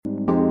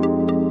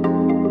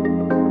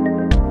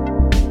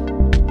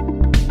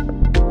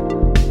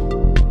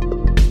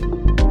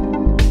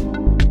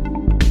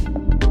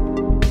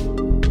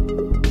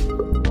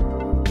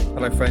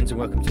friends, and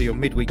welcome to your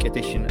midweek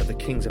edition of the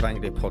Kings of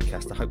Anglia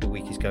podcast. I hope the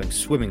week is going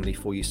swimmingly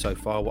for you so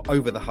far. We're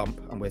over the hump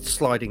and we're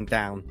sliding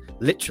down,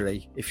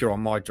 literally, if you're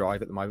on my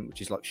drive at the moment, which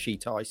is like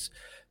sheet ice,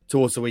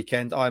 towards the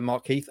weekend. I'm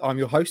Mark Heath. I'm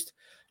your host.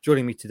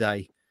 Joining me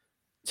today,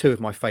 two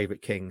of my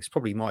favourite Kings,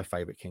 probably my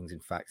favourite Kings, in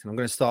fact. And I'm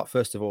going to start,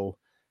 first of all,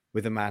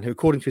 with a man who,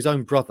 according to his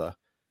own brother,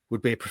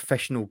 would be a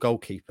professional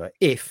goalkeeper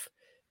if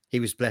he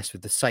was blessed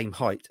with the same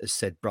height as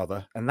said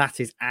brother. And that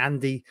is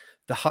Andy,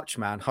 the Hutch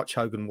man, Hutch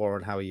Hogan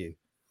Warren. How are you?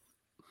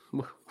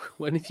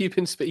 When have you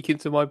been speaking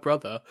to my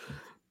brother?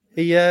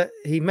 He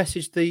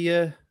messaged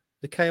the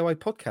KOA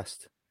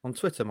podcast on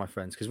Twitter, my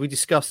friends, because we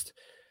discussed.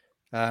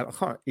 I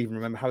can't even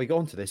remember how we got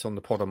onto this on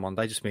the pod on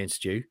Monday. Just me and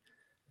Stu.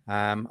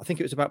 I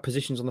think it was about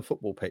positions on the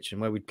football pitch and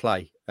where we'd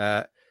play.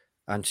 And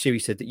Stewie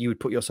said that you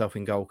would put yourself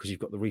in goal because you've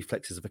got the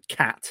reflexes of a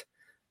cat.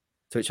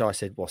 To which I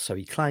said, "Well, so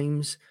he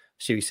claims."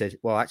 Stewie said,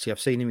 "Well, actually,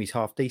 I've seen him. He's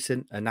half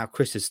decent." And now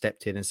Chris has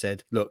stepped in and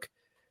said, "Look,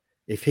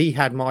 if he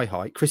had my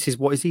height, Chris is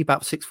what is he,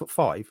 about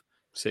 6'5"?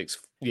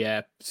 6'4",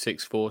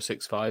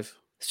 6'5".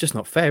 It's just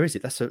not fair, is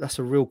it? That's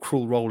a real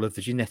cruel roll of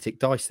the genetic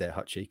dice there,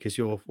 Hutchie, because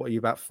what are you,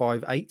 about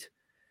 5'8"?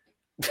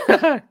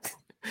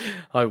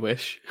 I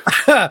wish.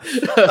 But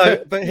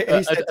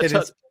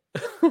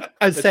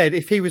he said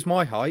if he was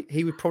my height,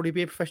 he would probably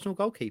be a professional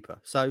goalkeeper.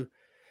 So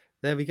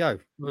there we go.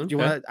 Okay. Do you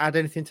want to add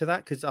anything to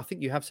that? Because I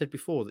think you have said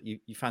before that you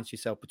fancy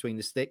yourself between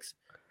the sticks.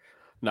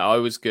 No, I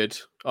was good.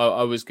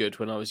 I was good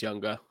when I was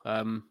younger.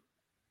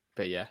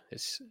 But yeah,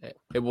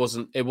 it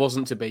wasn't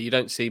to be. You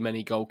don't see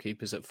many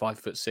goalkeepers at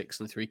 5'6"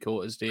 and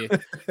 3/4, do you?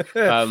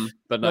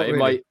 But no,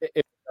 really.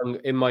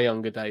 in my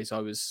younger days, I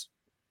was,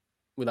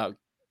 without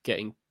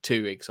getting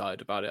too excited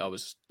about it, I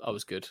was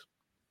good.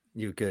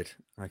 You were good,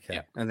 okay.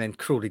 Yeah. And then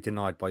cruelly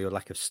denied by your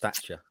lack of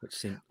stature, which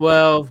seemed.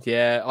 Well,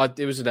 yeah,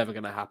 it was never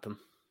going to happen.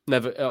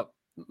 Never.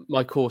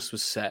 My course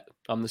was set.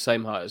 I'm the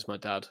same height as my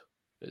dad.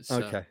 It's,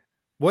 okay.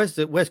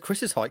 Where's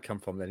Chris's height come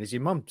from then? Is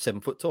your mum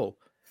 7 foot tall?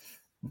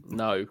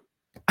 No.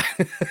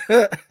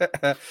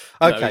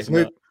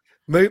 Okay,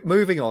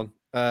 moving on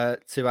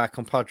to our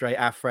compadre,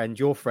 our friend,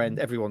 your friend,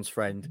 everyone's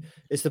friend.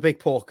 It's the big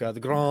porker, the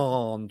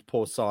grand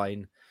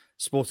porcine,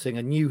 sporting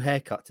a new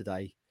haircut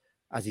today.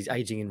 As he's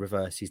aging in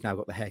reverse, he's now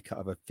got the haircut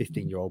of a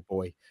 15-year-old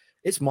boy.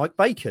 It's Mike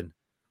Bacon.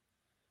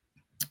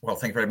 Well,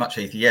 thank you very much,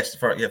 Heath. Yes,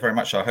 very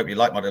much. I hope you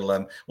like my little.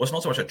 Well, it's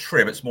not so much a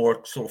trim; it's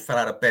more sort of fell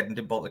out of bed and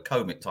didn't bother to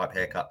comb it type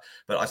haircut.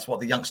 But that's what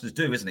the youngsters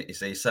do, isn't it? You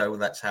see, so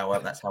that's how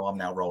I'm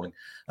now rolling.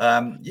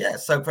 Thank you.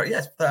 It's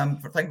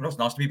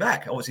nice to be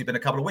back. Obviously, been a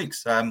couple of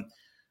weeks. A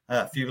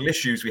few little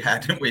issues we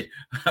had, didn't we,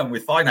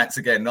 with finance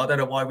again? I don't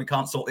know why we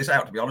can't sort this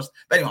out, to be honest.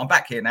 But anyway, I'm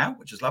back here now,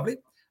 which is lovely.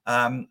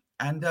 Looking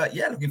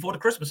forward to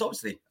Christmas.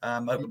 Obviously,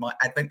 opened my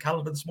advent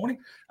calendar this morning,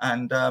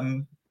 and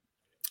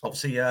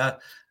obviously.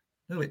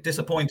 A little bit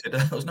disappointed.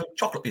 There was no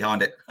chocolate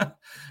behind it.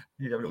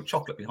 You have a little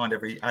chocolate behind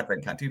every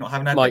advent calendar. Do you not have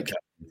an advent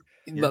calendar?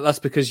 Yeah. That's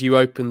because you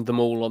opened them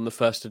all on the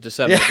 1st of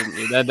December, didn't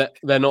you?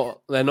 They're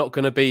not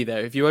going to be there.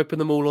 If you open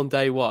them all on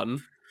day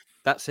one,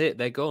 that's it.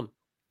 They're gone.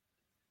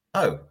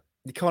 Oh,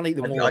 you can't eat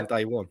them all on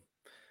day one.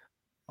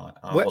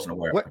 I wasn't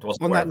aware.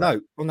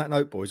 On that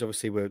note, boys.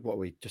 Obviously,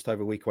 we're just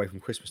over a week away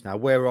from Christmas now.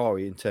 Where are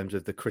we in terms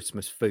of the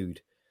Christmas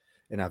food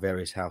in our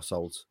various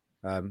households?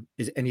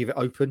 Is any of it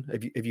open?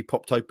 Have you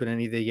popped open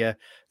any of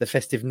the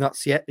festive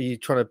nuts yet? Are you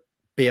trying to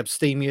be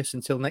abstemious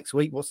until next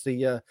week? What's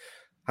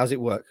how's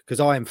it work? Because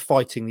I am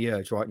fighting the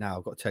urge right now.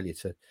 I've got to tell you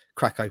to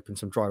crack open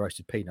some dry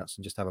roasted peanuts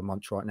and just have a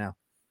munch right now.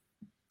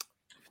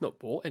 I've not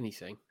bought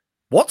anything.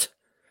 What?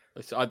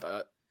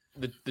 The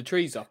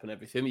tree's up and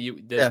everything.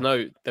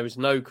 There is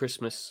no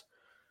Christmas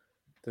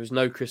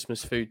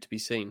food to be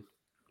seen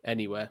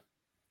anywhere.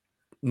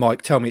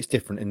 Mike, tell me it's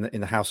different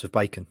in the House of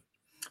Bacon.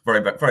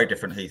 Very, very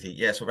different, Heathy.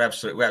 Yes, we're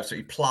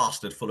absolutely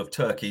plastered full of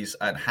turkeys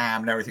and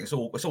ham and everything. It's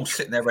all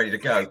sitting there ready to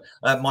go.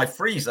 My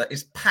freezer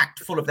is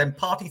packed full of them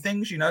party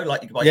things,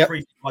 like you can buy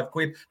 3 for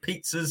 £5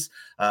 pizzas.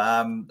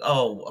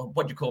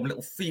 What do you call them?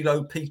 Little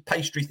phyllo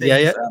pastry things.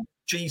 Yeah.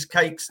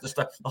 Cheesecakes, the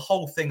stuff. The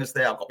whole thing is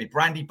there. I've got my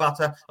brandy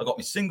butter. I've got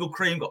my single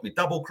cream. Got my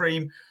double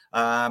cream.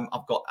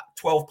 I've got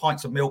 12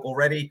 pints of milk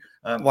already.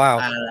 Wow.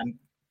 And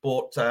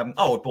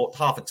I bought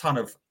half a ton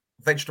of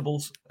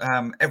vegetables.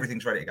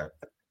 Everything's ready to go.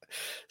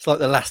 It's like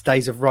the last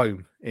days of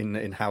Rome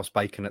in House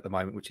Bacon at the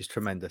moment, which is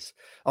tremendous.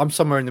 I'm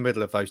somewhere in the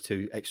middle of those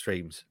two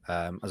extremes.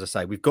 As I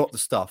say, we've got the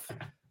stuff,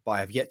 but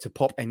I have yet to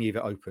pop any of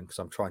it open because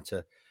I'm trying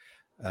to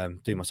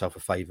do myself a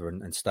favour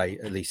and stay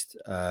at least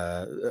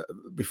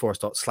before I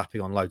start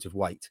slapping on loads of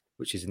weight,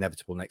 which is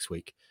inevitable next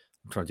week.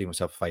 I'm trying to do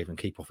myself a favour and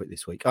keep off it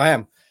this week. I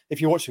am.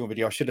 If you're watching my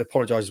video, I should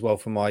apologise as well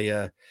for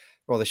my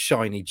rather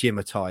shiny gym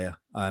attire.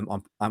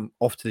 I'm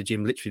off to the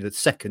gym literally the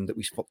second that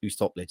we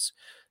stop this.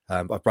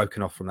 I've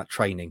broken off from that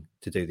training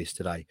to do this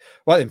today.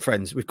 Right then,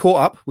 friends, we've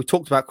caught up. We've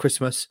talked about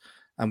Christmas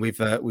and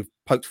we've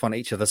poked fun at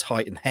each other's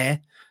height and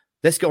hair.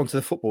 Let's get on to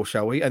the football,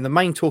 shall we? And the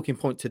main talking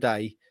point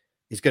today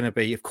is going to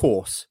be, of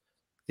course,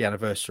 the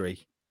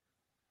anniversary.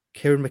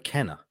 Kieran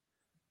McKenna.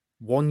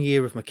 1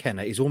 year of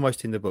McKenna is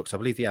almost in the books. I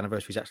believe the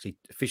anniversary is actually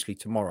officially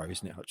tomorrow,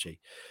 isn't it, Hutchie?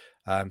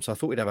 So I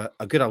thought we'd have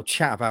a good old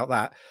chat about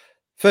that.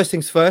 First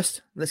things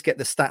first, let's get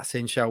the stats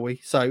in, shall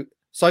we? So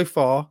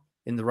far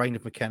in the reign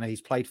of McKenna,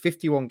 he's played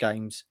 51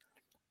 games.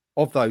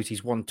 Of those,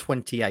 he's won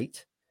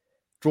 28,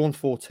 drawn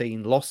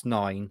 14, lost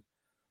 9,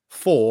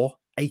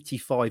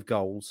 85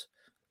 goals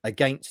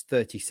against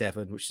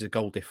 37, which is a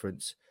goal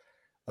difference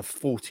of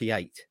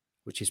 48,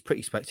 which is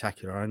pretty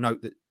spectacular. And I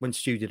note that when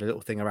Stu did a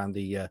little thing around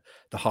the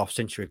half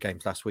century of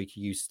games last week,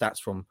 he used stats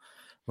from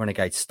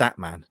Renegade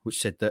Statman, which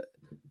said that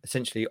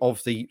essentially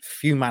of the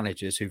few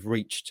managers who've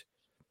reached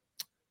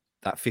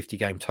that 50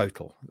 game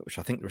total, which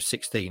I think there are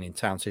 16 in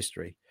Town's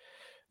history,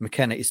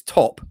 McKenna is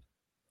top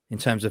in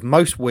terms of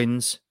most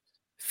wins,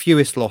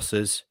 fewest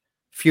losses,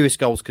 fewest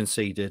goals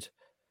conceded,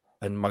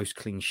 and most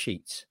clean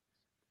sheets.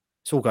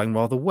 It's all going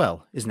rather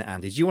well, isn't it,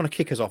 Andy? Do you want to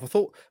kick us off? I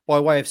thought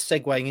by way of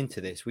segueing into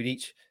this, we'd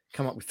each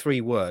come up with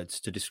 3 words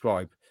to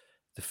describe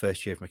the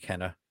first year of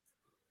McKenna.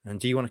 And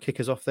do you want to kick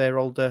us off there,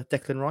 old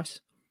Declan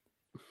Rice?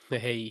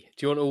 Hey,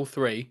 do you want all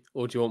 3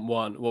 or do you want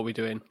one? What are we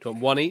doing? Do you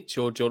want one each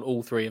or do you want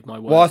all 3 of my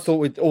words? Well, I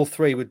thought all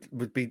 3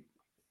 would be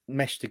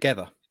meshed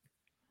together.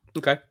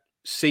 Okay.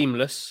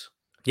 Seamless.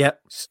 Yep.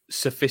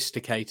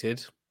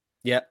 Sophisticated.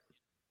 Yep.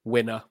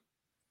 Winner.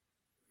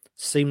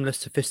 Seamless,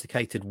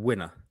 sophisticated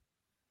winner.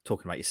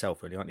 Talking about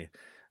yourself, really, aren't you?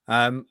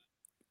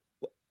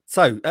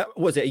 So,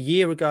 was it a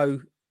year ago?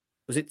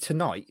 Was it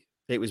tonight?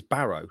 It was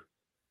Barrow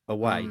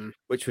away,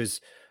 which was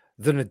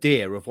the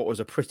nadir of what was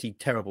a pretty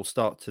terrible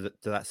start to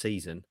that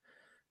season.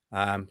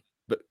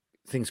 But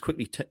things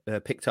quickly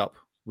picked up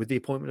with the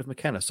appointment of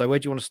McKenna. So, where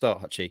do you want to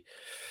start, Hutchie?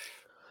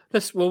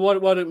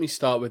 Why don't we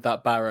start with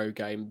that Barrow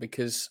game?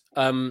 Because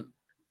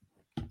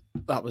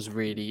that was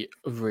really,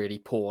 really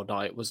poor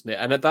night, wasn't it?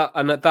 And at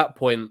that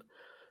point,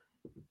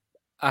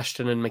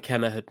 Ashton and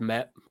McKenna had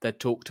met. They'd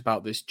talked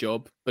about this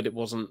job, but it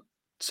wasn't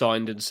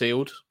signed and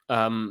sealed.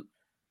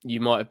 You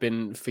might have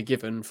been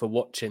forgiven for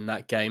watching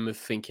that game of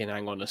thinking,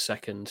 hang on a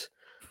second,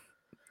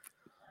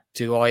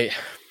 do I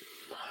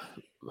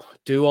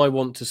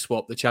want to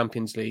swap the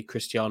Champions League,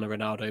 Cristiano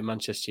Ronaldo,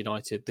 Manchester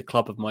United, the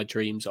club of my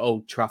dreams,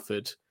 Old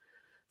Trafford,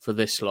 for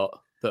this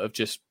lot that have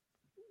just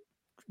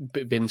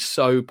been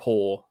so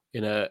poor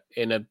in a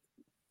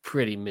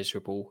pretty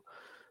miserable.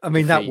 I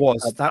mean, that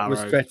was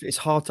dreadful. It's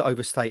hard to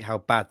overstate how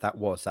bad that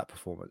was, that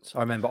performance. I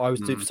remember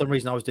for some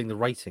reason I was doing the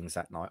ratings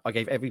that night. I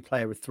gave every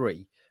player a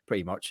 3,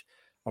 pretty much,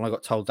 and I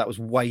got told that was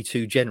way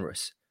too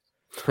generous.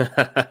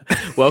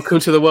 Welcome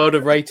to the world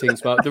of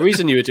ratings, Mark. The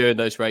reason you were doing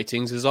those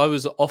ratings is I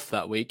was off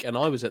that week and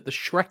I was at the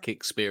Shrek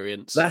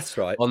Experience. That's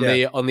right. On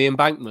the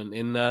Embankment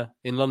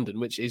in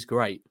London, which is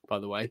great, by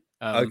the way.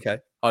 Okay.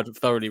 I'd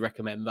thoroughly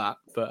recommend that.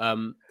 But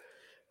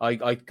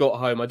I got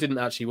home. I didn't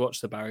actually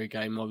watch the Barrow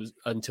game. I was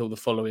until the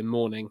following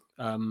morning.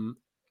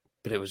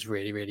 But it was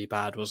really, really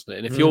bad, wasn't it?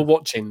 And if you're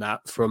watching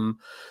that from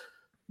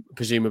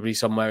presumably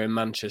somewhere in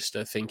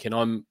Manchester,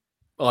 thinking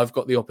I've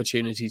got the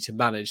opportunity to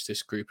manage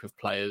this group of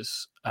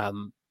players,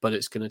 but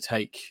it's going to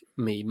take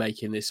me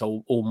making this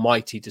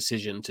almighty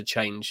decision to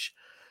change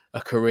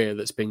a career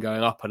that's been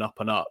going up and up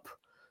and up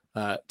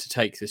to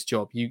take this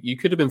job. You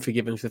could have been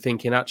forgiven for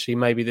thinking, actually,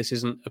 maybe this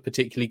isn't a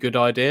particularly good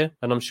idea.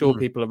 And I'm sure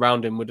people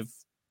around him would have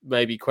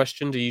maybe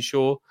questioned, are you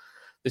sure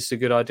this is a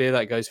good idea?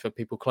 That goes for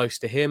people close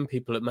to him,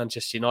 people at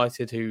Manchester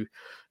United who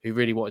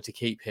really wanted to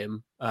keep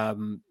him.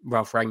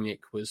 Ralf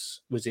Rangnick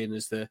was in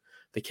as the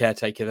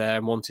caretaker there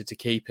and wanted to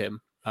keep him.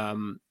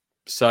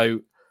 So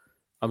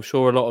I'm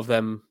sure a lot of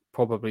them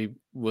probably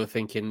were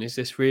thinking, is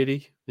this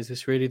really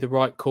the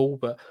right call?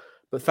 But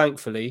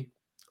thankfully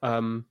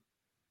he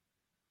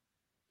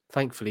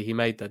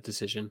made that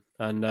decision,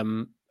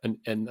 and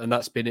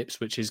that's been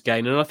Ipswich's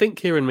gain, and I think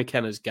Kieran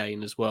McKenna's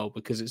gain as well,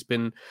 because it's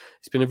been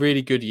a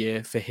really good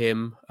year for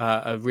him,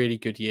 a really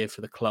good year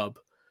for the club,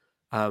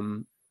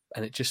 and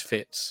it just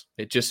fits.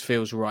 It just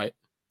feels right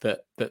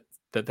that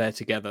they're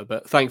together.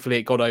 But thankfully,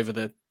 it got over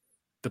the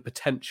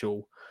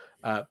potential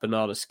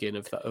banana skin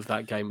of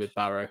that game with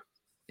Barrow.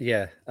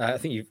 Yeah, I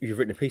think you've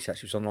written a piece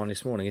actually, it was online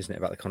this morning, isn't it,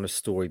 about the kind of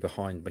story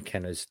behind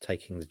McKenna's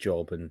taking the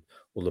job and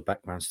all the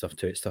background stuff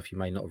to it, stuff you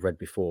may not have read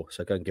before.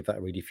 So go and give that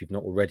a read if you've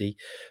not already.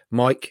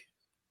 Mike,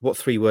 what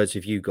 3 words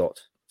have you got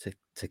to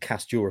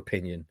cast your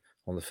opinion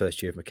on the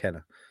first year of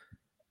McKenna?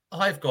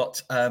 I've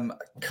got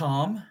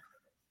calm,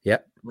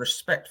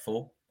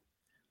 respectful,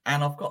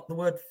 and I've got the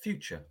word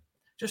future.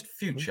 Just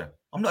future.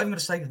 I'm not even going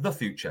to say the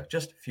future,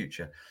 just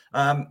future.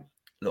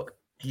 Look,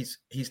 he's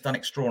done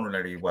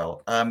extraordinarily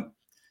well.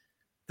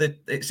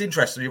 It's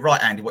interesting. You're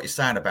right, Andy, what you're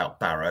saying about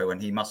Barrow,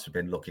 and he must have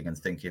been looking and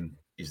thinking,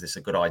 is this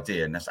a good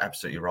idea? And that's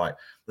absolutely right.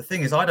 The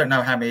thing is, I don't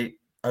know how many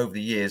over the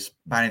years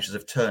managers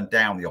have turned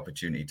down the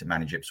opportunity to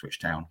manage Ipswich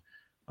Town.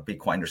 I'd be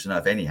quite interested to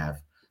know if any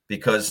have,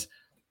 because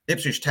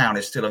Ipswich Town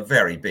is still a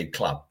very big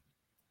club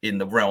in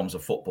the realms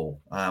of football.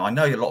 I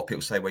know a lot of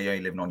people say, well, you're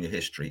only living on your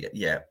history.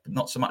 Yeah, but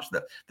not so much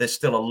that. There's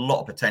still a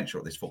lot of potential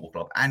at this football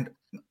club. And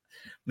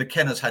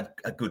McKenna's had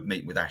a good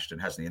meeting with Ashton,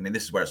 hasn't he? I mean,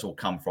 this is where it's all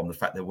come from. The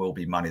fact there will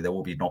be money, there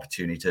will be an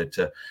opportunity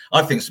to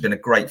I think it's been a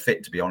great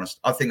fit, to be honest.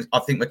 I think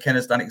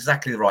McKenna's done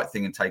exactly the right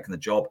thing in taking the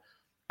job.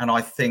 And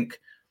I think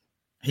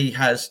he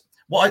has,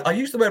 Well, I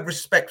use the word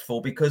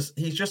respectful because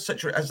he's just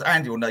such a, as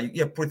Andy will know,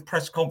 with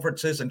press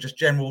conferences and just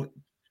general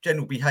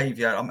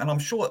behaviour, and I'm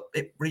sure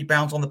it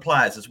rebounds on the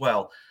players as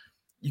well.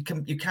 You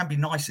can be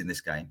nice in this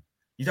game.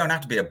 You don't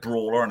have to be a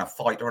brawler and a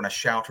fighter and a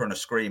shouter and a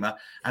screamer.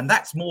 And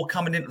that's more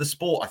coming into the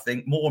sport, I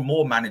think. More and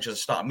more managers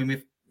start. I mean,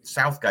 with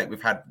Southgate,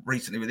 we've had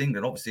recently with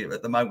England, obviously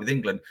at the moment with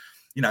England,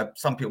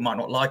 some people might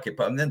not like it,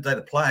 but at the end of the day,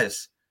 the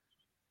players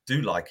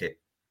do like it.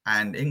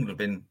 And England have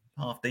been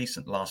half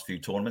decent the last few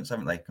tournaments,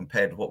 haven't they,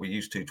 compared to what we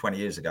used to 20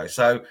 years ago.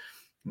 So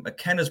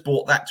McKenna's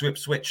brought that to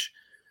Ipswich.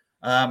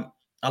 I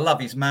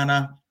love his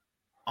manner.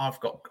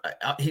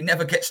 He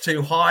never gets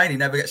too high and he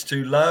never gets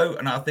too low.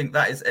 And I think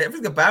that is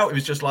everything about him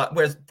is just like,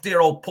 whereas dear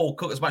old Paul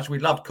Cook, as much as we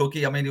loved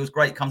Cookie, I mean, he was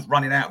great. He comes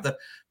running out of the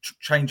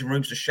changing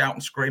rooms to shout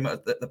and scream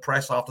at the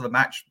press after the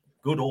match,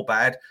 good or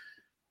bad.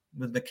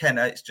 With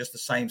McKenna, it's just the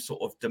same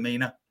sort of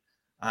demeanour.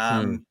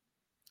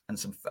 And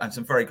some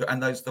very good.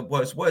 And the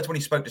words when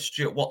he spoke to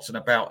Stuart Watson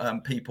about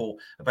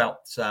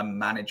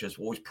managers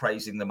always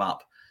praising them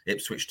up,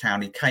 Ipswich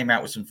Town, he came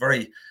out with some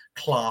very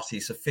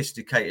classy,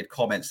 sophisticated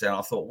comments there. And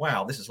I thought,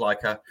 wow, this is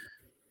like an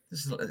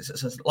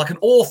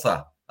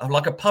author,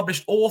 like a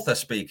published author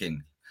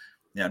speaking.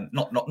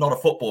 Not a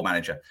football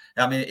manager.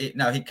 I mean,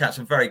 he got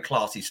some very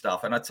classy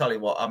stuff. And I tell you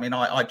what, I mean,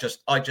 I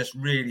just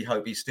really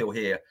hope he's still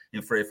here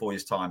in 3 or 4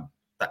 years' time.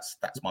 That's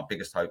my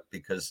biggest hope,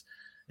 because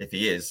if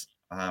he is,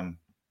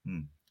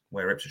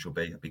 where Ipswich will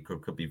be,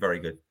 could be very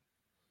good.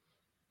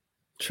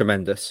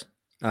 Tremendous.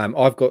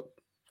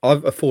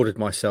 I've afforded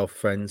myself,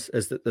 friends,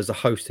 as a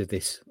host of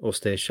this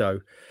austere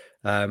show.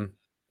 I've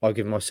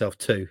given myself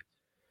two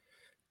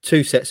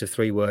sets of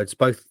 3 words,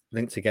 both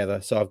linked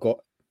together. So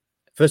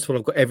first of all,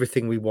 I've got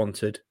everything we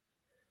wanted.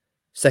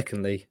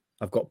 Secondly,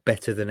 I've got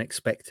better than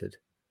expected.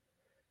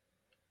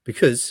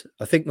 Because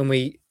I think when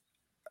we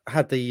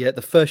had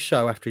the first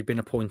show after he'd been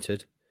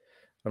appointed,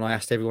 and I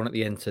asked everyone at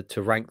the end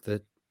to rank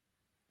the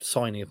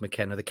signing of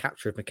McKenna, the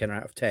capture of McKenna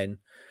out of 10,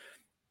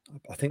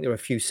 I think there were a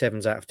few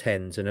 7s out of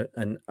 10s,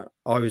 and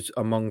I was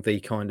among the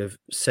kind of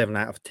 7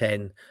 out of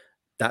 10,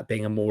 that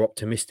being a more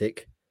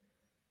optimistic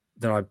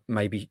than I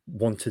maybe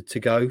wanted to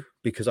go,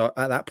 because at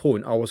that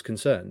point I was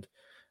concerned.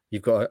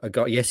 You've got a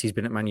guy, yes, he's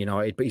been at Man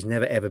United, but he's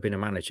never ever been a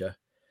manager,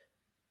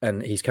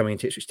 and he's coming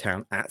into Ipswich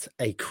Town at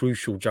a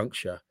crucial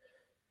juncture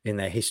in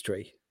their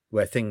history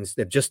where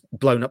they've just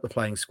blown up the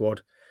playing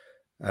squad.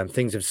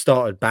 Things have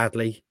started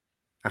badly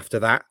after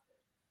that.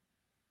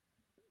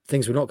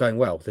 Things were not going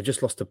well. They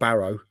just lost to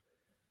Barrow.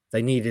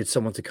 They needed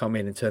someone to come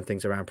in and turn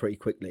things around pretty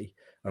quickly.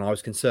 And I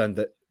was concerned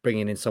that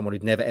bringing in someone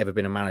who'd never, ever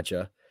been a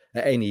manager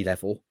at any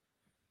level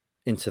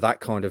into that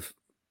kind of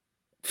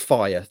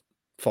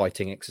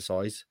fighting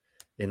exercise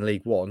in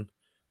League One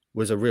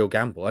was a real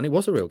gamble. And it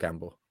was a real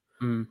gamble.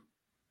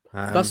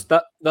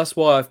 That's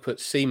why I've put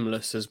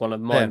Seamless as one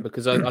of mine,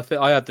 because I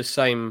think I had the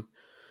same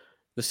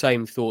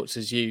thoughts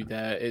as you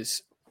there.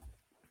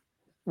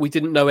 We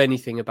didn't know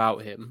anything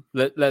about him.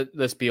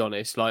 Let's be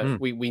honest. Like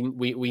we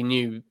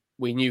knew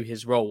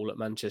his role at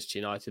Manchester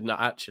United, and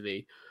that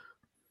actually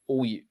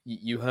all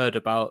you heard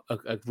about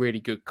a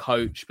really good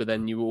coach, but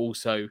then you were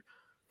also,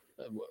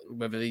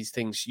 whether these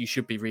things you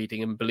should be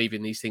reading and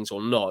believing these things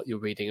or not, you're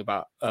reading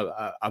about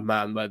a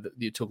man where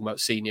you're talking about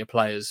senior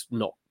players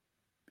not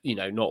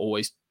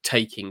always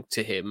taking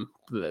to him.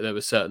 There were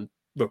certain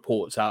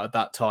reports out at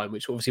that time,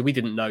 which obviously we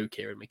didn't know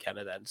Kieran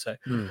McKenna then. So,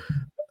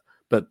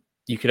 but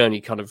you can only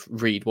kind of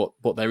read what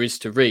there is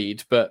to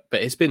read. But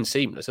it's been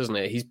seamless, hasn't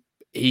it?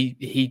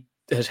 He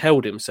has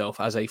held himself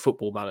as a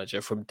football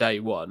manager from day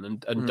one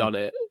and done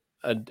it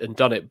and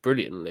done it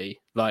brilliantly.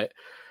 Like,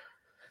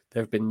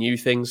 there have been new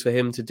things for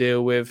him to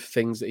deal with,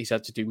 things that he's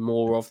had to do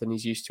more of than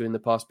he's used to in the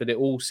past. But it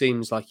all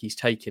seems like he's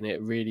taken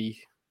it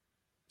really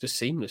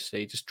just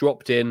seamlessly, just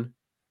dropped in.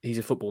 He's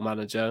a football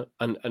manager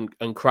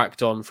and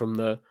cracked on from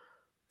the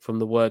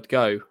word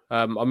go.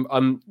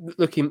 I'm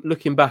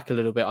looking back a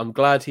little bit. I'm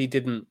glad he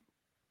didn't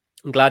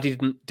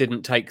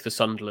take the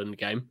Sunderland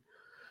game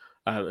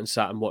and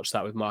sat and watched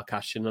that with Mark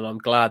Ashton. And I'm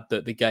glad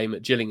that the game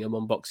at Gillingham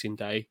on Boxing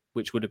Day,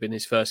 which would have been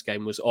his first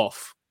game, was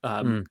off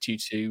due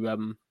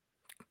to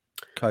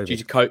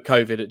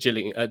COVID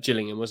at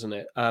Gillingham, wasn't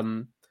it?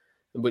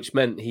 Which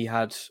meant he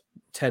had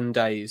 10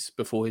 days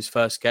before his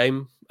first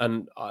game.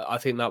 And I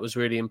think that was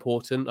really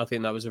important. I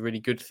think that was a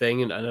really good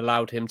thing and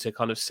allowed him to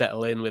kind of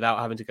settle in without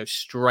having to go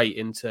straight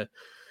into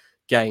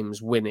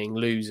games, winning,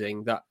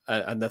 losing, that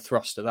and the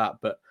thrust of that.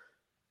 But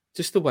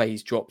just the way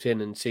he's dropped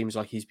in and seems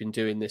like he's been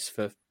doing this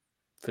for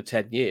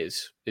 10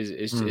 years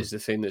is the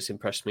thing that's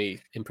impressed me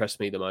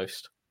the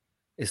most.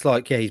 It's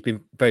like, he's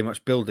been very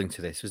much building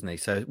to this, isn't he?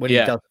 So when he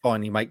does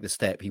finally make the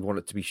step, he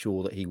wanted to be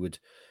sure that he would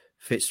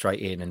fit straight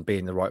in and be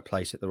in the right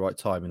place at the right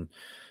time. And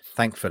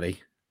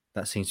thankfully,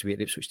 that seems to be at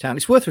Ipswich Town.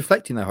 It's worth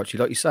reflecting, though, actually,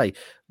 like you say,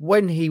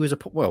 when he was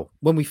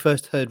when we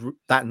first heard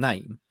that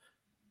name,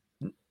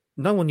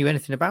 no one knew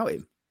anything about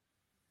him.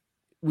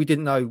 We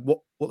didn't know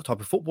what type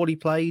of football he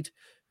played,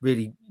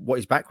 really what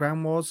his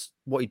background was,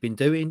 what he'd been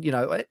doing,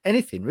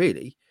 anything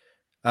really.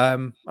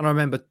 And I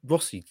remember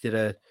Rossi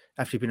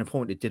after he'd been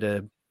appointed, did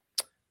a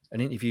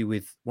an interview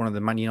with one of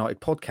the Man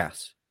United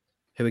podcasts,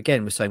 who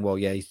again was saying, well,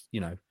 yeah,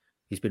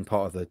 he's been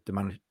part of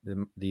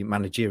the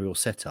managerial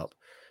setup,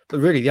 but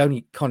really the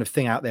only kind of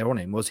thing out there on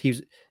him was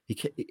he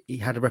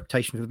had a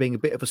reputation for being a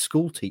bit of a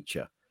school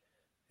teacher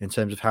in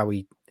terms of how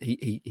he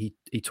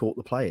taught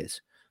the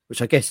players,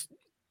 which I guess,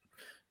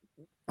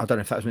 I don't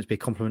know if that was meant to be a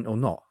compliment or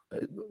not.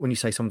 When you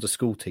say someone's a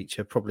school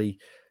teacher, probably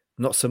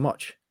not so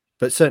much,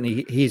 but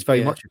certainly he is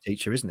very much a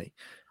teacher, isn't he?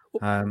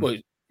 Well,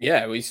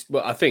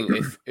 I think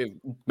if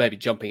maybe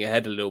jumping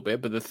ahead a little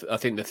bit, but I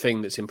think the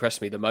thing that's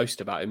impressed me the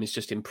most about him is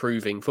just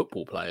improving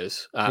football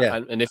players.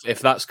 And if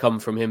that's come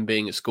from him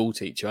being a school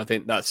teacher, I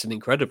think that's an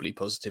incredibly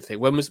positive thing.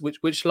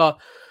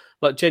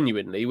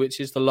 Genuinely, which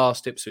is the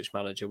last Ipswich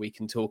manager we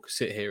can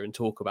sit here and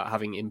talk about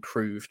having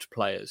improved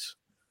players?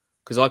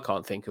 Because I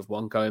can't think of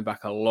one going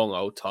back a long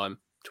old time.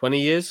 20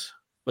 years?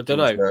 I don't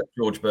know.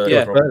 George Bird.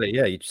 Yeah, Burley,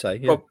 you'd say.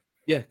 Yeah.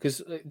 Yeah,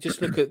 because just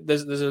look at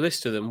there's a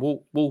list of them.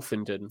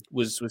 Wolfenden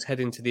was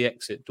heading to the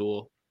exit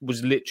door.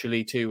 Was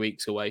literally 2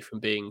 weeks away from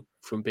being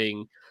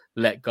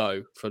let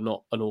go for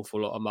not an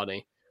awful lot of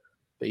money,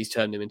 but he's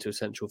turned him into a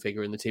central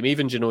figure in the team.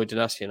 Even Janoy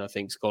Donatian, I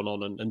think, has gone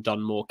on and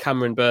done more.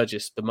 Cameron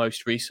Burgess, the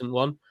most recent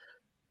one,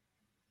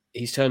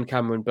 he's turned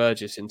Cameron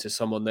Burgess into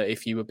someone that,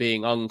 if you were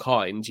being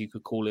unkind, you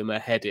could call him a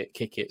head it,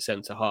 kick it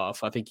centre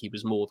half. I think he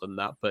was more than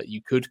that, but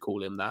you could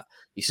call him that.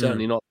 He's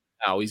certainly not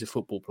now. He's a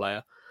football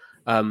player.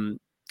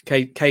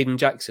 Caden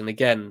Jackson,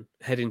 again,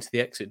 heading to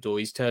the exit door,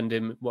 he's turned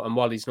him, and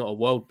while he's not a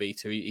world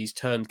beater, he's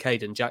turned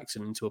Caden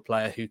Jackson into a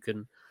player who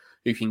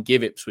can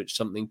give Ipswich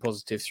something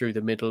positive through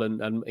the middle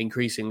and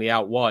increasingly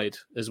out wide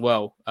as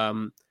well.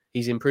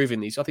 He's improving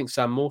these. I think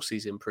Sam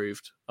Morsey's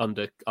improved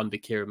under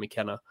Kieran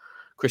McKenna.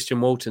 Christian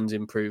Walton's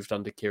improved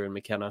under Kieran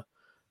McKenna.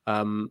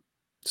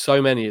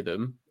 So many of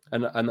them,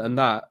 and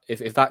that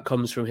if that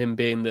comes from him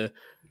being the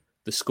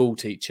school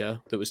teacher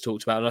that was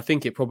talked about, and I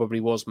think it probably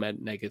was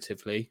meant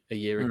negatively a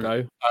year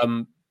ago.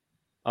 I'm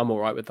all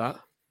right with that.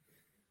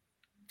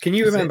 Can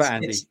you remember,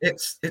 Andy?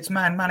 It's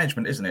man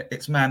management, isn't it?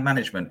 It's man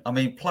management. I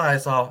mean,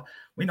 players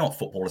we know what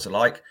footballers are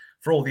like.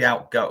 For all the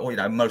outgo,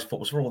 or most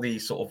footballers, for all the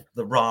sort of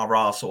the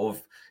rah sort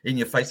of in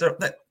your face,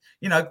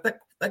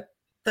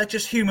 they're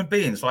just human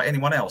beings like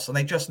anyone else, and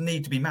they just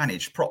need to be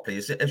managed properly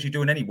as you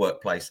do in any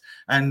workplace.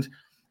 And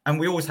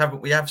we always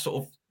have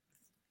sort of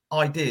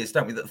ideas,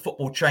 don't we, that the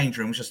football change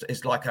room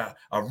is like a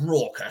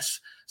raucous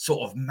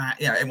sort of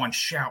everyone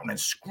shouting and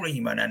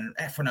screaming and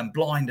effing and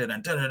blinding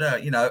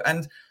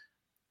and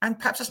and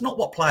perhaps that's not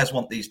what players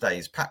want these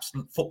days. Perhaps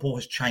football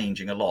is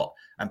changing a lot,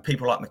 and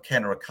people like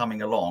McKenna are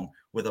coming along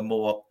with a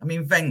more. I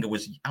mean,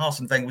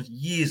 Arsene Wenger was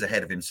years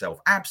ahead of himself,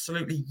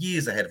 absolutely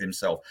years ahead of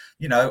himself.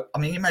 I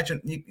mean, imagine,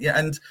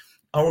 and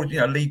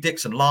Lee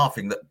Dixon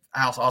laughing that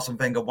Arsene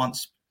Wenger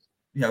once,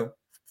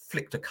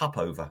 flicked a cup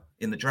over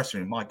in the dressing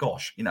room. My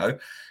gosh,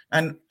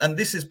 and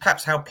this is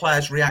perhaps how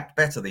players react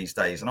better these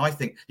days. And I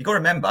think you've got to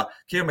remember,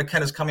 Kieran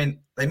McKenna's come in.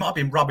 They might have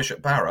been rubbish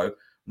at Barrow.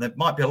 And there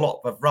might be a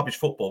lot of rubbish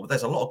football, but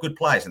there's a lot of good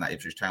players in that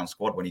Ipswich Town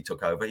squad when he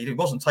took over. He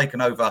wasn't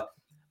taking over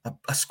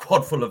a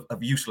squad full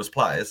of useless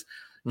players.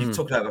 He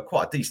took over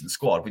quite a decent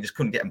squad. We just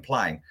couldn't get them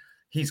playing.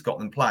 He's got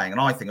them playing, and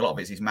I think a lot of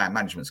it is his man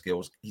management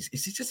skills.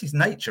 It's just his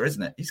nature,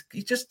 isn't it?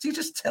 You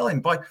just tell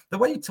him by the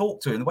way you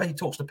talk to him, the way he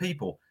talks to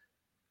people.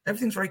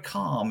 Everything's very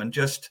calm and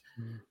just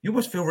you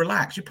almost feel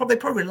relaxed. They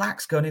probably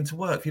relax going into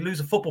work. If you lose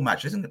a football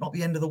match, isn't it not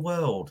the end of the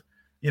world?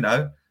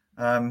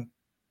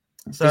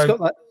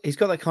 So he's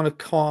got that kind of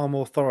calm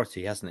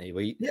authority, hasn't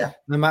he?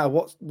 No matter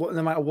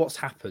what's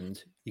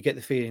happened, you get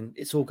the feeling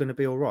it's all going to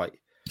be all right.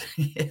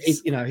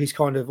 Yes. He's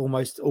kind of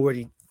almost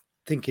already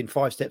thinking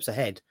 5 steps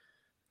ahead,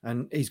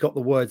 and he's got the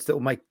words that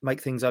will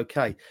make things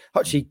okay.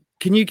 Actually,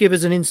 can you give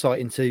us an insight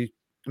into?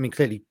 I mean,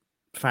 clearly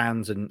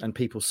fans and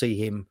people see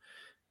him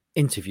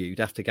interviewed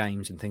after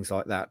games and things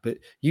like that, but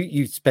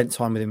you spent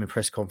time with him in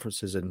press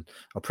conferences and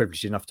are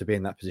privileged enough to be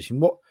in that position.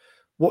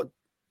 What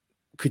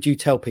could you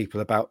tell people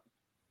about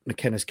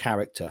McKenna's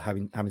character,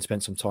 having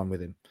spent some time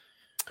with him?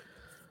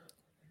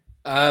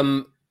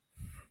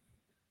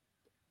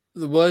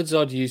 The words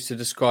I'd use to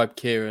describe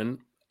Kieran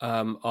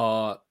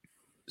are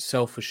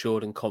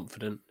self-assured and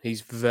confident.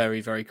 He's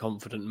very, very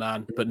confident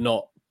man,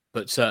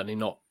 but certainly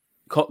not.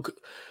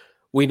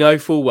 We know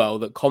full well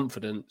that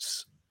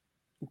confidence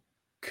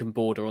can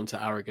border onto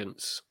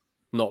arrogance.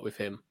 Not with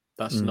him.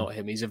 That's not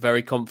him. He's a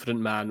very confident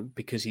man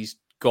because he's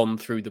gone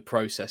through the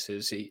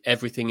processes.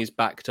 Everything is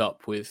backed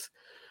up with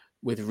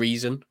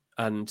reason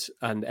and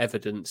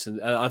evidence,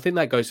 and I think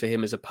that goes for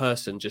him as a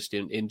person, just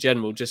in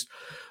general. Just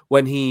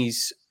when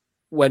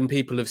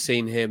people have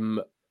seen him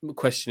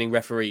questioning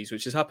referees,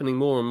 which is happening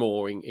more and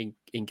more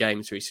in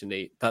games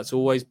recently, that's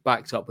always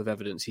backed up with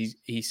evidence.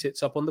 He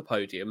sits up on the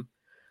podium.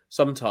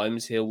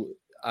 Sometimes he'll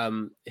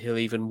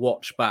even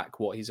watch back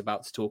what he's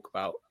about to talk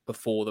about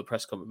before the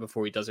press conference,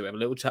 before he does it. We have a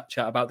little chat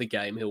about the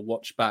game. He'll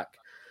watch back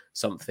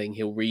something.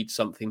 He'll read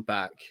something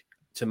back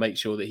to make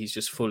sure that he's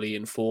just fully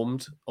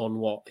informed on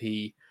what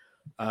he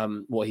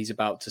what he's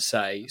about to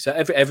say. So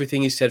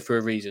everything is said for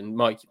a reason.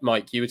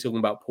 Mike, you were talking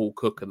about Paul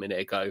Cook a minute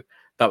ago.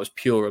 That was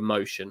pure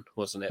emotion,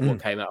 wasn't it?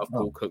 What came out of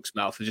Paul Cook's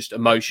mouth was just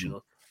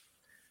emotional.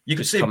 You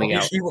could see him.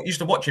 You used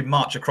to watch him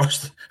march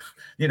across,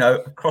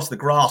 across the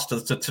grass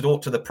to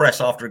talk to the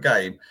press after a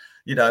game.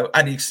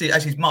 And he see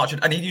as he's marching,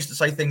 and he used to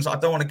say things like, "I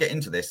don't want to get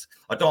into this.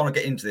 I don't want to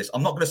get into this.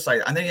 I'm not going to say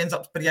it." And then he ends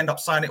up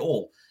saying it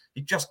all.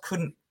 He just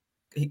couldn't.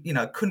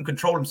 Couldn't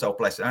control himself,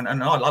 bless it.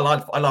 And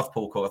I love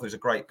Paul Cook. I thought he was a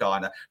great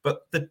guy.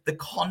 But the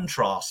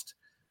contrast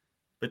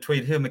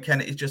between him and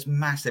McKenna is just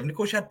massive. And of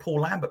course, you had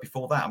Paul Lambert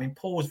before that. I mean,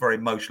 Paul was very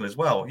emotional as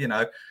well,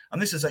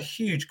 And this is a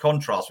huge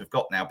contrast we've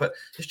got now. But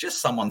it's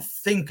just someone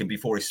thinking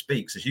before he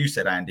speaks, as you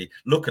said, Andy,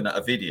 looking at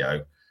a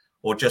video,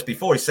 or just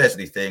before he says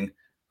anything,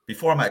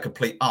 before I make a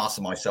complete ass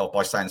of myself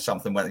by saying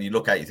something when you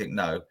look at it, you think,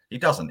 no, he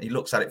doesn't. He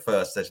looks at it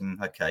first, says,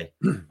 okay,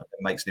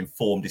 makes an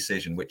informed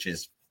decision, which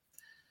is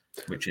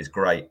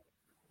great.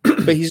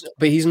 But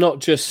he's not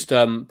just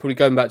probably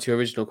going back to your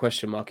original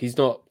question, Mark. He's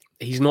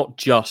not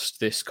just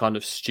this kind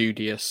of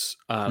studious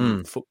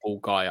football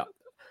guy.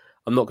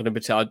 I'm not going to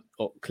pretend.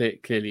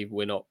 Clearly,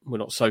 we're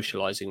not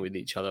socializing with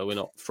each other. We're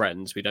not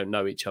friends. We don't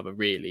know each other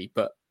really.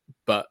 But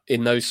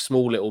in those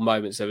small little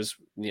moments, there was,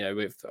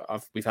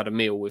 we've had a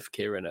meal with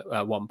Kieran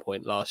at one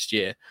point last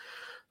year.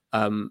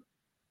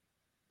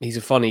 He's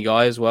a funny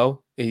guy as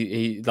well.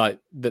 He like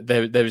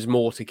there is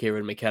more to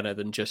Kieran McKenna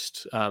than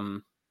just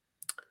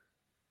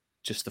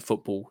the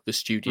football, the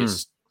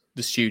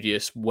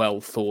studious, well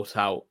thought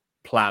out,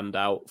 planned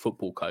out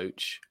football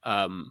coach.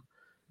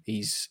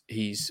 He's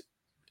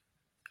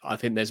I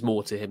think there's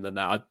more to him than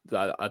that.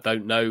 I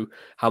don't know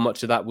how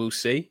much of that we'll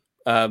see.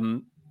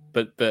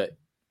 But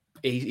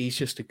he's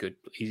just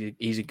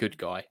he's a good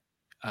guy.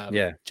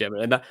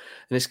 Generally. And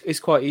it's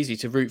quite easy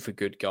to root for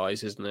good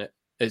guys, isn't it?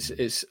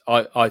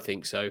 I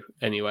think so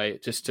anyway.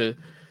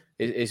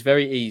 It's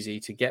very easy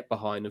to get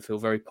behind and feel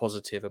very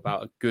positive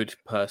about a good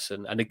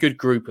person and a good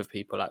group of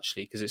people,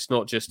 actually, because it's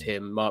not just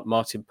him.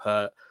 Martin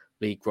Pert,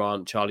 Lee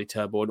Grant, Charlie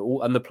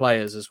Turbo, and the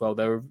players as well.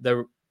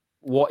 They're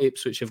what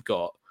Ipswich have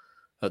got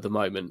at the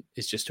moment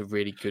is just a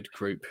really good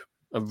group,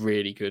 a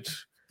really good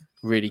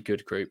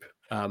group.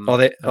 Are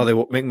they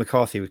what Mick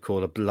McCarthy would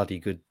call a bloody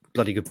good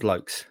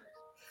blokes?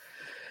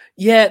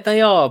 Yeah,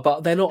 they are,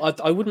 but they're not.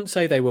 I wouldn't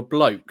say they were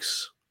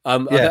blokes.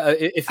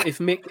 If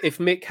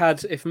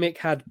Mick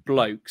had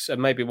blokes,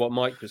 and maybe what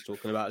Mike was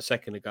talking about a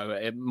second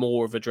ago,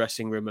 more of a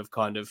dressing room of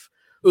kind of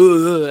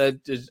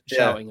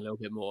shouting a little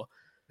bit more.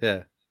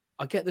 Yeah,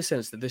 I get the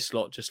sense that this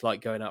lot just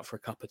like going out for a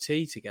cup of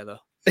tea together.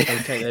 They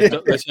take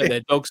their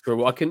dogs for a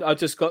walk. I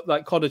just got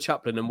like Connor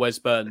Chaplin and Wes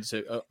Burns.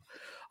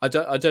 I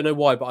don't know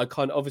why, but I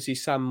kind of obviously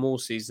Sam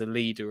Morsey's the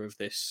leader of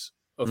this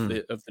of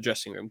the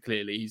dressing room.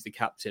 Clearly, he's the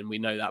captain. We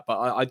know that,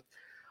 but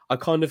I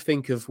kind of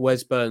think of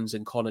Wes Burns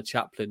and Connor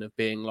Chaplin of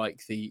being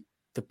like the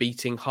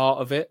beating heart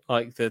of it,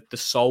 like the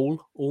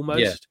soul almost.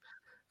 Yeah.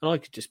 And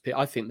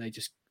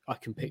I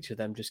can picture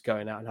them just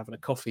going out and having a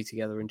coffee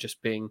together and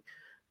just being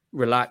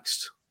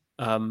relaxed.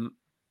 I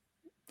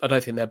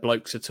don't think they're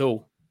blokes at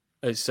all.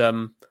 It's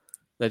they're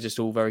just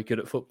all very good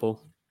at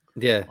football.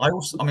 Yeah. I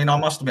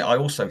must admit, I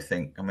also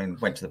think,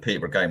 went to the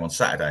Peterborough game on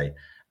Saturday,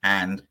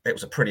 and it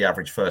was a pretty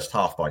average first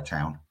half by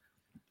Town.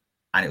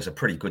 And it was a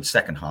pretty good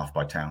second half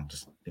by Town.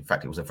 In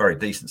fact, it was a very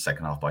decent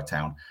second half by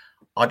Town.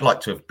 I'd like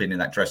to have been in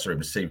that dressing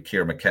room to see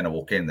Kieran McKenna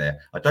walk in there.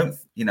 I don't,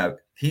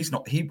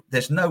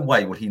 there's no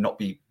way would he not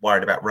be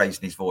worried about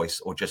raising his voice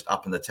or just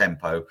upping the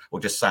tempo or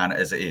just saying it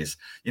as it is.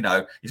 He's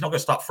not going to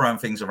start throwing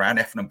things around,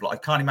 effing and block. I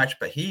can't imagine,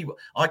 but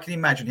I can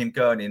imagine him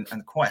going in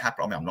and quite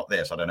happy. I'm not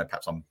there, so I don't know.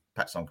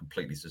 Perhaps I'm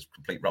complete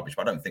rubbish,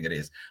 but I don't think it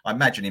is. I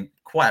imagine him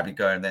quite happily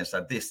going in there and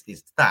saying,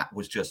 that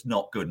was just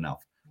not good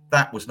enough.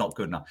 That was not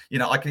good enough.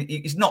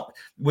 He's not,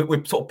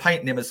 we're sort of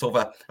painting him as sort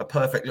of a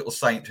perfect little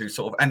saint who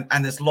sort of,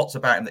 and there's lots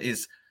about him that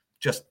is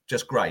just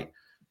great,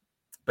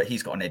 but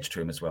he's got an edge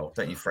to him as well.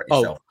 Don't you fret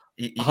yourself.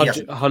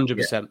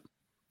 100%.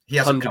 He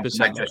hasn't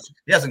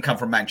come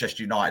from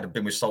Manchester United and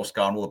been with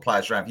Solskjaer and all the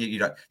players around.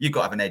 You've got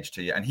to have an edge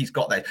to you. And he's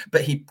got that,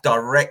 but he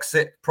directs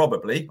it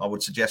probably, I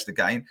would suggest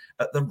again,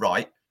 at the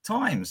right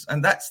times,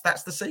 and that's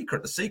the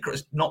secret. The secret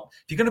is not,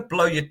 if you're going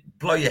to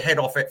blow your head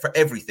off it for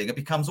everything, it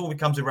becomes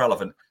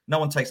irrelevant. No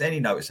one takes any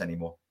notice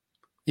anymore.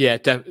 Yeah,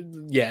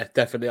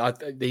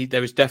 definitely.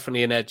 There is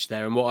definitely an edge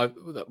there, and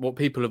what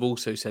people have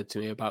also said to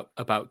me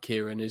about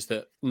Kieran is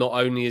that not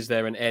only is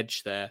there an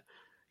edge there,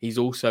 he's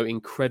also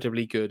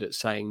incredibly good at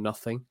saying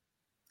nothing.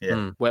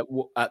 Yeah, where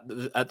at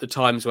the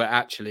times where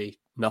actually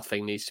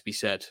nothing needs to be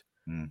said,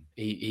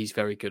 he's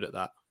very good at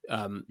that.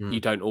 You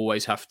don't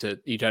always have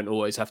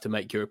to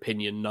make your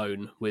opinion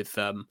known with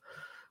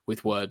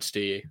words, do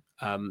you?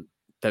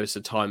 There's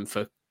a time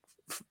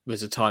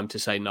to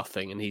say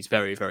nothing, and he's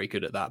very, very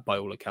good at that by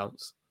all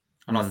accounts.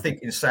 And I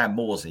think in Sam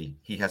Morsey,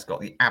 he has got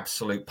the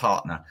absolute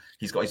partner.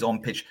 He's got his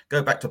on pitch.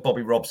 Go back to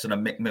Bobby Robson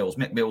and Mick Mills.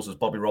 Mick Mills was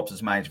Bobby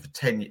Robson's manager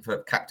for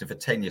captain for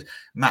 10 years.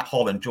 Matt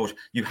Holland, George.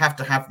 You have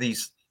to have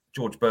these.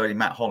 George Burley,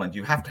 Matt Holland.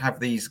 You have to have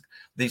these,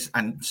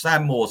 and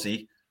Sam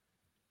Morsey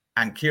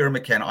And Kieran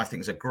McKenna, I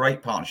think, is a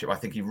great partnership. I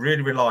think he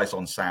really relies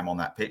on Sam on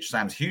that pitch.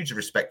 Sam's hugely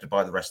respected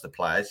by the rest of the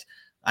players.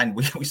 And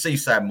we see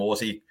Sam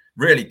Morsy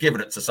really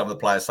giving it to some of the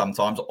players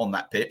sometimes on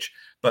that pitch.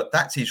 But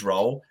that's his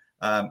role.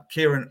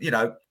 Kieran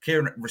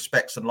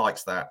respects and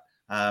likes that.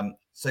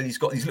 So he's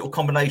got these little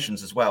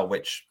combinations as well,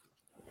 which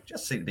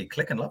just seem to be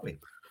clicking lovely.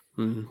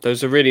 There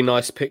was a really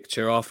nice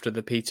picture after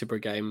the Peterborough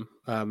game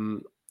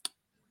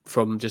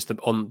from just the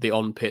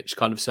on pitch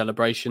kind of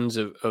celebrations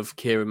of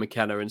Kieran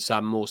McKenna and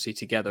Sam Morsy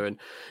together. And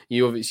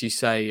you obviously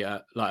say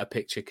like a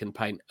picture can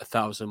paint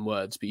 1,000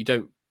 words, but you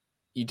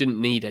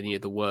didn't need any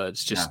of the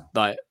words. Just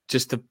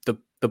the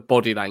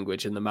body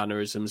language and the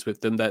mannerisms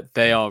with them, that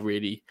they are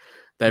really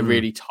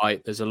really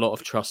tight. There's a lot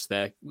of trust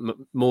there.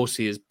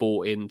 Morsy has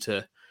bought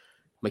into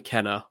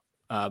McKenna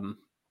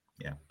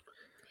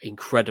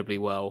incredibly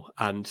well,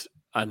 and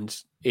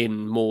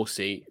in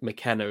Morsy,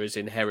 McKenna has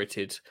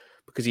inherited,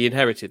 because he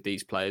inherited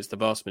these players, the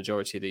vast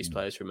majority of these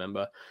players,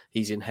 remember,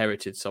 he's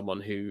inherited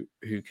someone who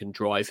can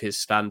drive his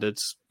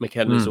standards.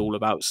 McKenna's all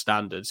about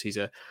standards.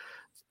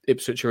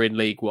 Ipswich are in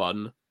League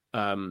One,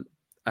 and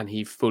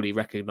he fully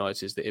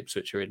recognises that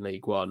Ipswich are in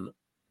League One,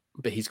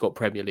 but he's got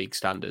Premier League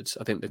standards.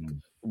 I think that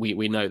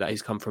we know that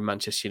he's come from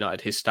Manchester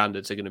United. His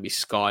standards are going to be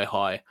sky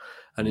high.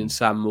 And in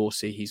Sam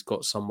Morsy, he's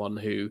got someone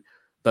who,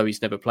 though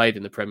he's never played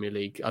in the Premier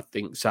League, I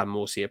think Sam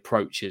Morsy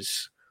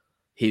approaches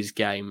his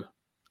game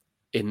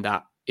in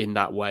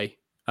that way.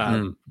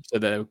 So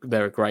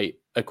they're a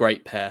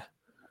great pair.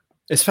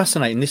 It's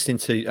fascinating listening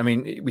to. I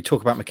mean, we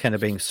talk about McKenna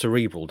being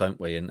cerebral, don't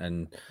we?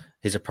 And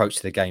his approach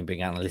to the game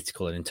being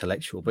analytical and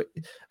intellectual. But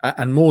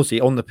and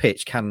Morsy on the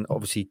pitch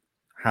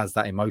has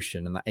that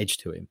emotion and that edge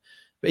to him.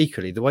 But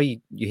equally, the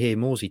way you hear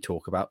Morsy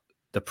talk about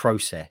the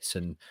process,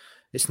 and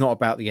it's not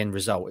about the end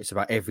result. It's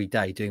about every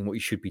day doing what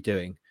you should be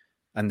doing,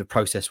 and the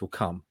process will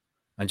come.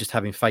 And just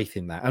having faith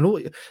in that.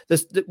 And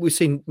we've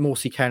seen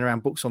Morsy carrying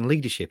around books on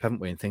leadership, haven't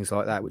we, and things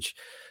like that, which,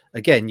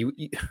 again, you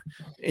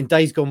in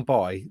days gone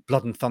by,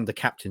 blood and thunder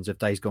captains of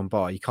days gone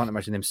by, you can't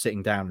imagine them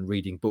sitting down and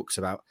reading books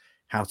about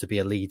how to be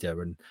a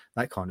leader and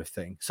that kind of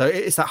thing. So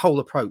it's that whole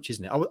approach,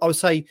 isn't it? I would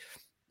say,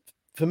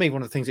 for me,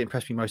 one of the things that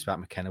impressed me most about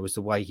McKenna was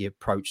the way he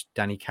approached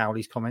Danny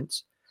Cowley's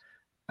comments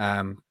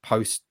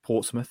post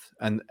Portsmouth.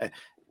 And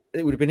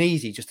it would have been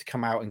easy just to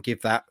come out and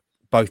give that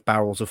both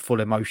barrels of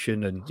full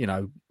emotion and,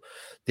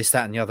 this,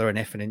 that, and the other, and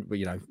effing,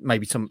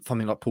 maybe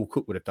something like Paul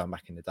Cook would have done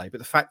back in the day. But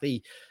the fact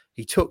that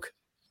he took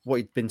what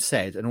had been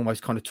said and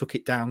almost kind of took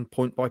it down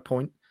point by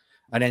point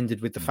and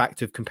ended with the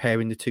fact of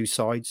comparing the two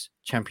sides,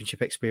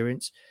 championship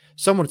experience.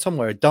 Someone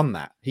somewhere had done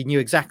that. He knew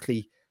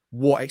exactly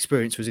what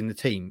experience was in the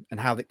team and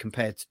how that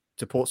compared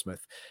to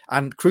Portsmouth.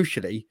 And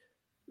crucially,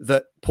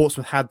 that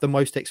Portsmouth had the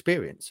most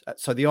experience.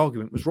 So the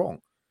argument was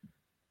wrong.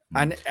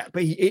 But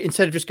he,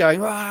 instead of just going,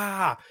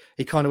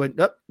 he kind of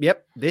went,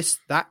 yep, this,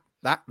 that,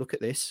 look at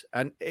this.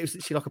 And it was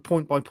literally like a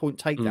point-by-point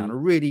takedown, a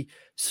really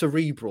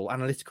cerebral,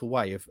 analytical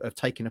way of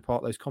taking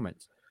apart those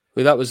comments.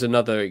 Well, that was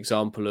another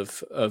example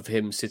of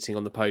him sitting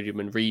on the podium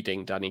and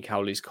reading Danny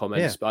Cowley's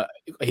comments. Yeah.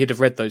 But he'd have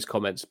read those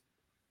comments,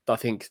 I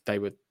think they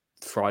were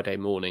Friday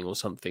morning or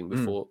something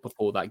before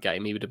that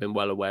game. He would have been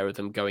well aware of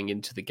them going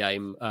into the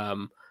game.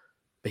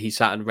 But he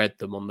sat and read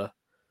them on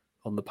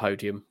the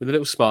podium with a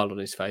little smile on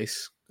his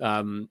face.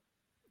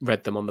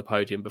 Read them on the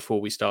podium before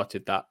we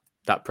started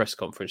that press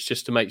conference,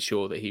 just to make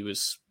sure that he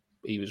was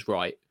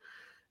right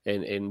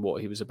in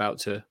what he was about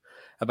to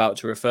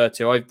refer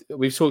to.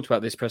 We've talked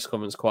about this press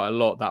conference quite a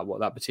lot.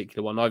 That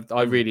particular one,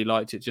 I really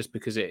liked it just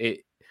because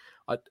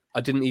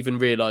I didn't even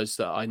realise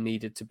that I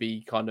needed to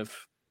be kind of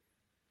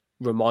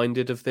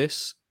reminded of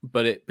this,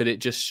 but it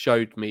just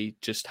showed me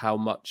just how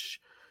much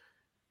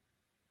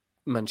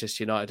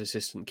Manchester United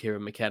assistant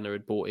Kieran McKenna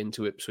had bought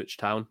into Ipswich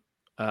Town,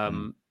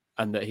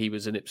 and that he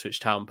was an Ipswich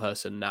Town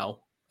person now.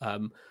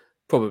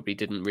 Probably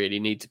didn't really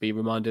need to be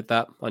reminded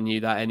that. I knew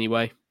that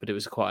anyway, but it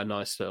was quite a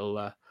nice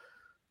little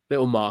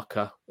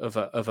marker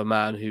of a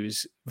man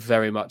who's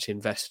very much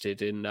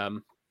invested in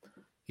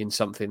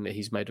something that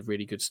he's made a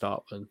really good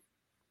start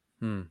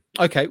on.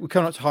 Okay, we're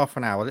coming up to half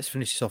an hour. Let's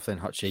finish this off then,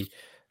 Hutchie.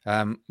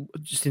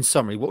 Just in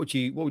summary, what would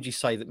you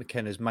say that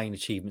McKenna's main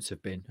achievements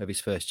have been of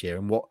his first year,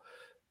 and what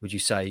would you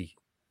say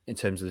in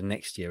terms of the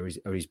next year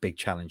are his big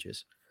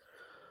challenges?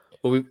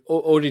 Well, we've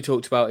already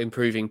talked about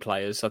improving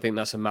players. I think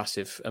that's a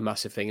massive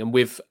thing, and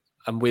with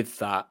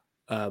that,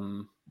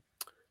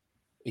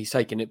 he's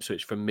taken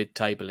Ipswich from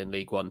mid-table in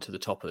League One to the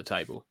top of the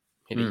table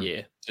in a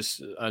year.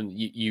 And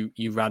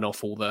you ran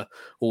off all the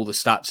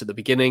stats at the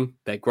beginning.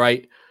 They're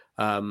great.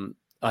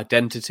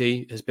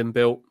 Identity has been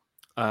built,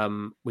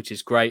 which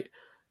is great.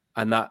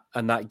 And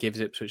that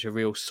gives Ipswich a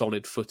real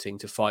solid footing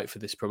to fight for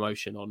this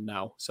promotion on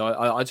now. So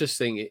I just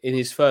think in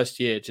his first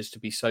year, just to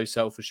be so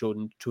self-assured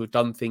and to have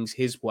done things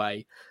his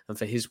way, and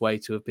for his way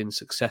to have been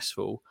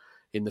successful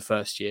in the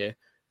first year,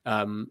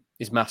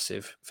 is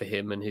massive for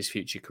him and his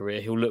future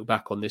career. He'll look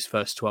back on this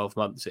first 12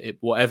 months,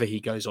 whatever he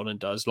goes on and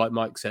does, like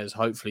Mike says,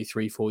 hopefully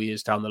 3-4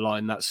 years down the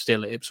line, that's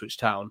still at Ipswich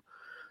Town.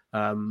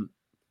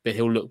 but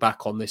he'll look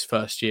back on this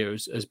first year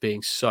as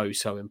being so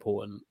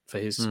important for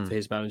his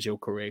managerial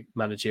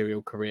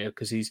career,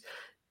 because he's,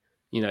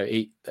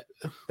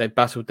 they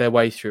battled their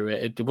way through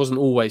it. It wasn't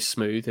always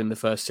smooth in the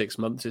first 6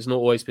 months. It's not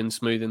always been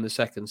smooth in the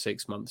second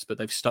 6 months, but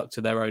they've stuck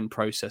to their own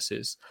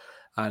processes,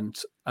 and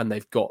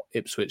they've got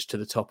Ipswich to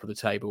the top of the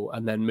table.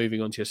 And then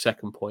moving on to your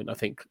second point, I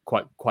think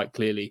quite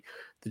clearly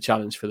the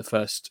challenge for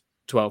the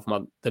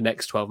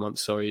next 12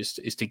 months,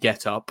 is to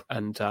get up,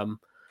 and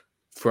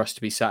for us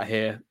to be sat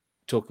here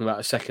talking about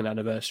a second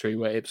anniversary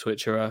where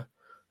Ipswich are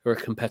a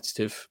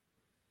competitive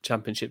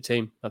Championship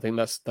team. I think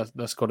that's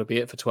got to be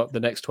it for the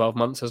next 12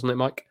 months, hasn't it,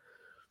 Mike?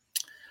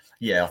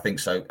 Yeah, I think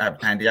so,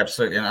 Andy,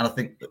 absolutely. And I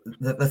think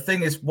the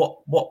thing is,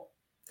 what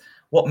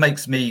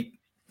makes me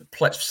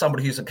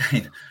somebody who's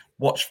again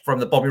watched from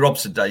the Bobby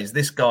Robson days.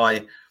 This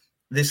guy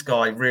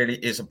really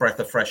is a breath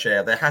of fresh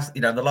air. There has,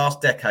 in the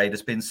last decade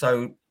has been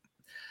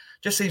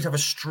just seems to have a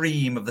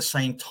stream of the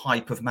same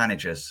type of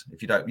managers.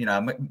 If you don't,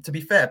 to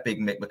be fair, Big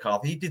Mick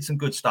McCarthy, he did some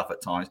good stuff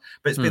at times,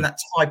 but it's been that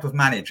type of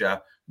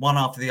manager, one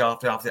after the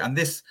after. And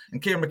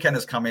Kieran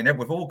McKenna's come in,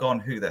 we've all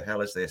gone, who the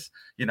hell is this?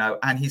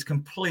 And he's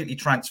completely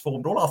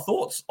transformed all our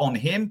thoughts on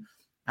him,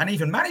 and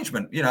even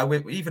management.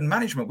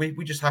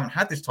 We just haven't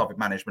had this type of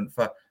management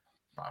for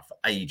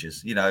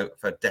ages,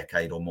 for a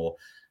decade or more.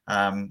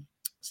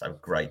 So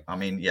great. I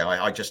mean, yeah,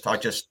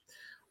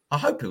 I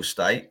hope he'll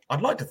stay.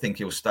 I'd like to think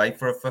he'll stay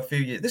for a few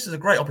years. This is a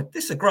great opportunity.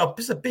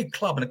 This is a big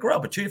club and a great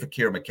opportunity for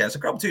Kieran McKenna. It's a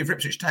great opportunity for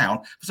Ipswich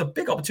Town. It's a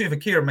big opportunity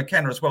for Kieran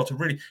McKenna as well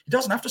he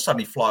doesn't have to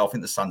suddenly fly off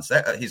in the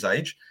sunset at his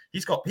age.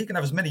 He can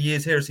have as many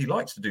years here as he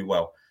likes to do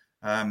well,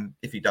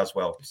 if he does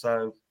well.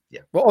 So,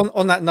 yeah. Well,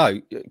 on that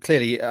note,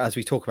 clearly, as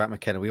we talk about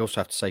McKenna, we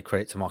also have to say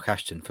credit to Mark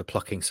Ashton for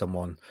plucking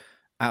someone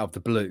out of the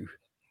blue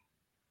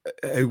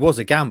who was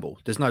a gamble.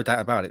 There's no doubt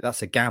about it.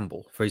 That's a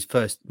gamble for his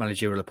first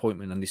managerial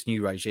appointment and this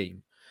new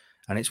regime.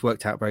 And it's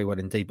worked out very well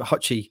indeed. But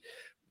Hutchie,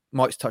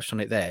 Mike's touched on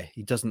it there.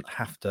 He doesn't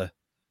have to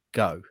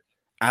go.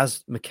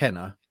 As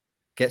McKenna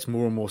gets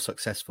more and more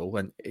successful,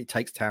 and it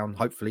takes Town,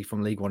 hopefully,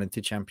 from League One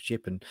into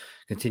Championship and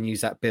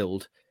continues that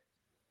build,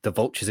 the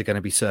vultures are going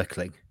to be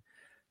circling.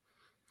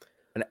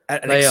 And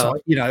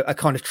a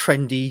kind of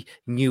trendy,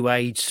 new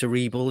age,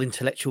 cerebral,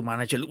 intellectual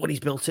manager. Look what he's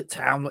built at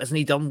Town. Hasn't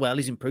he done well?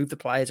 He's improved the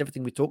players,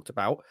 everything we talked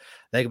about.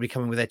 They're going to be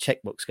coming with their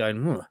checkbooks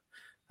going,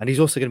 and he's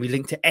also going to be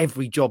linked to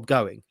every job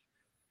going.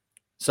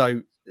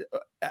 So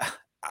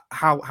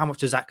how much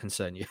does that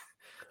concern you?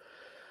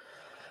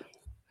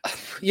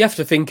 You have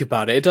to think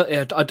about it.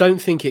 I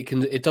don't think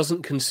it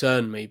doesn't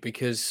concern me,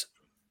 because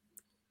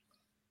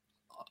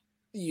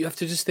you have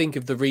to just think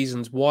of the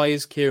reasons. Why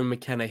is Kieran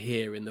McKenna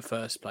here in the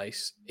first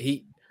place?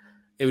 It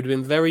would have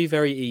been very,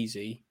 very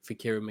easy for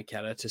Kieran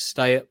McKenna to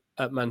stay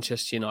at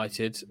Manchester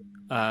United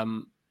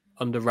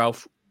under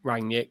Ralph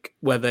Rangnick.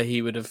 Whether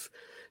he would have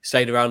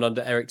stayed around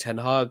under Erik ten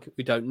Hag,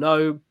 we don't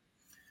know.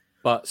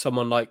 But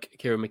someone like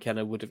Kieran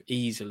McKenna would have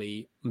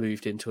easily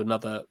moved into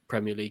another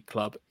Premier League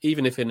club,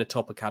 even if in a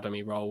top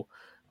academy role.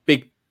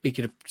 He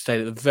could have stayed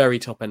at the very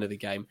top end of the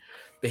game.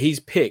 But he's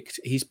picked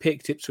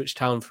Ipswich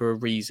Town for a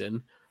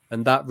reason,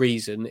 and that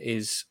reason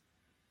is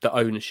the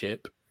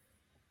ownership,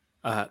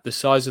 the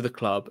size of the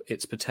club,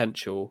 its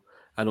potential,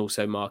 and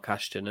also Mark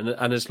Ashton.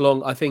 And as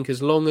long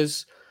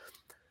as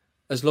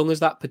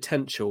that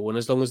potential and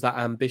as long as that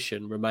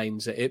ambition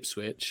remains at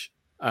Ipswich,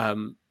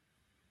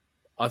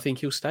 I think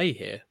he'll stay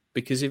here.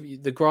 Because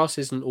if the grass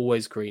isn't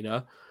always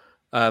greener,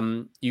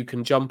 you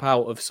can jump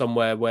out of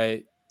somewhere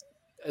where,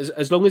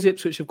 as long as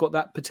Ipswich have got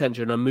that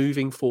potential and are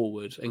moving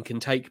forward and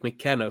can take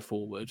McKenna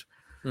forward,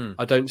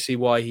 I don't see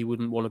why he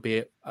wouldn't want to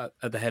be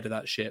at the head of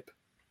that ship.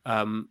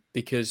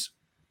 Because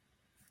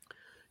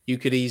you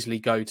could easily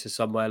go to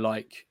somewhere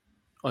like,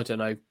 I don't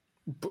know,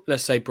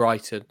 let's say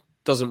Brighton.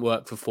 Doesn't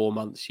work for 4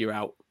 months, you're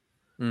out.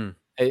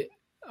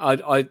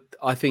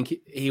 I think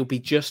he'll be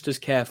just as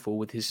careful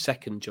with his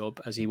second job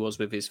as he was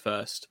with his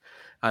first.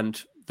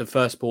 And the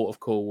first port of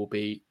call will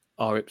be,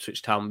 are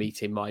Ipswich Town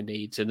meeting my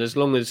needs? And as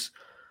long as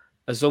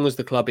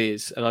the club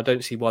is, and I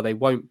don't see why they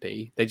won't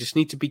be, they just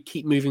need to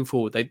keep moving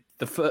forward.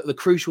 The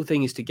crucial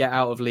thing is to get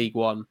out of League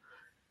One,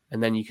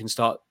 and then you can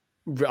start.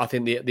 I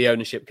think the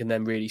ownership can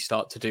then really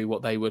start to do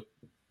what they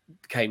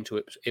came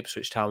to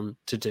Ipswich Town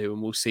to do,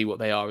 and we'll see what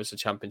they are as a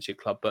Championship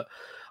club. But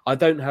I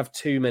don't have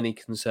too many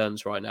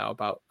concerns right now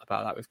about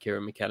that with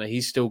Kieran McKenna.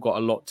 He's still got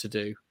a lot to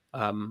do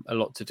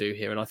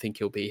here, and I think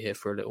he'll be here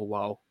for a little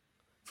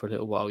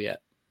while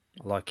yet.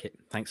 I like it.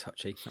 Thanks,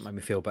 Hutchie. That made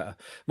me feel better.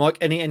 Mike,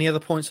 any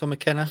other points on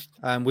McKenna?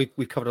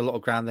 We've covered a lot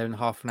of ground there in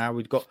half an hour.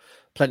 We've got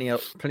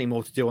plenty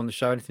more to do on the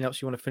show. Anything else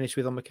you want to finish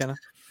with on McKenna?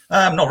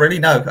 Not really,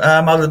 no.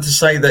 Other than to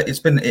say that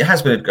it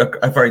has been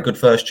a very good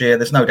first year.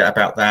 There's no doubt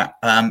about that.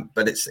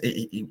 But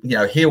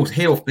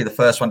he'll be the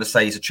first one to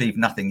say he's achieved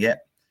nothing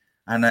yet,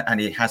 and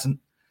he hasn't.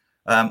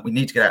 We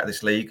need to get out of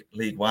this League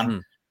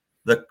One.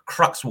 The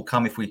crux will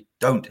come if we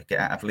don't get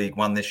out of League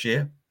One this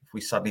year. If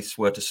we suddenly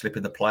were to slip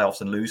in the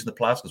playoffs and lose in the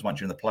playoffs, because once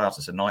you're in the playoffs,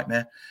 it's a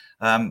nightmare.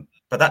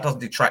 But that doesn't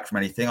detract from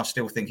anything. I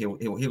still think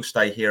he'll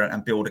stay here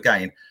and build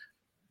again.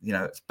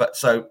 But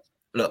so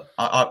look,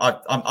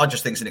 I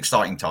just think it's an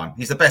exciting time.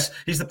 He's the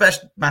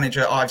best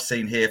manager I've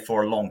seen here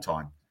for a long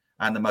time,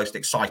 and the most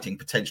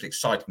potentially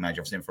exciting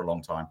manager I've seen for a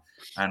long time.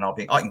 And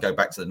I can go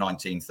back to the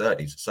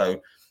 1930s.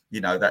 So,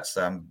 that's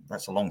a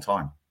long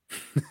time.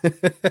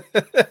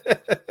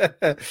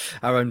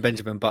 Our own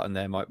Benjamin Button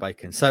there, Mike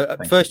Bacon. So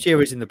first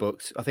year is in the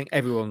books. I think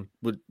everyone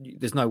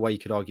there's no way you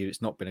could argue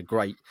it's not been a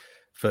great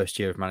first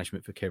year of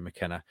management for Kieran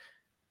McKenna.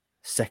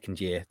 Second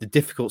year, the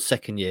difficult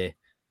second year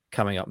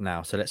coming up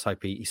now. So let's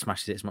hope he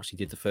smashes it as much as he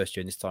did the first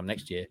year. And this time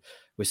next year,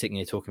 we're sitting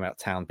here talking about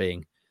Town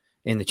being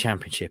in the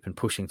Championship and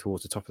pushing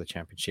towards the top of the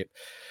Championship.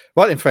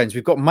 Right then, friends,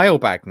 we've got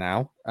mailbag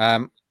now.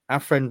 Our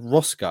friend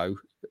Roscoe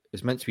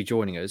is meant to be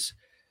joining us.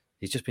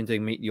 He's just been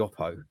doing Meet the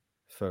Oppo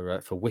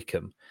for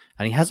Wickham,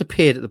 and he has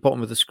appeared at the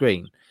bottom of the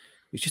screen.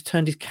 He's just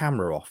turned his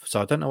camera off,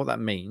 so I don't know what that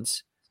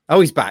means.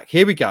 Oh, he's back.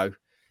 Here we go.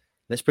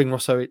 Let's bring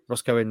Roscoe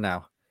in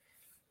now.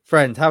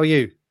 Friend, how are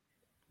you?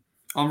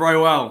 I'm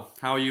very well.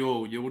 How are you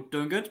all? You all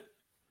doing good?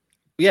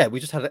 Yeah, we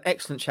just had an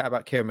excellent chat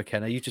about Kieran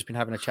McKenna. You've just been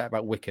having a chat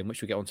about Wickham,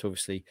 which we'll get onto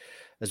obviously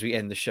as we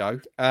end the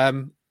show.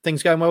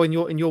 Things going well in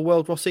your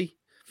world, Rossi?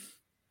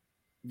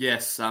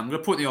 Yes, I'm going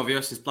to put the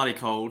obvious. It's bloody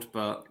cold,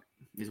 but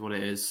is what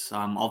it is.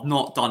 I've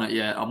not done it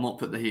yet. I've not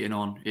put the heating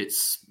on.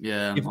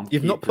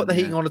 You've not put the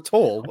heating on at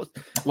all.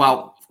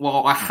 Well,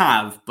 I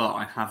have, but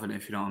I haven't.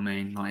 If you know what I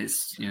mean. Like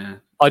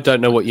I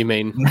don't know what you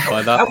mean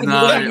by that.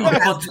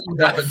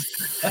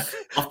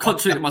 I've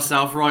contradicted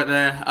myself right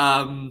there.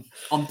 I'm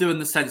doing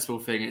the sensible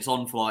thing. It's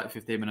on for like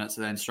 15 minutes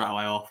and then straight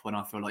away off when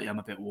I feel like I'm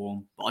a bit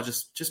warm. But I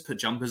just put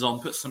jumpers on.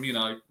 Put some,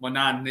 my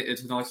nan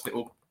knitted a nice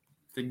little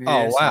thing here.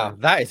 Oh wow,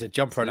 that is a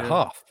jumper and a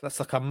half. That's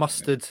like a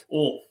mustard.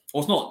 Or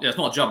it's not. Yeah, it's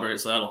not a jumper.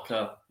 It's like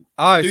a.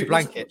 Oh, it's a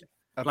blanket.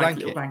 A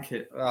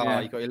blanket. Oh, yeah.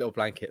 You got your little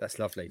blanket. That's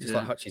lovely. Just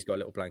like Hutchie's got a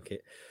little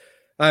blanket.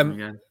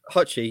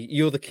 Hutchie,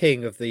 you're the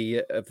king of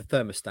the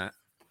thermostat.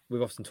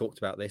 We've often talked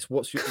about this.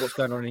 What's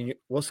going on in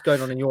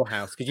your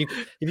house? Have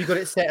you got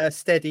it set at a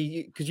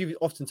steady? Because you've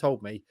often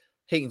told me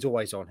heating's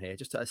always on here,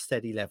 just at a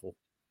steady level.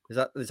 Is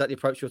that the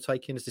approach you're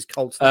taking? Is this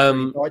cold stuff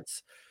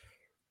nights?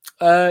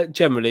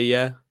 Generally,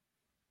 yeah.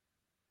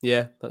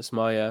 Yeah, that's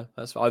my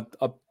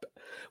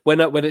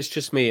when it's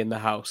just me in the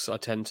house, I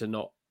tend to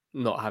not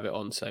have it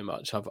on so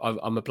much.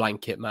 I'm a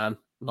blanket man,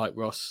 like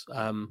Ross.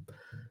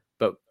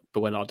 But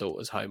when our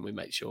daughter's home, we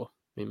make sure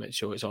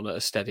it's on at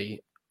a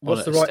steady.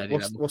 What's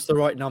the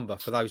right number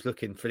for those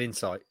looking for an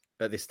insight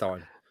at this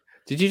time?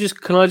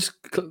 Can I just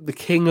the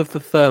king of the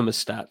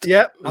thermostat?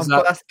 Yeah,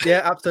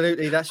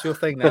 absolutely. That's your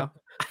thing now.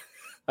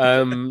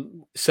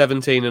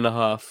 17 and a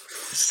half.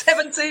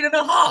 17 and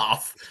a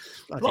half.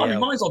 Blimey,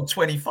 mine's on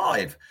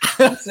 25.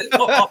 Mine's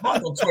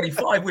on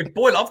 25 with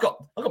boiler. I've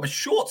got my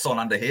shorts on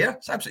under here.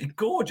 It's absolutely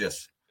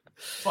gorgeous.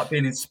 It's like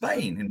being in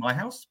Spain in my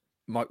house.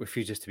 Mike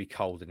refuses to be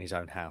cold in his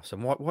own house,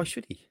 and why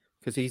should he?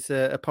 Because he's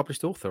a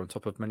published author on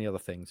top of many other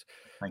things.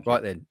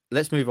 Right then,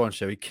 let's move on,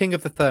 shall we? King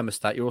of the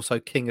thermostat. You're also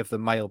king of the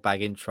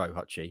mailbag intro,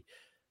 Hutchie.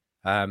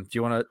 Do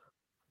you want to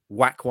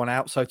whack one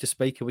out, so to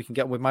speak, and we can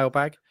get on with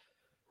mailbag?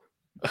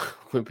 It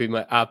would be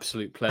my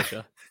absolute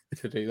pleasure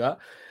to do that.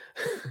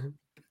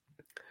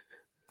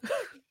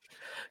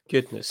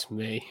 Goodness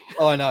me.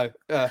 Oh, I know.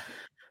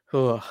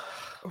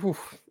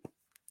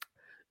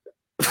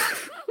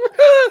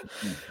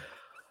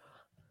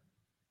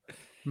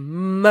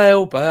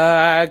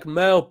 Mailbag.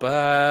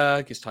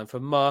 It's time for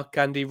Mark,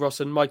 Andy,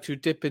 Ross, and Mike to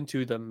dip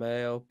into the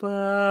mailbag.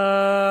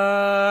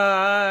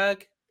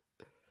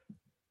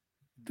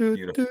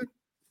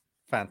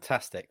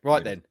 Fantastic.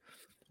 Right then,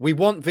 we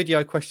want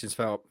video questions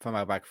for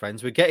mailbag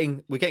friends. We're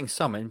getting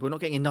some in, but we're not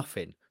getting enough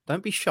in.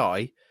 Don't be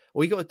shy.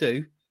 All you got to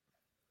do,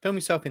 film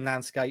yourself in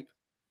landscape,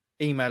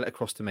 email it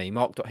across to me,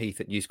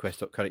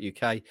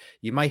 mark.heath@newsquest.co.uk.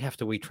 You may have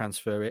to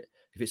WeTransfer it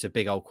if it's a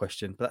big old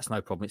question, but that's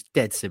no problem. It's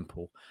dead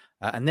simple.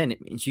 And then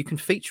it means you can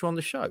feature on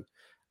the show,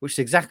 which is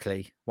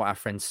exactly what our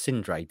friend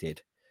Sindre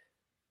did.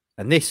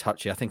 And this,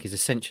 Hutchie, I think is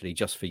essentially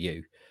just for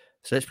you.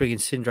 So let's bring in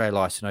Sindre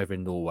Eliasson over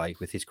in Norway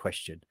with his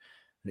question.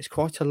 And it's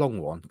quite a long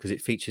one because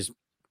it features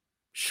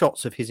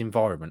shots of his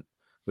environment,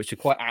 which are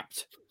quite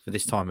apt for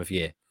this time of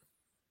year.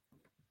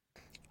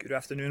 Good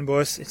afternoon,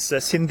 boys. It's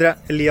Sindre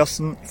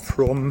Eliasson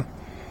from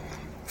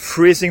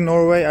freezing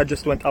Norway. I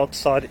just went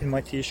outside in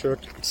my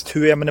t-shirt. It's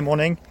 2 a.m. in the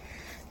morning,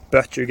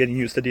 but you're getting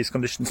used to these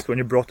conditions when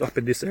you're brought up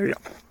in this area.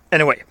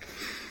 Anyway,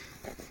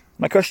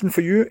 my question for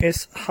you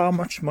is, how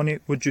much money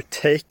would you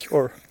take,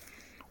 or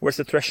where's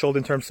the threshold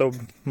in terms of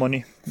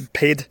money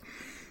paid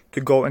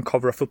to go and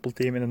cover a football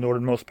team in the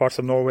northernmost parts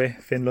of Norway,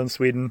 Finland,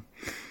 Sweden,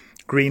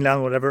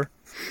 Greenland, whatever,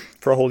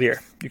 for a whole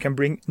year? You can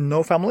bring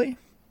no family,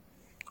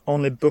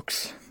 only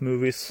books,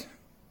 movies,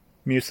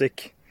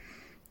 music,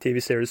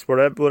 TV series,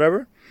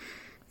 whatever.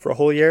 For a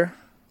whole year,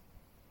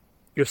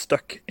 you're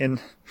stuck in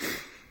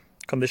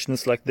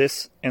conditions like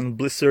this, and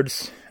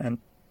blizzards and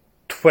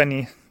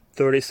 20,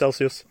 30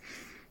 Celsius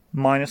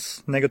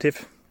minus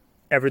negative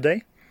every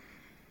day.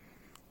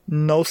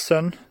 No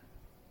sun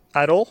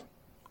at all.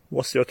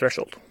 What's your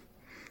threshold?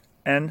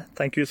 And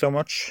thank you so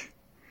much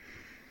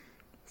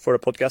for the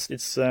podcast.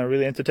 It's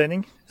really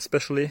entertaining,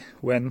 especially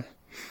when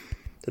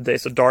The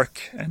days are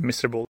dark and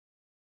miserable.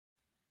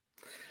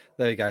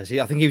 There he goes.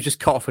 I think he was just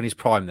cut off in his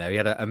prime there. He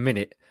had a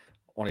minute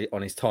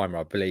on his timer,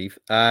 I believe.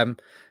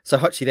 So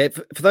Hutchie, there,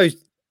 for those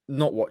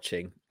not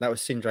watching, that was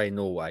Sindre in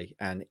Norway,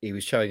 and he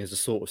was showing us a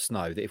sort of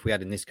snow that if we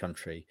had in this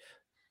country,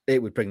 it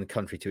would bring the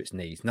country to its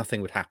knees.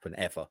 Nothing would happen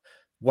ever.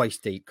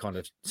 Waist deep kind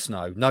of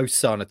snow, no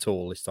sun at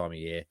all this time of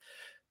year.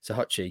 So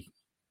Hutchie,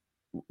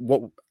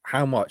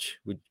 how much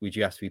would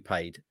you have to be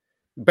paid?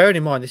 Bearing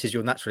in mind this is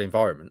your natural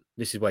environment,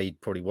 this is where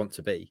you'd probably want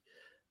to be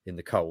in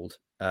the cold,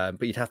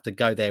 but you'd have to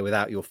go there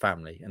without your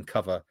family and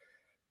cover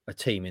a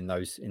team in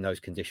those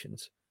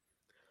conditions.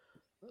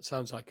 That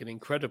sounds like an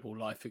incredible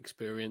life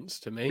experience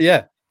to me.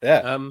 Yeah.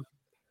 I'd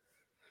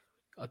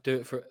do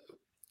it for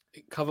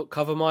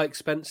cover my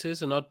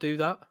expenses, and I'd do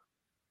that.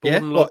 Yeah,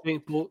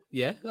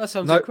 that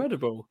sounds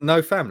incredible.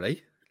 No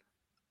family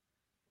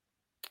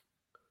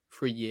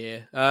for a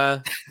year.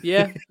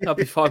 Yeah, I'd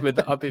be fine with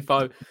that. I'd be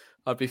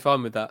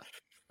fine with that.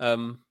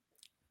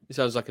 It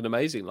sounds like an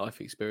amazing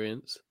life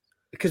experience.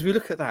 Because we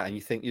look at that and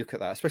you look at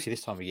that, especially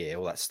this time of year,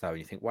 all that snow, and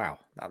you think, wow,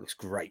 that looks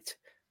great,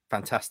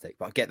 fantastic.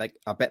 But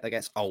I bet that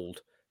gets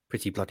old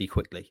pretty bloody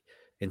quickly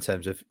in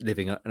terms of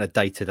living in a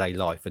day-to-day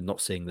life and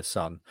not seeing the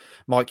sun.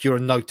 Mike, you're a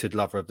noted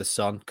lover of the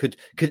sun. Could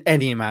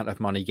any amount of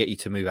money get you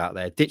to move out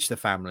there, ditch the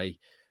family,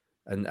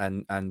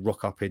 and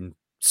rock up in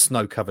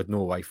snow-covered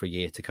Norway for a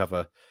year to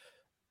cover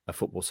a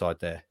football side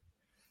there?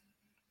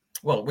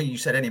 Well, when you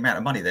said any amount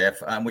of money there,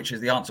 which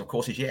is the answer, of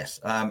course, is yes.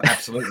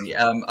 Absolutely.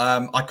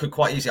 I could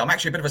quite easily. I'm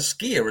actually a bit of a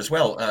skier as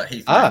well,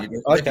 Heath. Okay.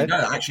 You know,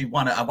 I actually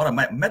won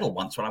a medal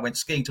once when I went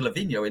skiing to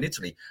Livigno in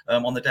Italy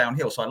on the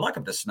downhill. So I like a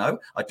bit of snow.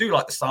 I do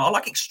like the sun. I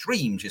like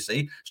extremes, you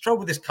see. Trouble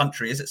with this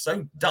country is it's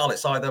so dull.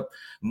 It's either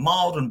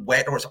mild and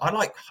wet, or I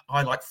like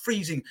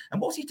freezing. And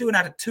what's he doing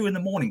at 2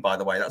 a.m, by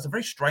the way? That was a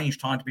very strange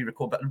time to be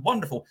recorded, but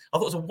wonderful. I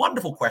thought it was a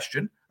wonderful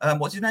question.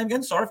 What's his name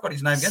again? Sorry, I've got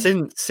his name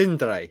again.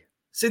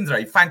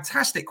 Sindre,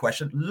 fantastic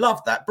question.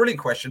 Love that. Brilliant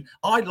question.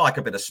 I'd like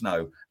a bit of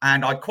snow,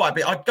 and I'd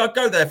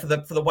go there for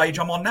the wage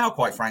I'm on now,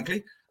 quite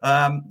frankly.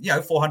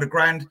 400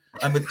 grand,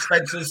 and with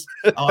expenses,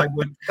 I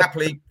would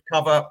happily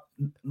cover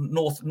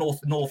North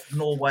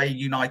Norway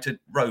United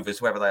Rovers,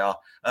 whoever they are.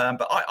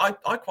 But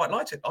I quite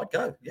liked it. I'd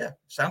go. Yeah,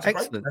 sounds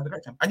excellent.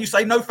 Great time. And you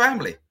say no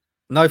family.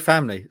 No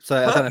family. So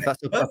perfect. I don't know if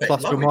that's a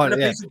plus or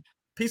minus. Yeah.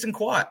 Peace and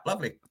quiet.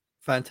 Lovely.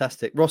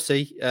 Fantastic.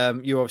 Rossi,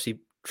 you're obviously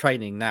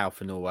training now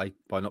for Norway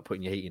by not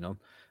putting your heating on.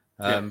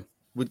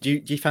 Do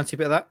you fancy a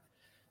bit of that?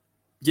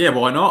 Yeah,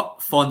 why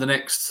not? Find the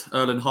next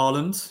Erling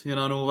Haaland, and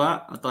all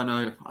that. I don't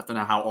know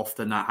how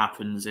often that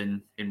happens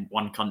in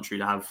one country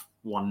to have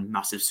one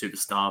massive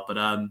superstar. But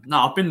no,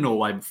 I've been to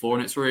Norway before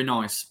and it's really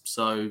nice.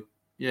 So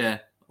yeah,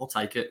 I'll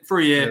take it for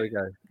a year. There we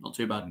go. Not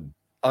too bad.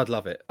 I'd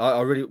love it. I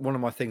really, one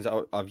of my things that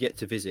I've yet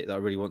to visit that I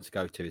really want to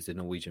go to is the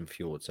Norwegian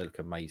fjords. They look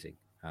amazing.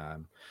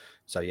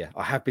 So yeah,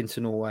 I have been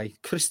to Norway.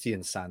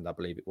 Kristiansand, I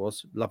believe it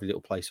was. Lovely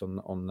little place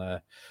on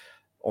the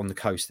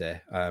coast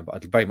there. But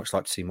I'd very much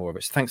like to see more of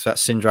it. So thanks for that,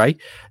 Sindre.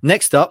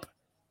 Next up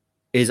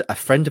is a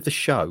friend of the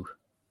show,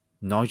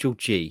 Nigel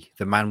G,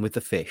 the man with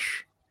the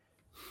fish.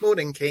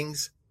 Morning,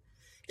 Kings.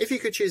 If you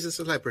could choose a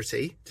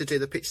celebrity to do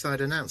the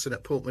pitchside announcing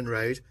at Portman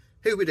Road,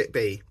 who would it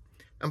be?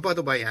 And by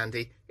the way,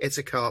 Andy, it's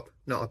a carp,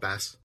 not a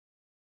bass.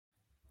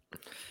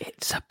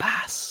 It's a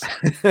bass.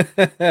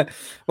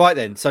 Right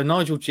then. So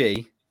Nigel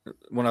G,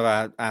 one of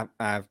our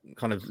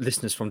kind of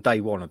listeners from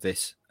day one of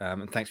this,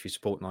 and thanks for your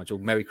support, Nigel.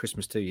 Merry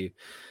Christmas to you.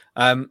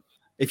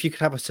 If you could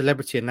have a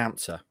celebrity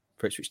announcer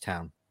for Ipswich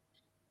Town,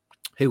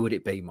 who would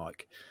it be,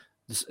 Mike?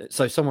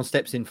 So someone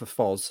steps in for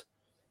Foz.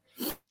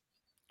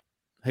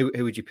 Who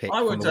would you pick?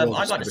 I'd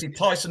like to see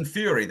Tyson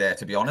Fury there,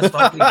 to be honest.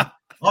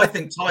 I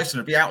think Tyson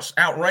would be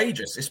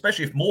outrageous,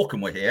 especially if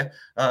Morecambe were here.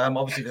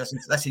 Obviously,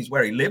 that's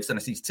where he lives and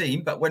it's his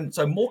team. But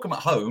Morecambe at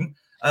home,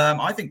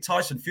 I think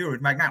Tyson Fury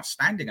would make an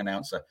outstanding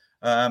announcer.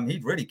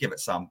 He'd really give it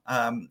some.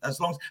 And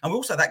we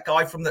also that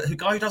guy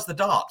who does the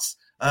darts.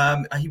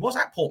 He was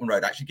at Portman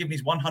Road actually, giving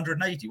his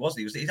 180.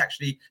 Wasn't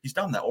he? He's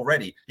done that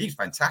already. He's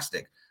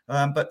fantastic.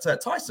 But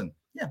Tyson.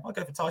 Yeah, I'll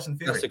go for Tyson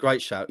Fury. That's a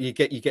great shout. You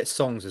get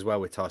songs as well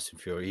with Tyson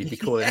Fury. You'd be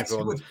calling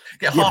everyone.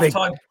 Get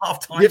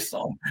half-time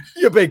song.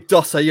 You big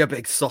dosser, you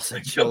big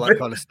sausage, all that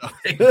kind of stuff.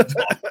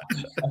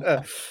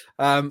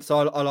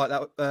 So I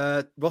like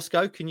that.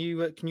 Roscoe, can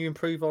you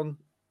improve on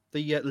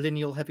the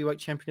lineal heavyweight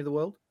champion of the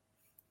world?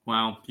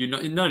 Wow, you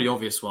know the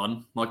obvious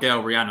one, my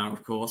girl Rihanna,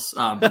 of course.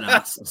 But no,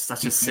 that's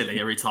just silly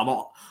every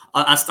time.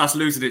 That's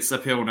losing its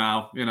appeal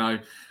now.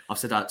 I've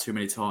said that too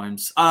many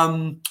times.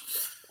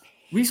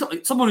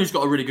 Someone who's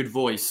got a really good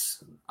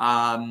voice,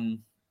 or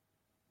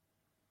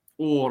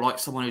like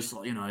someone who's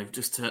like,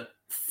 just to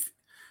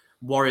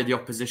worry the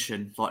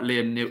opposition, like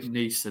Liam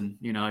Neeson.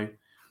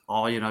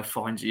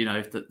 Find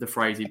the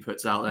phrase he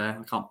puts out there.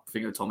 I can't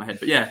think of the top of my head,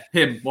 but yeah,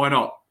 him. Why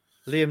not?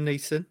 Liam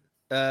Neeson.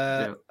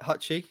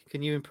 Hutchie,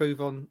 can you improve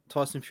on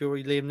Tyson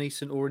Fury, Liam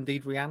Neeson, or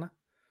indeed Rihanna?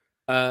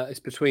 It's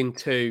between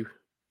two.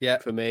 Yeah,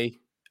 for me.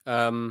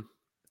 There's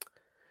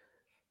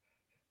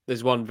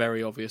one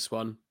very obvious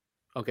one.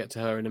 I'll get to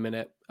her in a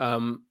minute.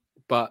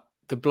 But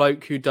the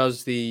bloke who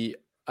does the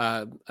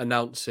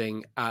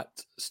announcing at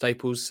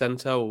Staples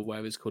Center, or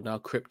whatever it's called now,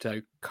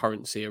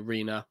 Cryptocurrency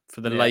Arena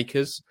for the Yeah.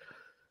 Lakers.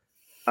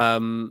 I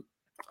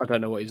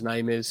don't know what his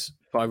name is,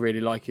 but I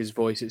really like his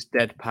voice. It's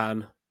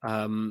deadpan.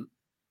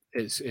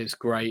 It's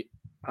great.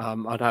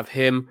 I'd have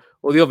him,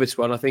 or the obvious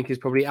one I think is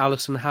probably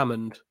Alison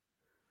Hammond.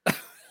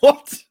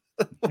 What?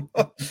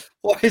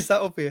 Why is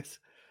that obvious?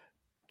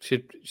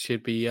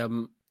 Should be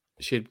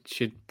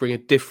should bring a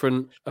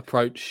different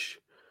approach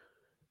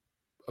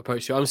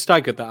to. I'm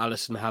staggered that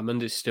Alison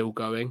Hammond is still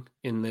going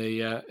in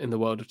the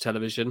world of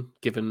television,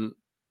 given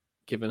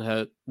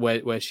her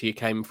where she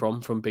came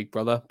from Big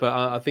Brother. But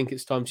I think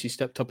it's time she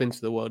stepped up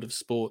into the world of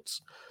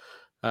sports.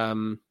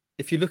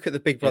 If you look at the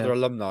Big Brother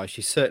alumni,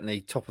 she's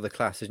certainly top of the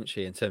class, isn't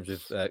she, in terms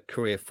of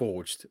career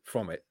forged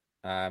from it?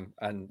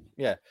 And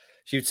yeah,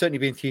 she would certainly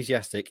be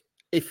enthusiastic.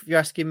 If you're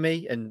asking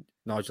me, and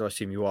Nigel, I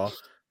assume you are,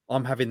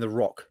 I'm having The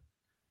Rock.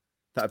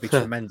 That would be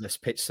tremendous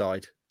pitch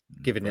side,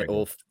 giving it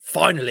all.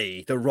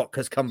 Finally, The Rock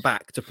has come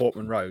back to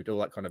Portman Road, all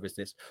that kind of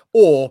business.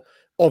 Or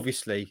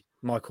obviously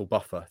Michael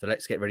Buffer, the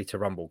Let's Get Ready to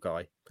Rumble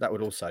guy. That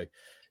would also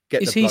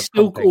get. Is the he blood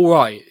still pumping. all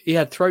right? He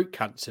had throat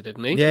cancer,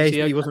 didn't he? Yeah, Is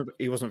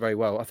he wasn't very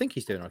well. I think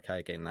he's doing okay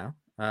again now.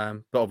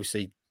 But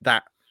obviously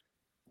that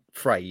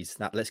phrase,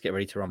 that "Let's Get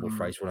Ready to Rumble"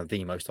 phrase, one of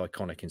the most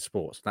iconic in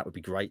sports. That would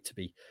be great to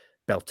be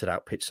belted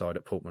out pitch side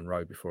at Portman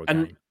Road before a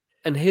game.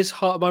 And his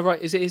half, am I right?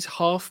 Is it his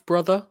half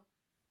brother?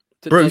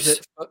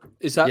 Bruce.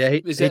 Is that Yeah,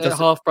 is it a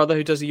half brother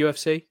who does the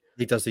UFC?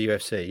 He does the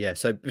UFC, yeah.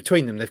 So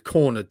between them, they've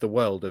cornered the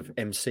world of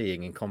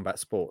emceeing in combat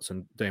sports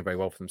and doing very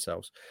well for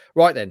themselves.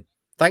 Right then,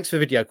 thanks for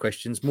video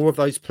questions. More of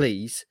those,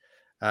 please.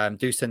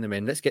 Do send them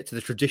in. Let's get to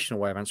the traditional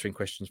way of answering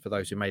questions for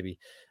those who may be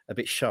a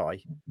bit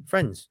shy.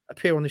 Friends,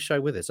 appear on the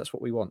show with us. That's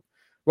what we want.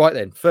 Right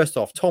then, first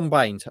off, Tom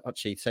Bain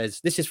actually says,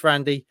 this is for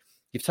Andy.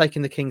 You've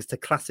taken the Kings to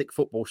classic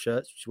football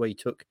shirts, which is where you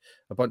took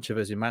a bunch of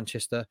us in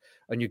Manchester,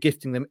 and you're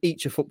gifting them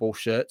each a football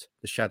shirt.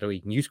 The shadowy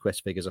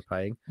NewsQuest figures are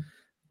paying.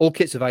 All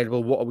kits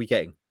available. What are we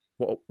getting?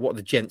 What are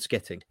the gents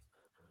getting?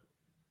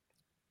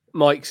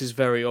 Mike's is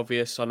very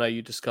obvious. I know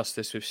you discussed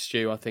this with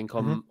Stu, I think,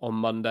 on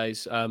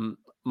Mondays.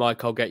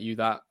 Mike, I'll get you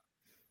that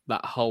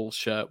whole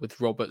shirt with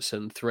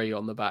Robertson 3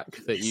 on the back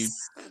that you.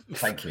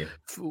 Thank you.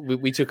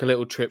 We took a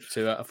little trip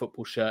to a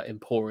football shirt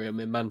emporium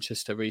in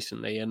Manchester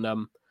recently, and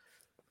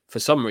for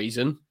some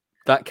reason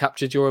that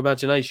captured your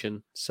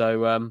imagination.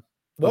 So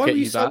why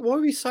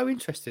were you so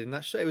interested in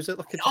that shirt? It was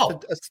like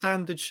a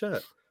standard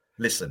shirt.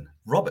 Listen,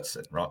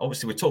 Robertson, right?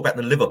 Obviously, we talk about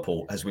the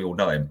Liverpool, as we all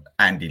know him,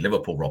 Andy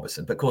Liverpool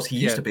Robertson, but of course he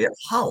used to be at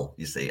Hull,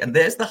 you see. And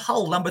there's the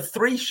Hull number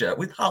 3 shirt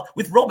with Hull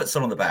with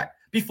Robertson on the back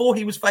before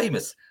he was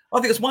famous.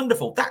 I think it's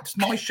wonderful. That's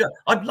my shirt.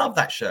 I'd love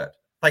that shirt.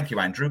 Thank you,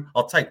 Andrew.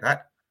 I'll take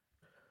that.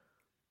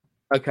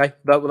 Okay,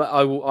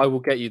 I will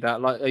get you that.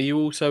 Like, are you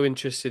also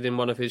interested in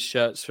one of his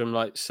shirts from,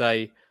 like,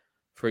 say,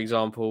 for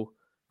example,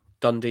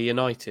 Dundee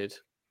United?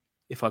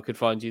 If I could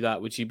find you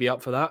that, would you be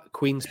up for that?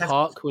 Queen's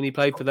Park when he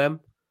played for them.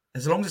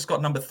 As long as it's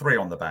got number 3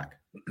 on the back.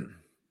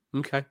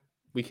 Okay,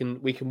 we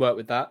can work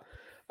with that.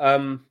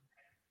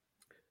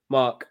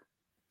 Mark,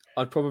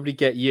 I'd probably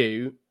get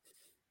you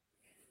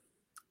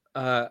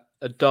a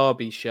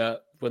Derby shirt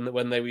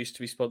when they used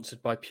to be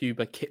sponsored by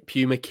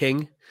Puma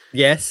King.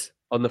 Yes,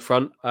 on the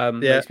front.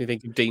 Makes me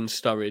think of Dean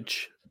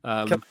Sturridge.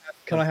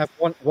 Can I have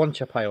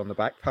Wanchape on the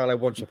back? Paolo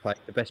Wanchape,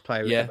 the best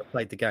player who ever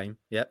played the game.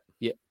 Yep.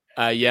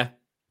 Yeah.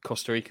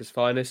 Costa Rica's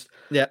finest.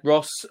 Yeah.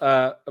 Ross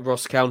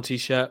County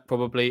shirt,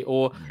 probably.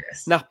 Or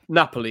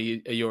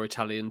Napoli are your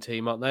Italian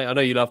team, aren't they? I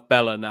know you love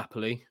Bella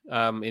Napoli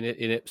in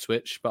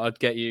Ipswich, but I'd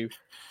get you.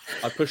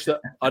 I'd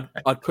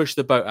push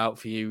the boat out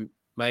for you,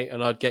 mate,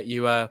 and I'd get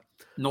you not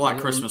that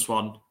Christmas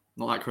one.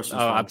 Not that Christmas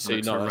one.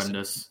 Absolutely not.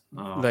 Horrendous.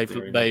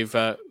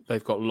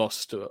 They've got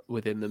lost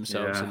within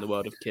themselves in the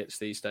world of kits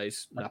these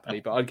days, Napoli.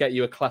 But I'd get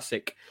you a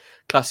classic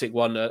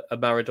one, a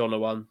Maradona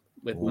one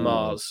with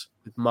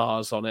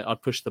Mars on it.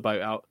 I'd push the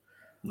boat out.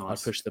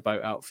 Nice. I'd push the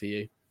boat out for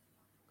you.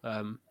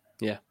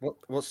 Yeah.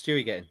 What's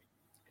Stewie getting?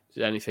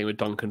 Anything with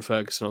Duncan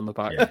Ferguson on the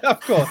back. Yeah.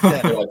 Of course.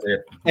 Yeah.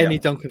 Any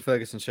Duncan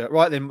Ferguson shirt.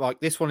 Right then, Mike.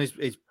 This one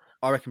is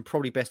I reckon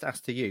probably best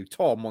asked to you.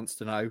 Tom wants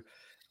to know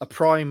a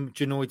prime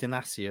Janoi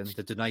Donatian,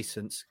 the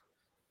Donacents,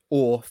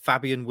 or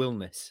Fabian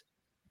Wilness.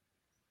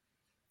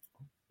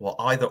 Well,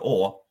 either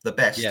or, the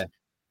best. Yeah.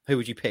 Who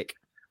would you pick?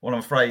 Well, I'm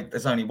afraid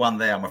there's only one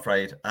there, I'm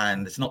afraid.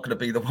 And it's not going to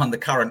be the one the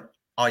current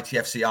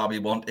ITFC Army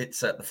want. It's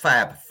the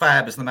Fab.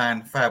 Fab is the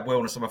man. Fab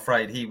Wilness, I'm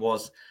afraid. He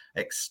was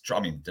extra.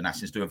 I mean,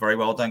 Donatian's doing very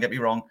well, don't get me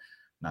wrong.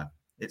 No,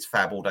 it's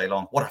Fab all day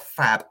long. What a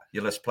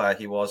fabulous player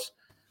he was.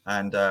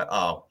 And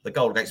the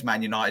goal against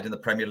Man United in the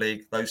Premier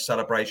League, those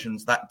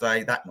celebrations that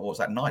day, that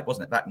night,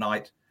 wasn't it? That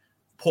night,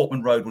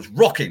 Portman Road was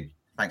rocking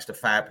thanks to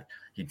Fab.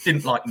 He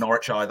didn't like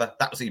Norwich either.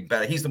 That was even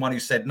better. He's the one who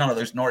said none of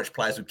those Norwich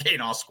players would get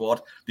in our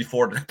squad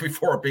before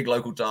a big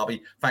local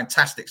derby.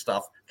 Fantastic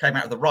stuff. Came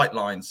out with the right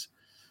lines.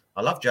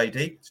 I love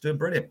JD. He's doing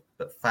brilliant.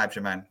 But Fab's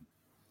your man.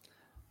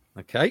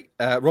 Okay.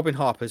 Robin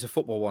Harper's a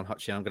football one,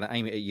 Hutchie. I'm going to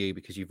aim it at you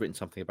because you've written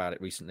something about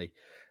it recently.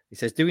 He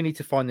says, do we need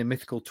to find the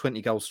mythical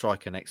 20-goal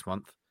striker next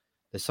month?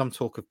 There's some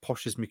talk of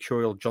Posh's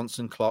mercurial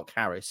Johnson Clark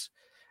Harris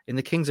in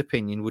the King's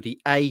opinion, would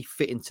he A,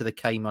 fit into the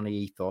K Money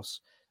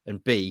ethos,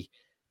 and B,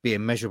 be a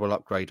measurable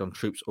upgrade on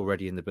troops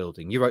already in the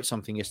building? You wrote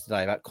something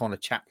yesterday about Connor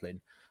Chaplin,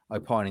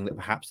 opining that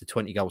perhaps the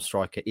 20-goal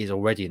striker is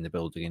already in the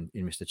building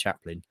in Mr.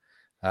 Chaplin.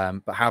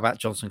 But how about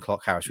Johnson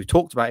Clark-Harris? We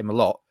talked about him a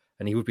lot,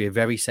 and he would be a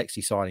very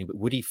sexy signing, but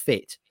would he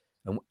fit,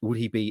 and would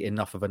he be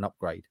enough of an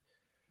upgrade?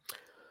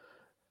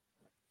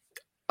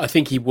 I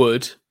think he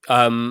would.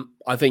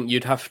 I think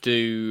you'd have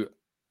to...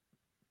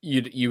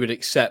 You would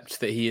accept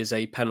that he is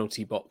a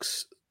penalty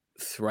box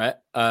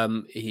threat.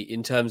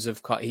 In terms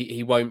of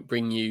he won't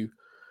bring you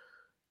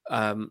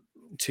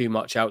too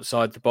much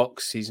outside the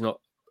box. He's not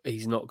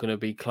going to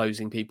be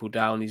closing people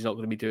down. He's not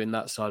going to be doing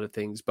that side of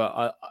things.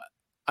 But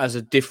as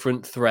a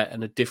different threat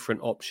and a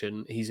different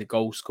option, he's a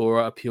goal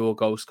scorer, a pure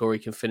goal scorer. He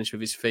can finish with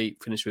his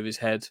feet, finish with his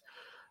head.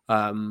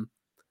 And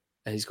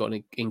he's got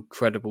an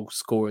incredible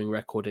scoring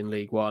record in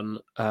League One.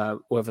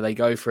 Whether they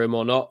go for him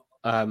or not,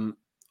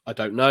 I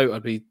don't know.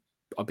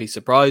 I'd be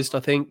surprised, I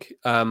think.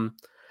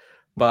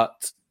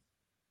 But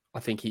I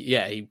think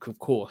he of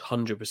course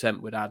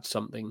 100% would add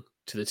something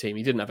to the team.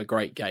 He didn't have a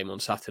great game on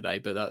Saturday,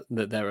 but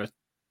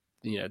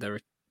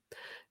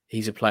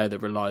he's a player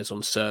that relies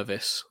on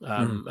service.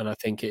 And I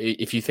think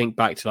if you think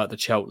back to like the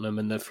Cheltenham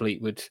and the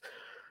Fleetwood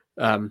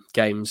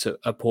games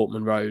at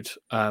Portman Road,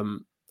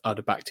 I'd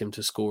have backed him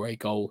to score a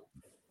goal,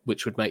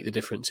 which would make the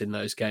difference in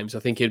those games. I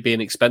think he'd be an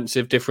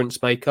expensive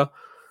difference maker,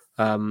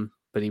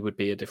 but he would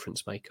be a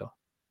difference maker.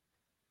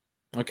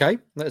 Okay,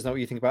 let us know what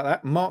you think about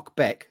that. Mark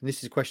Beck, and this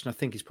is a question I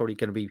think is probably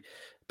going to be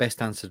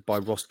best answered by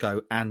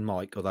Roscoe and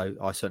Mike, although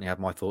I certainly have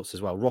my thoughts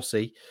as well.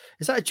 Rossi,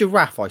 is that a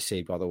giraffe I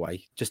see, by the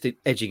way, just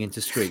edging into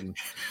stream?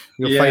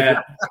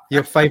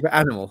 Your favourite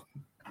animal?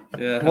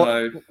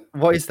 Yeah.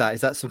 What is that?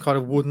 Is that some kind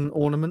of wooden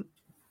ornament?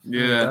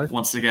 Yeah.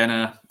 Once again,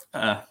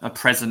 a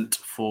present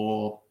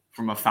from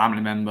a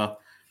family member.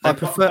 I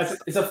prefer.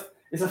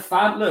 It's a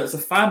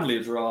family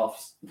of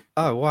giraffes.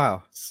 Oh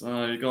wow!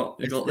 So you got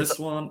this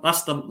one.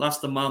 That's the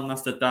mum.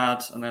 That's the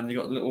dad, and then you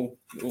got little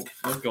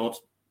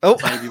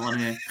baby one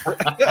here.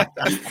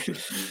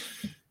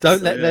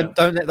 Don't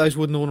let those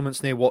wooden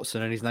ornaments near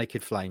Watson and his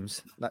naked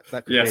flames. That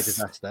could be a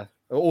disaster.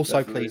 Also,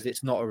 definitely. Please,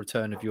 it's not a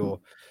return of your,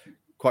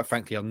 quite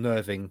frankly,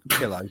 unnerving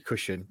pillow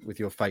cushion with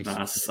your face. No,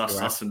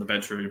 that's in the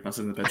bedroom. That's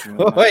in the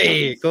bedroom.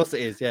 Hey, of course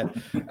it is. Yeah.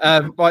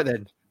 Right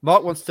then,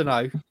 Mark wants to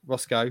know,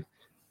 Roscoe,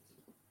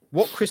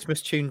 what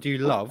Christmas tune do you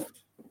love,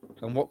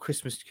 and what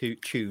Christmas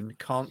tune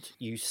can't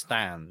you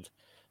stand?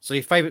 So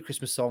your favourite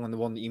Christmas song and the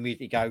one that you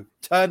immediately go,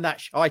 turn that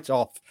shite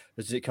off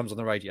as it comes on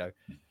the radio.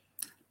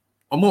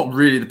 I'm not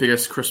really the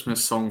biggest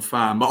Christmas song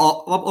fan, but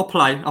I'll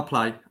play.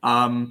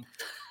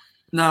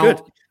 Now,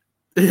 good.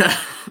 Yeah.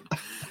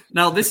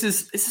 Now this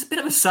is a bit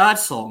of a sad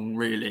song,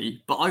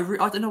 really, but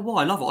I don't know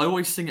why I love it. I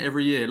always sing it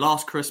every year.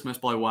 Last Christmas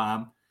by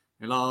Wham.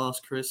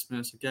 Last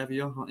Christmas I gave you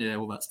your heart. Yeah,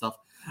 all that stuff.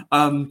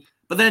 But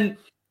then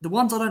the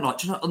ones I don't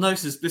like. I know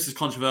this is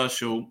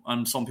controversial,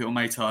 and some people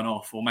may turn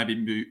off, or maybe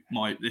mute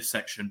this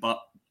section. But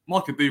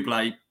Michael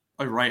Bublé,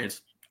 overrated.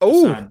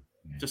 Oh,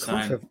 just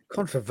saying.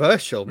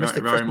 Controversial,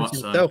 Mr. Very Christmas much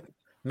himself, so.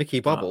 Mickey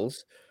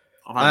Bubbles.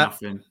 I've had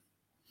nothing.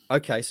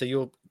 Okay, so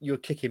you're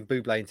kicking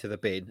Bublé into the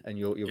bin, and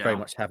you're very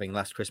much having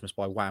Last Christmas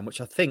by Wham,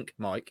 which I think,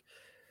 Mike,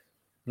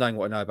 knowing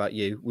what I know about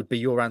you, would be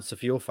your answer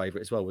for your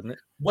favourite as well, wouldn't it?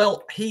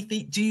 Well,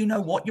 Heathy, do you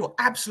know what? You're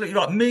absolutely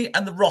right. Me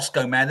and the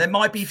Roscoe man, there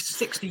might be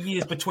 60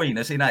 years between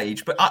us in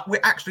age, but we're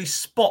actually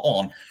spot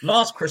on.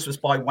 Last Christmas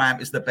by Wham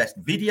is the best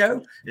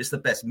video. It's the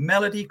best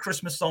melody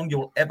Christmas song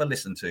you'll ever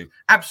listen to.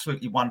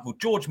 Absolutely wonderful.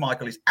 George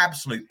Michael is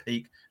absolute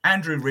peak.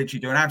 Andrew Ridgey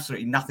doing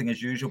absolutely nothing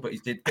as usual, but he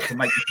did get to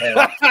make his hair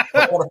up.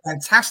 But what a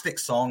fantastic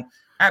song.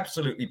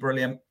 Absolutely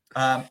brilliant.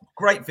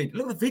 Great video.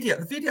 Look at the video.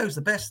 The video is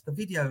the best. The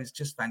video is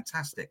just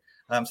fantastic.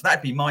 So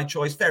that'd be my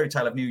choice. Fairy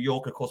Tale of New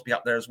York, of course, be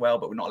up there as well,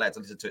 but we're not allowed to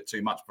listen to it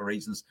too much for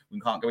reasons we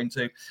can't go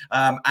into.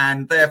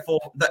 And therefore,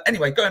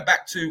 anyway, going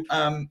back to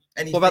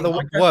anything. What about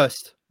the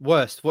worst?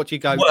 Worst. What do you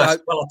go?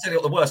 Worst. Well, I'll tell you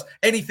what the worst.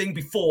 Anything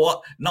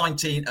before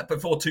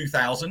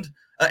 2000.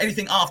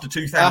 Anything after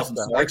 2000.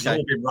 It's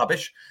all been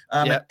rubbish.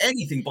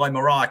 Anything by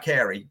Mariah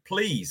Carey,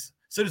 please.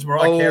 As soon as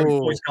Mariah Carey's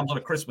voice comes on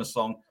a Christmas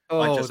song,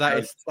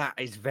 that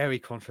is very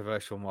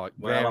controversial, Mike.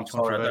 Well, I'm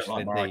sorry, I don't controversial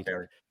like Mariah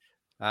Carey.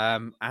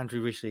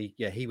 Andrew Ridgely,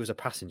 he was a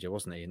passenger,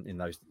 wasn't he? In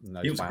those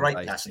he was a great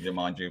days. passenger,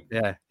 mind you.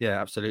 Yeah,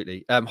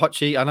 absolutely.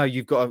 Hotchi, I know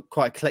you've got a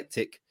quite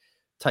eclectic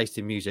taste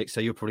in music,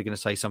 so you're probably going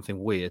to say something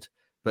weird.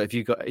 But have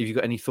you got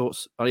any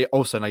thoughts? I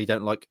also know you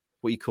don't like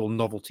what you call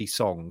novelty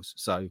songs,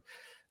 so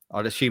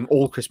I'd assume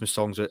all Christmas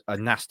songs are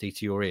nasty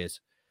to your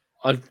ears.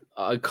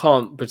 I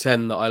can't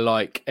pretend that I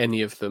like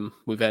any of them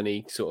with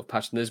any sort of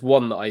passion. There's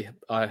one that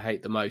I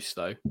hate the most,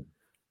 though,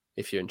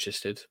 if you're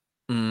interested.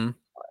 I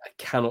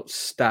cannot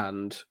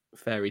stand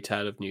Fairy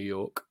Tale of New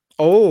York.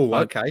 Oh,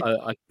 okay.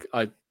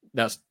 I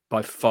that's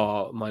by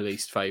far my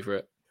least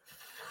favourite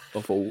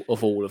of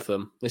all of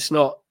them. It's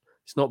not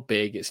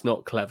big. It's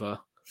not clever.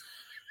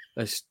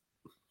 It's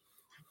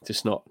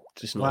just not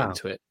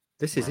into it.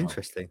 This is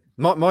interesting.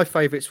 My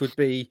favourites would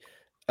be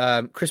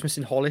Christmas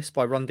in Hollis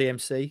by Run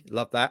DMC.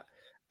 Love that.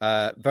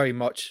 Very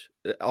much.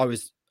 I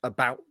was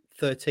about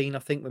 13, I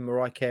think, when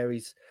Mariah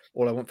Carey's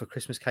All I Want for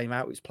Christmas came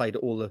out. It's played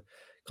at all the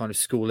kind of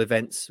school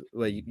events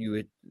where you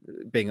were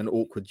being an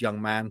awkward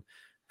young man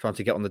trying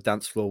to get on the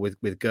dance floor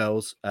with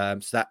girls. So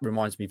that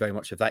reminds me very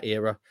much of that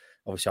era.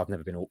 Obviously, I've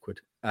never been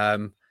awkward.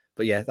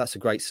 But yeah, that's a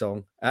great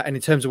song. And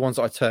in terms of ones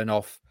that I turn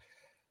off,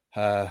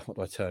 what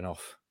do I turn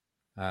off?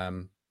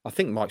 I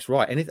think Mike's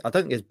right. I don't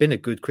think there's been a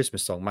good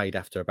Christmas song made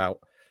after about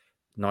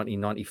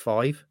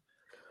 1995.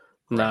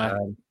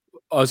 No.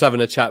 I was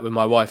having a chat with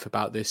my wife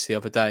about this the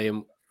other day,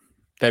 and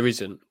there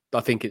isn't.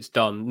 I think it's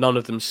done. None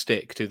of them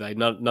stick, do they?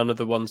 None of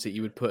the ones that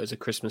you would put as a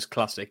Christmas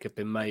classic have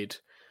been made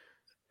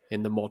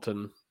in the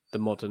modern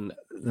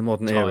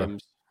era.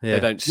 times. Yeah. They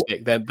don't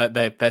stick.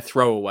 They're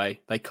throwaway.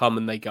 They come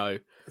and they go.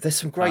 There's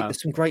some great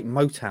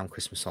Motown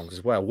Christmas songs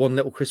as well. One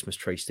Little Christmas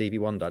Tree, Stevie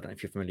Wonder. I don't know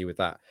if you're familiar with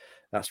that.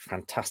 That's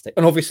fantastic.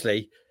 And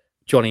obviously,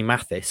 Johnny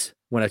Mathis,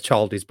 When a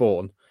Child is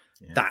Born.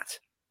 Yeah.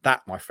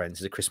 That, my friends,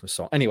 is a Christmas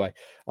song. Anyway,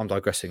 I'm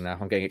digressing now.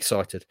 I'm getting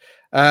excited.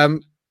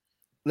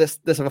 Let's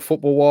have a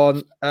football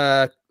one,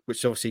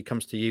 which obviously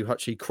comes to you,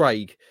 Hutchie.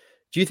 Craig,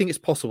 do you think it's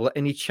possible that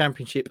any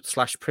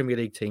Championship/Premier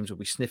League teams will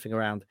be sniffing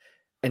around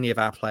any of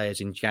our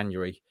players in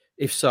January?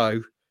 If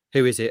so,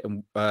 who is it,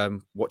 and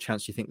what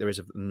chance do you think there is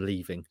of them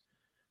leaving?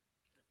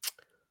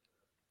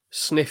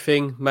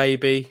 Sniffing,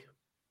 maybe.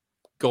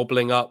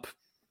 Gobbling up,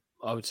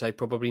 I would say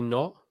probably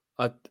not.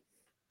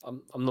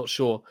 I'm not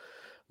sure.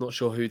 Not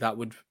sure who that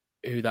would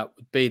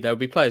be. There will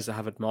be players that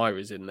have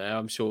admirers in there.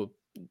 I'm sure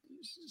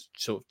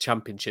sort of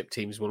Championship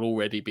teams will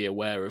already be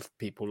aware of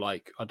people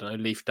like, I don't know,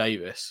 Leif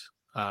Davis.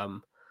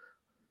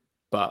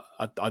 But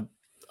I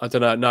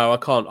don't know. No, I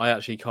can't. I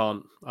actually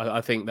can't.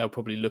 I think they'll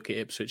probably look at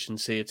Ipswich and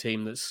see a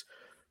team that's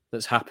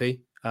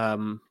happy.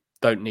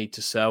 Don't need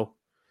to sell,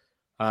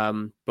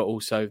 but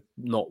also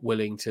not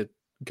willing to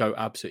go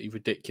absolutely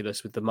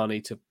ridiculous with the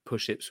money to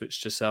push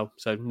Ipswich to sell.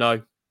 So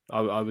no,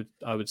 I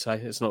would say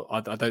it's not.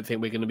 I don't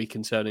think we're going to be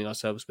concerning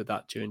ourselves with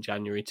that during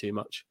January too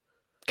much.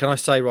 Can I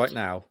say right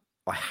now,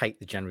 I hate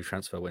the January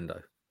transfer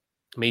window.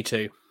 Me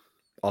too.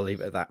 I'll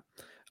leave it at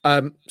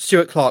that.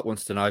 Stuart Clark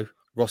wants to know,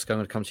 Roscoe, I'm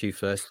going to come to you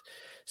first.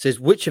 Says,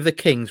 which of the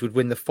Kings would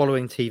win the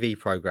following TV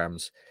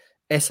programmes?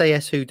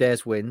 SAS Who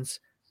Dares Wins,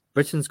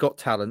 Britain's Got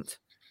Talent,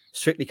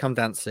 Strictly Come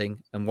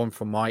Dancing, and one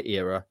from my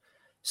era,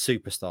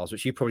 Superstars,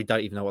 which you probably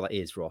don't even know what that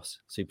is, Ross,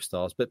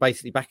 Superstars. But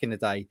basically, back in the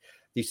day,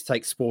 they used to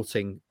take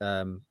sporting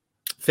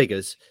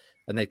figures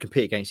and they'd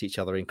compete against each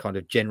other in kind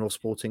of general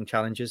sporting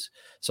challenges.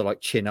 So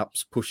like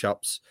chin-ups,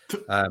 push-ups,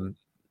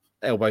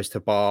 elbows to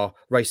bar,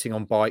 racing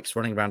on bikes,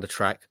 running around a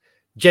track.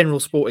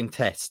 General sporting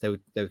tests they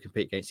would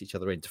compete against each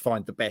other in to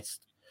find the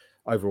best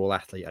overall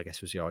athlete, I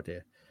guess was the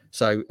idea.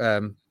 So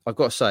I've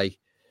got to say,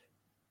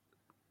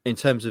 in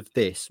terms of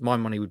this, my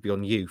money would be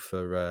on you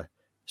for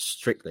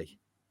Strictly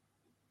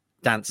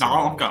dancing. No,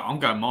 I'm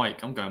going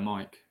Mike. I'm going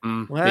Mike.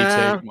 Me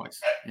too.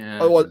 Yeah.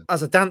 Oh, well,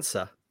 as a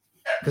dancer,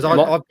 because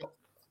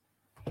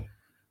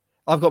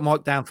I've got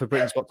Mike down for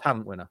Britain's Got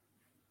Talent winner.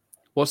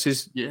 What's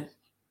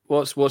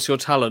your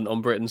talent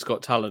on Britain's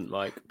Got Talent,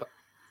 Mike?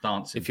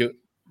 Dancing. If you,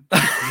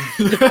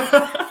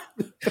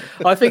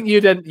 I think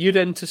you'd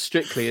enter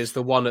Strictly as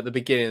the one at the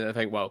beginning that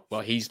think, well,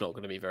 he's not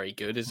going to be very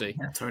good, is he?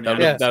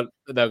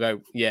 They'll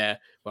go, yeah,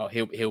 well,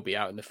 he'll be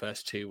out in the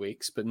first 2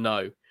 weeks, but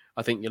no,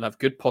 I think you'll have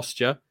good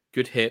posture,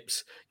 good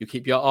hips. You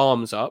keep your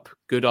arms up,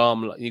 good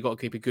arm. You got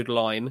to keep a good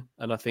line,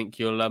 and I think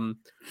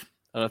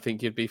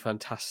you'd be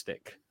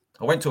fantastic.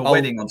 I went to a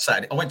wedding on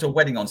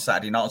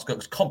Saturday. Night. I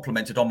was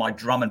complimented on my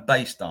drum and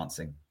bass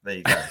dancing. There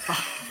you go.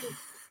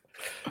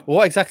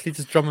 What exactly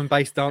does drum and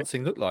bass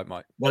dancing look like,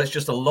 Mike? Well, it's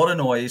just a lot of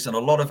noise and a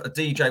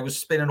DJ was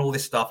spinning all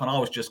this stuff, and I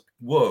was just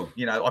whoa.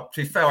 You know,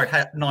 to be fair, I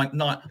had 9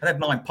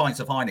 pints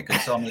of Heineken,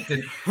 so I mean,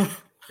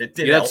 it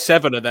did. You had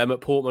 7 of them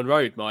at Portman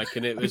Road, Mike,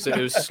 and it was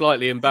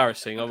slightly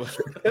embarrassing. So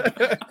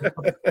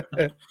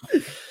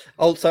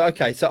Old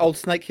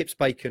Snake Hips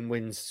Bacon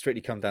wins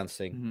Strictly Come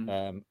Dancing.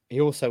 Mm-hmm.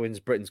 He also wins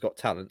Britain's Got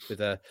Talent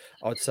with I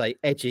would say,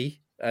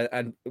 edgy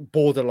and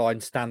borderline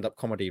stand-up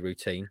comedy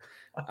routine.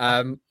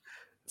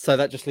 So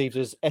that just leaves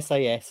us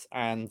SAS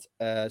and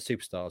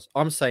Superstars.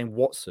 I'm saying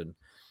Watson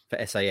for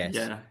SAS.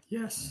 Yeah,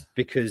 yes.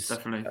 Because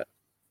definitely.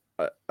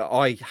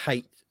 I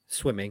hate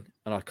swimming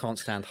and I can't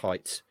stand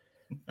heights,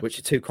 which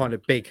are two kind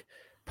of big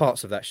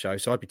parts of that show.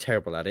 So I'd be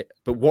terrible at it.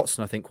 But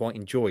Watson, I think, quite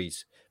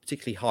enjoys,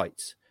 particularly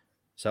heights.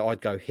 So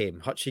I'd go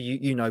him.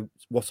 Hutchie, you know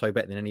Watto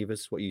better than any of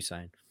us. What are you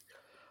saying?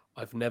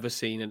 I've never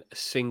seen a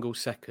single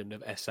second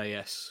of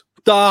SAS.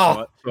 So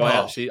I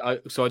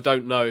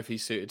don't know if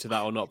he's suited to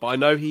that or not, but I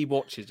know he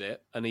watches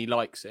it and he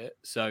likes it,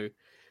 so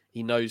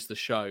he knows the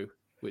show,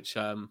 which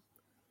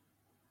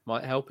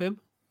might help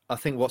him. I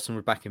think Watson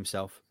would back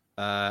himself,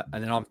 and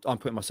then I'm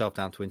putting myself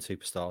down to win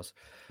Superstars,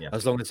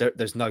 as long as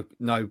there's no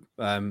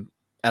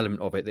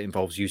element of it that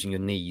involves using your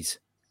knees,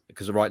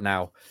 because right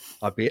now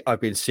I'd be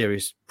in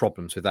serious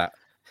problems with that.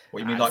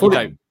 What you mean, like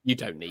you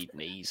don't need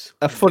knees.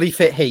 A fully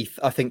fit Heath,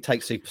 I think,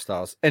 takes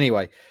Superstars.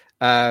 Anyway,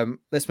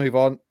 let's move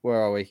on. Where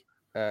are we?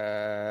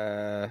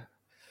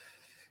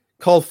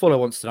 Carl Fuller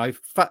wants to know,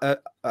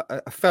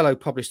 a fellow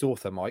published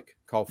author, Mike,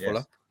 Carl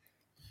Fuller.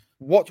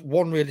 what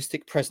one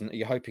realistic present are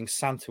you hoping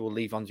Santa will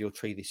leave under your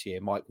tree this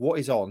year, Mike? What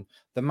is on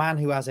the man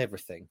who has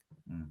everything?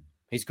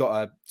 He's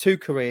got 2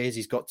 careers.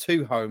 He's got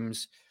 2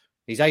 homes.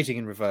 He's aging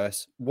in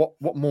reverse. What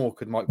more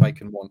could Mike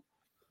Bacon want?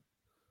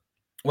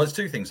 Well, there's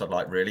 2 things I'd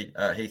like, really,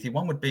 Heathy.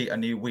 One would be a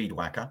new weed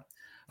whacker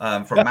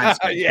from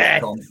Manscaped.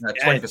 Yes,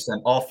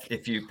 20% off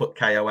if you put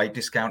KOA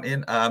discount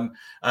in.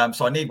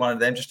 So I need one of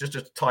them just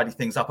to tidy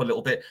things up a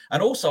little bit.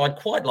 And also, I'd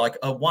quite like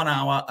a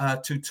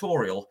 1-hour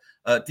tutorial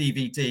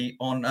DVD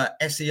on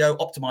SEO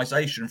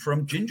optimization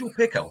from Ginger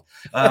Pickle.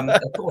 Of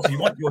course, if you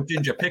want your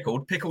ginger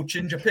pickled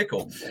Ginger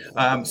Pickle.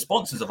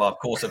 Sponsors of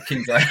course, of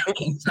King's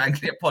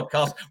Anglia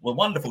podcast were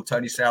wonderful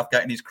Tony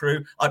Southgate and his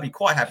crew. I'd be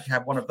quite happy to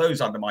have one of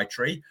those under my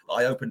tree that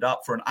I opened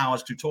up for an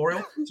hour's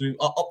tutorial to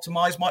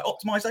optimize my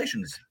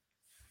optimizations.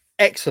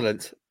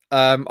 Excellent.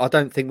 I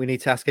don't think we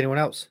need to ask anyone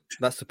else.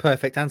 That's the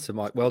perfect answer,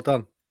 Mike. Well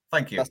done.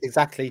 Thank you.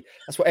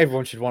 That's what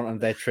everyone should want under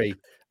their tree.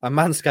 A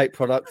Manscaped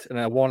product and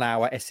a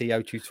 1-hour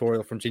SEO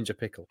tutorial from Ginger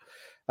Pickle.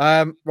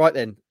 Right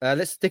then,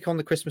 let's stick on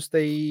the Christmas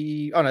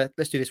theme. Oh no,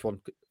 let's do this one.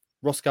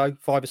 Roscoe,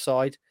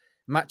 5-a-side.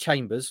 Matt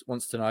Chambers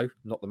wants to know,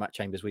 not the Matt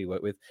Chambers we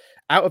work with,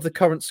 out of the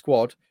current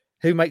squad,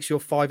 who makes your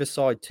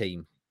 5-a-side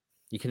team?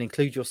 You can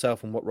include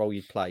yourself and what role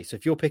you'd play. So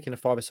if you're picking a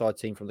 5-a-side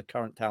team from the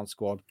current town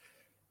squad,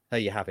 who are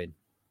you having?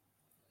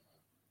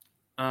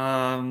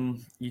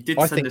 You did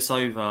send this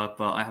over,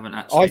 but I haven't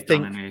actually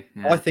done any.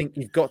 Yeah. I think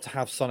you've got to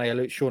have Sean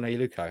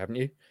Aluko, haven't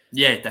you?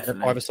 Yeah,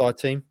 definitely. A 5-a-side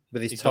team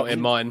with his He's top not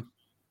in mine.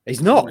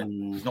 He's not.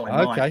 He's not in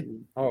Okay.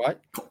 mine. All right.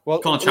 Well,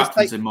 Connor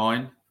Chaplin's in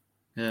mine.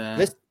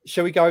 Yeah.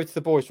 Shall we go to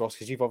the boys, Ross?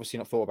 Because you've obviously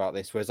not thought about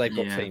this, whereas they've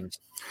got teams.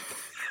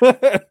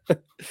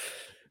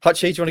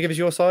 Hutchie, do you want to give us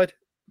your side?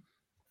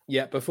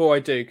 Yeah, before I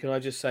do, can I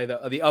just say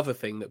that the other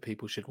thing that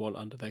people should want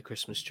under their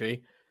Christmas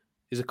tree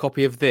is a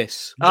copy of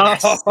this.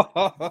 Yes.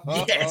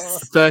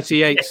 Yes.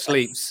 38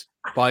 Sleeps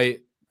by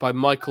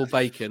Michael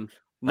Bacon.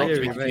 Not to be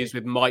Dear me. confused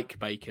with Mike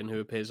Bacon, who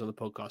appears on the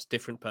podcast.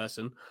 Different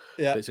person.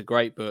 Yeah. But it's a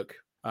great book.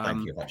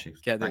 Thank you,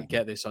 Hutchie.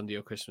 Get this under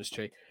your Christmas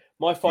tree.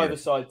 My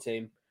 5-a-side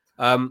team.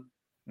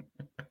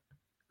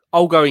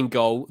 I'll go in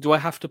goal. Do I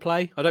have to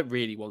play? I don't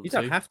really want You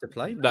to. don't have to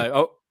play.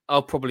 No,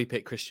 I'll probably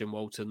pick Christian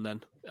Walton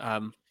then.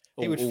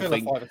 He would fill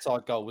a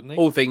 5-a-side goal, wouldn't he?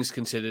 All things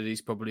considered,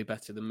 he's probably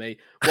better than me.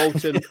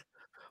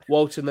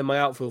 Walton, then my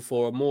outfield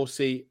 4 are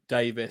Morsey,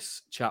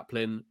 Davis,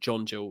 Chaplin,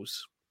 John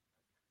Jules.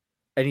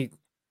 Any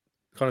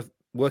kind of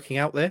working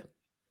out there?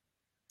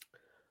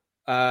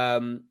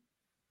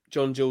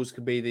 John Jules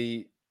could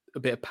be a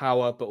bit of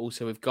power, but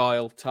also with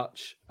guile,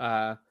 touch,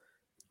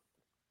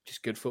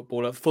 just good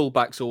footballer.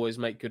 Fullbacks always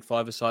make good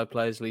 5-a-side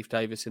players. Leif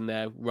Davis in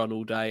there, run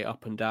all day,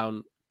 up and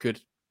down. Good,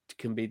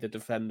 can be the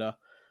defender,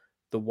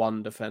 the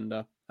one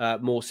defender.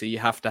 Morsey you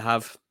have to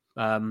have,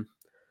 and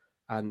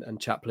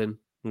Chaplin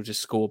will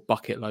just score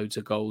bucket loads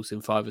of goals in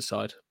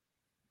 5-a-side.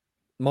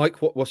 Mike,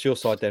 what's your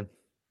side then?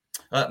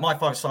 My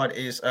 5-a-side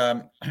is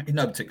in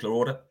no particular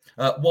order.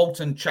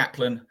 Walton,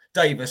 Chaplin,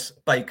 Davis,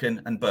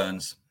 Bacon, and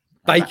Burns.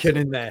 Bacon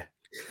in there.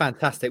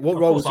 Fantastic. What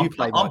role would you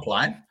play, I'm Mike?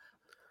 playing.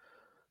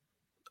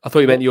 I thought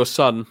you meant your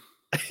son.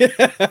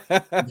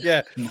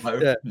 Yeah.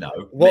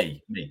 No,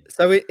 me.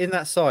 So in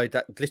that side,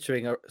 that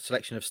glittering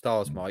selection of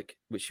stars, Mike,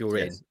 which you're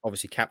in,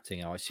 obviously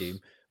captaining, I assume.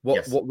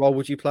 What role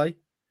would you play?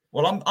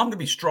 Well, I'm going to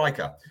be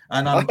striker,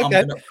 and I'm going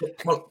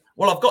to.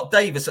 Well, I've got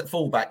Davis at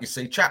fullback. You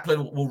see,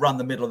 Chaplin will run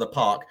the middle of the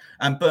park,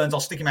 and Burns,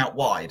 I'll stick him out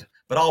wide,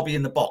 but I'll be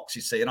in the box.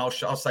 You see, and I'll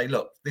say,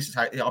 look, this is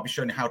how I'll be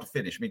showing you how to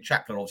finish. I mean,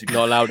 Chaplin obviously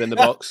Not allowed in the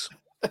box.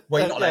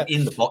 Well, you're not allowed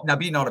in the box. No,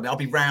 but you know what I mean. I'll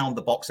be round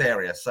the box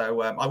area,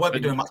 so I won't be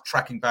doing much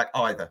tracking back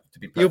either. To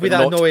be perfect. You'll be that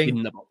Not annoying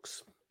in the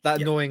box.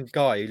 That annoying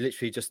guy who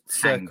literally just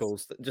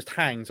circles, just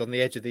hangs on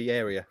the edge of the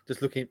area,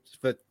 just looking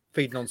for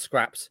feeding on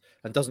scraps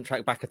and doesn't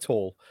track back at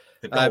all.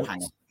 The goal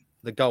hanger.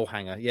 The goal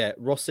hanger, yeah.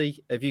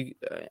 Rossi, have you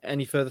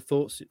any further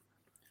thoughts?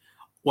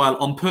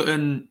 Well, I'm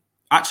putting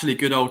actually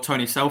good old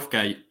Tony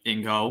Southgate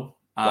in goal.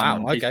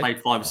 Wow, okay. He's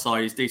played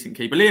 5-a-side, he's a decent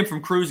keeper. Liam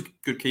from Crew's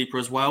good keeper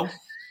as well.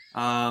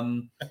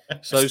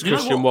 So is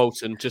Christian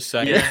Walton, just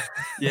saying.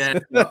 Yeah.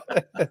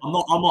 I'm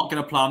not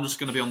going to play. I'm just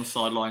going to be on the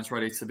sidelines,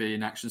 ready to be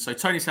in action. So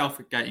Tony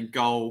Southgate in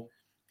goal,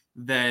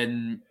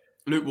 then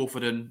Luke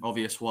Wolfenden,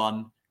 obvious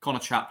one. Connor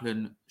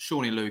Chaplin,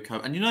 Shawnee Luco,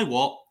 and you know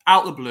what?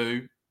 Out the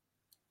blue,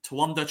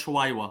 Tawanda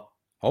Chihuahua.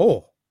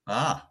 Oh,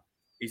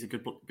 he's a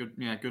good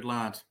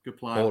lad, good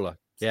player. Baller.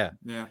 Yeah,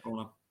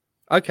 baller.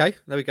 Okay,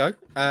 there we go.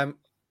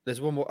 There's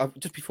one more.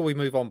 Just before we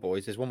move on,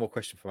 boys, there's one more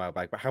question from our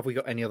bag. But have we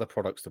got any other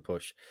products to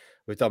push?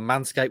 We've done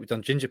Manscaped, we've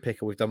done Ginger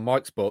Pickle, we've done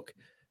Mike's book.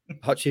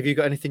 Hutchie, have you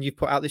got anything you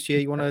put out this year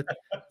you want to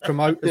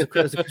promote as a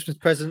Christmas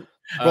present?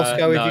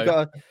 Roscoe, no.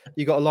 have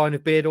you got a line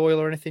of beard oil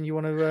or anything you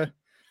want to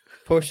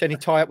push? Any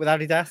tie up with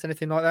Adidas,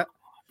 anything like that?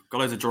 Got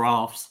loads of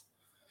giraffes.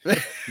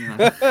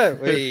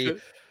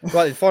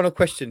 Right, the final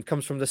question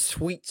comes from the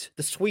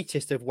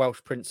sweetest of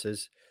Welsh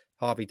princes,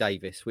 Harvey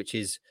Davis, which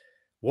is,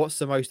 what's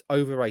the most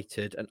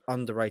overrated and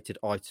underrated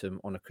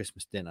item on a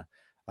Christmas dinner?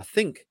 I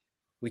think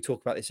we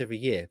talk about this every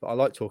year, but I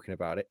like talking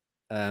about it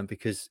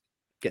because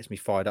it gets me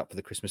fired up for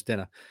the Christmas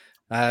dinner.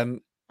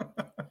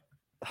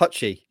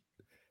 Hutchie,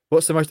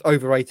 What's the most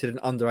overrated and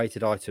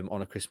underrated item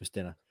on a Christmas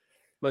dinner?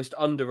 Most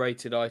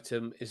underrated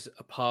item is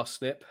a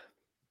parsnip.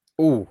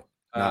 Oh,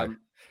 no.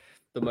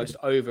 The most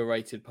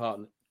overrated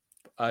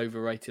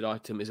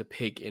item is a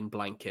pig in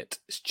blanket.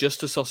 It's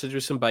just a sausage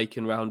with some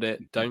bacon around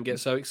it. Don't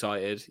get so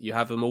excited. You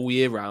have them all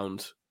year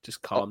round.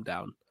 Just calm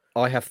down.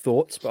 I have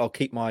thoughts, but I'll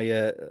keep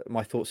my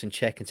my thoughts in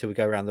check until we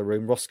go around the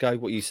room. Roscoe,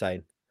 what are you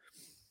saying?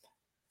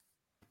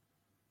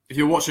 If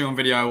you're watching on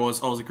video, I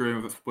was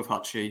agreeing with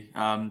Hutchie.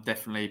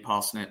 Definitely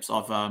parsnips.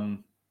 I've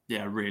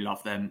really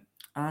love them.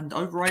 And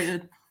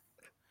overrated.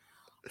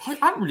 I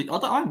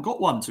haven't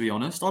got one, to be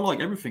honest. I like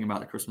everything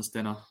about the Christmas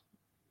dinner.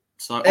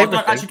 So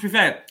to be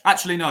fair,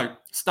 no,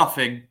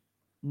 stuffing.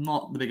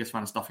 Not the biggest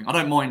fan of stuffing. I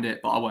don't mind it,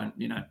 but I won't.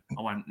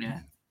 Yeah,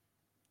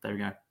 there we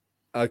go.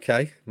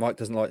 Okay, Mike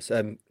doesn't like.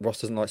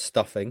 Ross doesn't like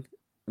stuffing.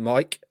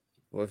 Mike,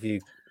 what have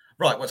you?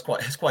 Right, well,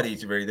 it's quite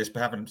easy, really. This,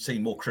 having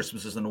seen more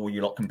Christmases than all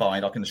you lot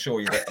combined, I can assure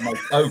you that the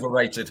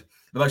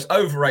most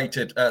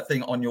overrated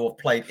thing on your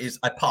plate is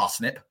a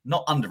parsnip.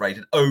 Not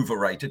underrated,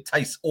 overrated.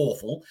 Tastes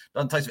awful.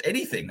 Doesn't taste of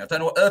anything. I don't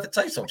know what earth it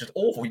tastes of. Just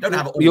awful. You don't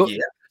have it all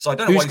year, so I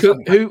don't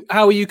know.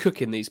 How are you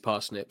cooking these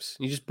parsnips?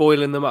 You just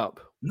boiling them up?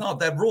 No,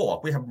 they're raw.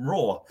 We have them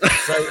raw.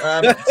 So,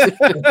 I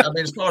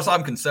mean, as far as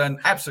I'm concerned,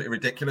 absolutely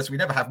ridiculous. We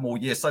never have more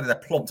years. Suddenly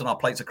they're plonked on our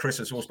plates at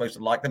Christmas. We're all supposed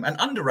to like them. And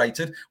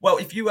underrated, well,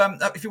 if you want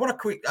a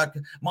quick,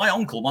 my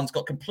uncle once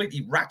got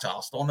completely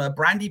rat-assed on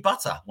brandy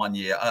butter one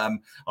year. I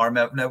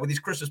remember with his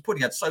Christmas pudding,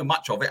 he had so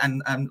much of it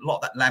and a lot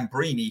of that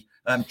Lambrini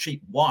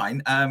cheap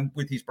wine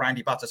with his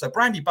brandy butter. So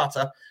brandy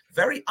butter,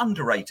 very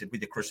underrated with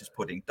your Christmas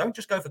pudding. Don't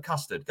just go for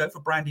custard. Go for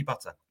brandy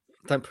butter.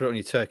 Don't put it on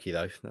your turkey,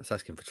 though. That's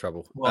asking for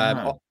trouble. Well,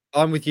 no.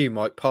 I'm with you,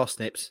 Mike.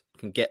 Parsnips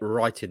can get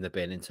right in the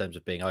bin in terms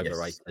of being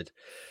overrated. Yes.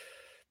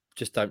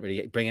 Just don't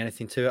really bring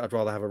anything to it. I'd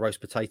rather have a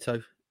roast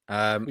potato.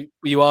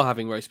 You are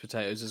having roast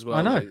potatoes as well.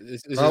 I know.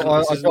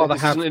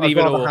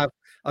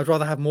 I'd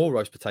rather have more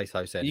roast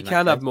potatoes. Then you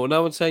can have more.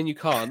 No one's saying you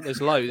can't. There's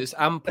loads. There's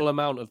ample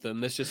amount of them.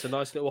 There's just a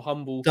nice little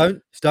humble.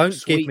 Don't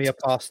give me a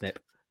parsnip.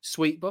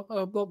 Sweet, but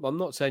I'm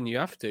not saying you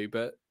have to,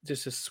 but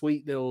just a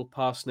sweet little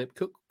parsnip.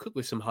 Cook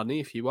with some honey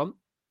if you want.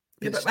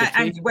 Yeah, but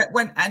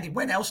Andy,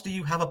 when else do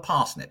you have a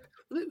parsnip?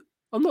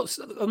 I'm not.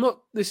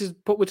 This is.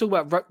 But we're talking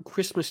about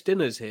Christmas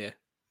dinners here,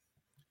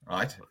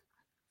 right?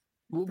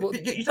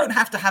 You don't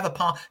have to have a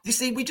parsnip. You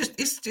see, we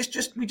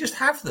just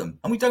have them,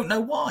 and we don't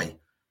know why.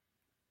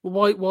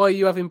 Well, why are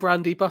you having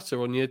brandy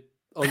butter on your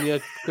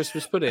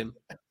Christmas pudding?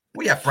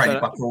 We have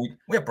brandy butter.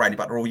 We have brandy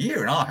butter all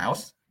year in our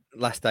house.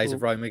 Last days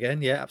of Rome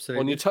again, yeah,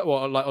 absolutely.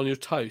 On your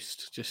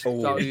toast? Just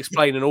that would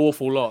explain an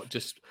awful lot.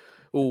 Just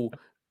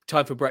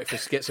time for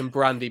breakfast. Get some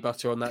brandy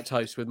butter on that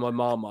toast with my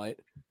Marmite.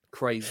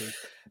 Crazy.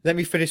 Let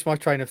me finish my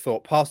train of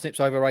thought. Parsnips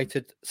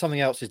overrated.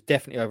 Something else is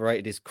definitely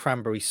overrated is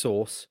cranberry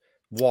sauce.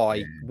 Why?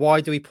 Yeah. Why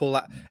do we pull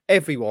that?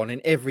 Everyone in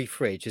every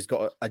fridge has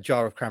got a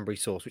jar of cranberry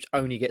sauce, which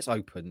only gets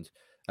opened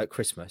at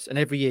Christmas. And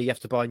every year you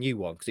have to buy a new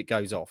one because it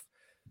goes off.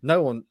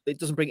 It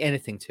doesn't bring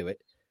anything to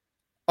it.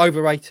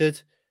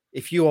 Overrated.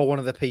 If you are one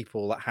of the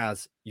people that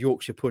has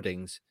Yorkshire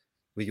puddings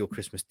with your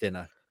Christmas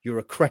dinner, you're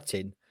a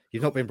cretin.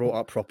 You've not been brought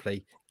up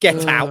properly.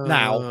 Get out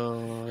now.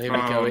 Here we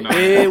go. No.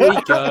 Here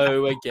we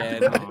go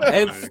again.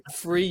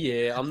 Every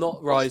year. I'm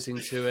not rising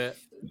to it.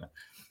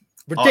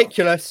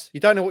 Ridiculous.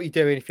 You don't know what you're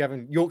doing if you're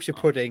having Yorkshire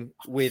pudding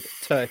with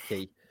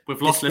turkey. We've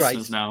lost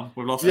listeners now.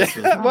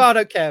 Listeners. Well, I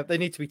don't care. They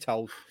need to be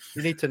told.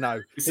 You need to know.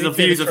 This is the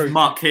views of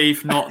Mark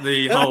Keith, not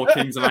the whole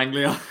Kings of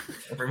Anglia.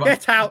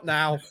 Get out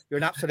now. You're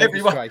an absolute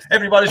disgrace.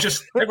 Everyone's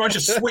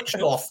just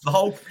switched off.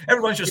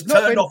 Everyone's just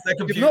turned off their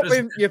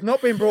computers. You've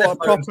not been brought up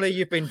properly.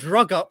 You've been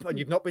drug up and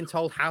you've not been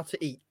told how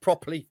to eat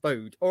properly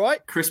food. All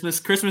right? Christmas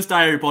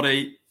Day,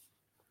 everybody.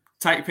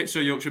 Take a picture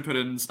of Yorkshire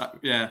puddings.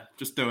 Yeah,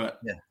 just do it.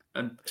 Yeah.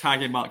 And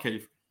tag in Mark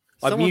Keith.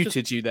 I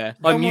muted you there.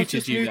 Someone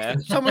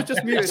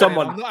just muted.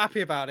 Someone. I'm not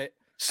happy about it.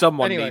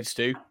 Someone needs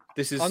to.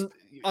 This is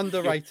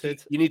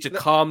underrated. You need to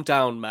calm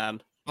down,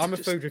 man. I'm a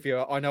food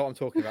reviewer. I know what I'm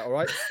talking about. All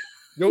right.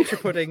 Yorkshire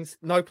puddings,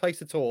 no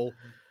place at all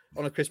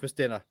on a Christmas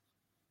dinner.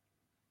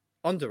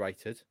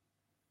 Underrated,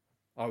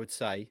 I would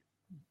say,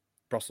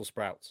 Brussels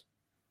sprouts.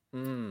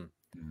 Wow.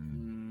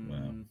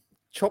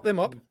 Chop them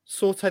up,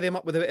 saute them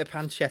up with a bit of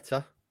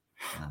pancetta,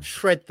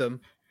 shred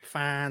them.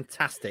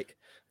 Fantastic.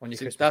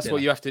 That's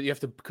what you have to. You have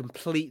to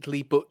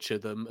completely butcher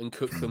them and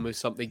cook them with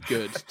something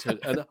good,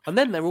 and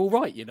then they're all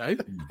right. You know,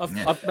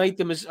 I've made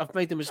them as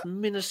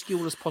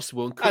minuscule as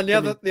possible, and cooked them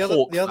the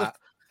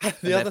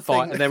other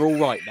thing, and they're all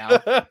right now.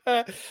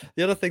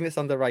 The other thing that's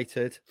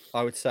underrated,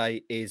 I would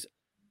say, is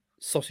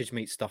sausage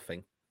meat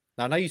stuffing.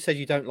 Now, I know you said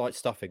you don't like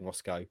stuffing,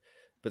 Roscoe,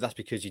 but that's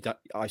because you don't.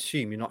 I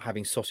assume you're not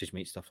having sausage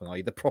meat stuffing, are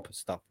you? The proper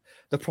stuff,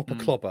 the proper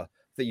clobber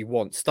that you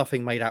want.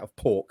 Stuffing made out of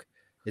pork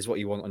is what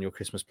you want on your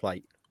Christmas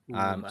plate.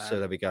 So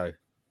there we go.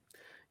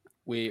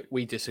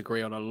 We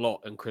disagree on a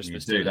lot in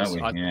Christmas dinners.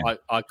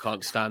 I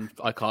can't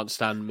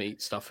stand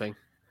meat stuffing.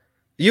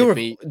 You're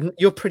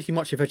pretty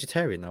much a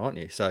vegetarian though, aren't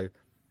you? So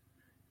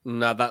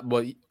no,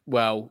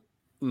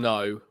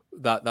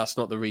 that's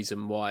not the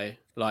reason why.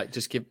 Like,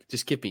 just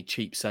give me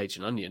cheap sage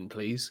and onion,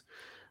 please.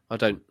 I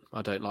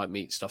don't like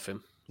meat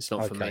stuffing. It's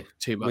not for me.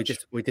 Too much.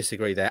 We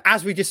disagree there.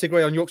 As we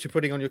disagree on Yorkshire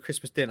pudding on your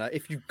Christmas dinner,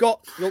 if you've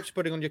got Yorkshire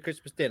pudding on your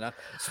Christmas dinner,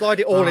 slide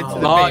it all into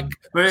the Mark,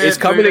 bin. it's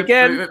coming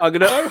again. I'm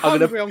So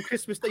hungry on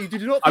Christmas Day. You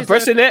do not. I'm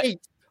pressing it.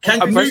 Eat.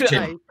 I'm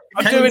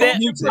doing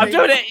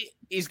it.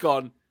 He's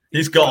gone.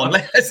 He's gone.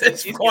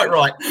 It's quite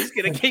right. He's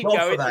going to keep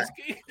going.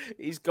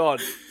 He's gone.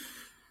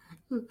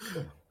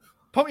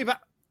 Pop me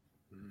back.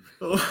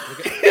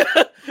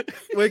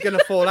 We're going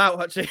to fall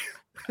out, actually.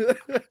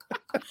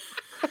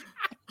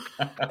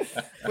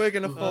 We're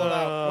going to fall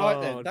out.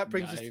 Right then, that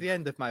brings us to the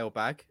end of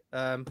mailbag.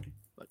 I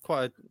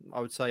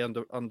would say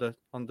under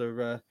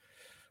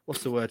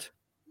what's the word?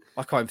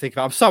 I can't even think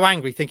of it. I'm so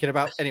angry thinking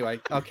about. Anyway,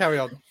 I'll carry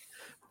on.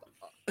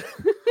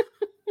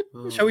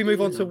 Shall we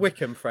move on to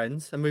Wycombe,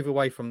 friends, and move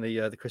away from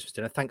the Christmas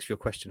dinner? Thanks for your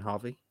question,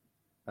 Harvey.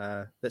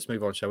 Let's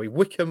move on, shall we?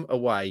 Wycombe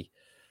away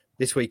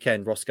this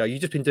weekend, Roscoe.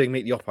 You've just been doing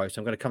Meet the Oppo, so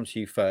I'm going to come to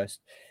you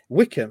first.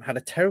 Wycombe had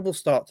a terrible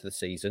start to the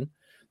season.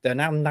 They're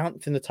now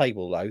 9th in the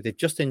table, though. They've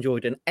just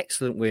enjoyed an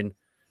excellent win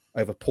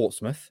over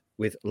Portsmouth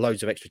with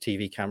loads of extra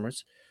TV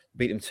cameras.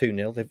 Beat them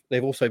 2-0.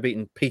 They've also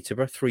beaten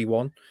Peterborough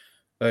 3-1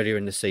 earlier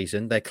in the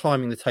season. They're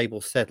climbing the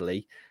table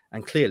steadily,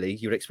 and clearly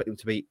you'd expect them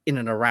to be in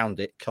and around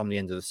it come the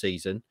end of the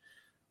season.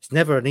 It's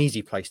never an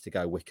easy place to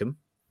go, Wycombe.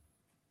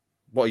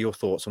 What are your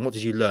thoughts, and what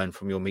did you learn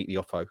from your Meet the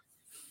Oppo?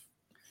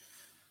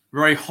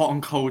 Very hot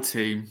and cold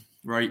team.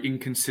 Very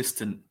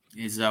inconsistent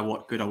is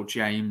what good old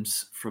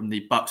James from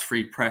the Bucks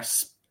Free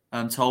Press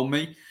told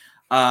me.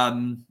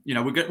 We're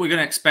going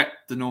to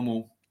expect the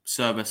normal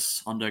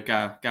service under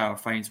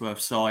Gareth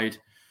Ainsworth's side,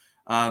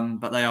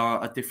 but they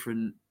are a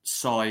different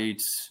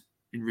side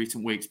in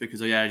recent weeks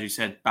because, as you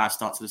said, bad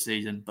start to the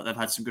season, but they've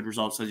had some good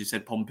results. As you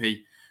said,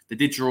 Pompey, they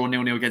did draw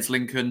 0-0 against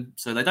Lincoln,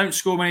 so they don't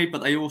score many,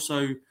 but they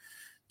also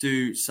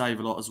do save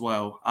a lot as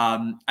well.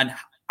 And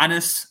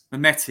Anis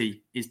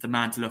Mehmeti is the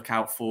man to look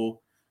out for,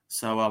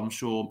 so I'm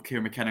sure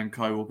Kieran McKenna and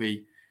co will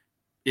be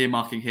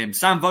earmarking him.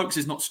 Sam Vokes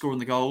is not scoring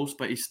the goals,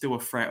 but he's still a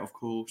threat, of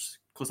course,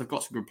 because they've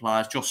got some good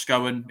players. Josh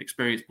Scowen,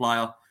 experienced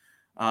player,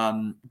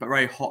 but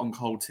very hot and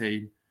cold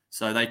team.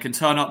 So they can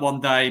turn up one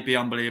day, be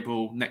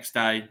unbelievable. Next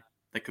day,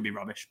 they could be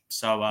rubbish.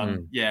 So,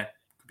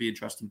 could be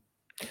interesting.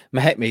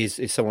 Mehmeti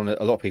is someone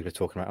that a lot of people are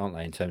talking about, aren't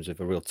they, in terms of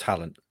a real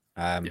talent.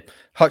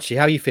 Hutchie,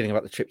 how are you feeling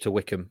about the trip to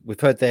Wycombe? We've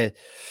heard there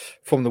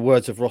from the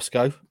words of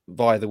Roscoe,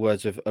 via the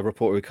words of a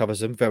reporter who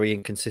covers them, very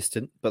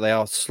inconsistent, but they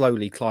are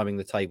slowly climbing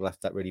the table after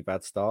that really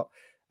bad start.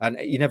 And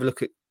you never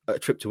look at a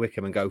trip to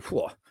Wycombe and go,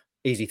 whoa,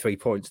 easy 3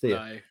 points, do you?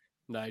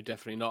 No,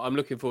 definitely not. I'm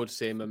looking forward to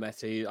seeing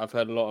Mehmeti. I've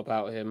heard a lot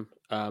about him,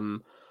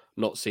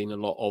 not seen a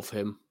lot of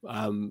him,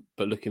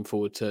 but looking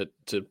forward to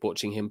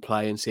watching him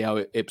play and see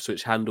how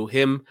Ipswich handle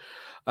him.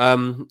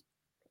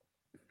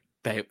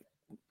 They,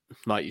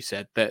 like you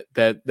said, they're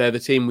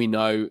the team we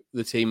know,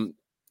 the team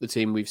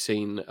we've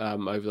seen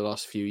over the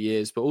last few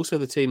years, but also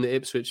the team that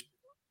Ipswich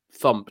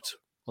thumped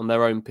on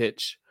their own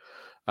pitch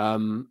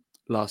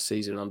last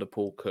season under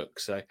Paul Cook.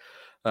 So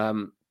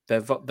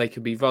they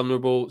can be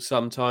vulnerable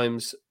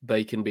sometimes.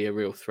 They can be a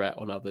real threat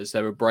on others.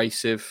 They're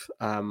abrasive.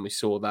 We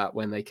saw that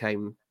when they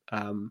came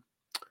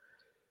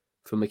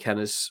for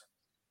McKenna's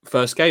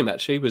first game,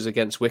 actually, was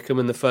against Wycombe,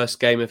 and the first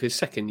game of his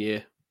second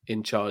year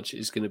in charge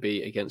is going to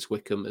be against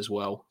Wycombe as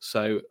well.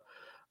 So,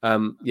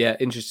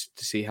 interested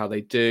to see how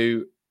they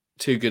do.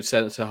 Two good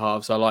centre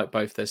halves. I like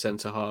both their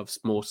centre halves,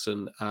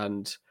 Mawson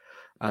and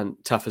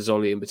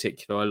Tafazoli in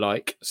particular. I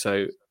like.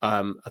 So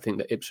I think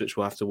that Ipswich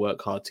will have to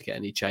work hard to get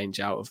any change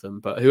out of them.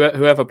 But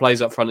whoever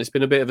plays up front, it's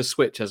been a bit of a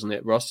switch, hasn't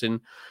it, Ross?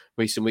 In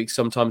recent weeks,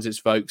 sometimes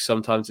it's Vokes,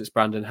 sometimes it's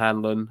Brandon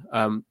Hanlon.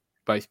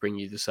 Both bring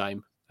you the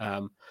same.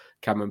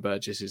 Cameron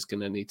Burgess is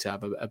going to need to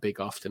have a big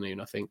afternoon,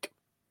 I think.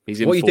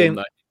 He's in form,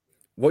 though.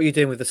 What are you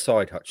doing with the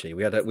side, Hutchie?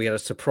 We had a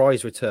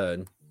surprise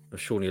return of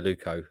Shawnee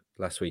Aluko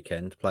last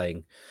weekend,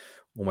 playing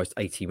almost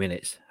 80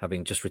 minutes,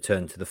 having just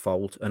returned to the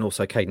fold, and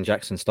also Caden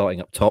Jackson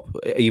starting up top.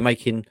 Are you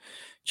making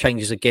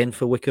changes again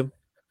for Wycombe?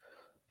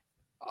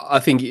 I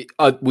think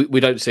we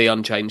don't see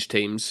unchanged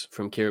teams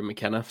from Kieran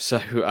McKenna,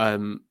 so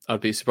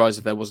I'd be surprised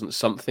if there wasn't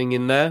something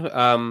in there.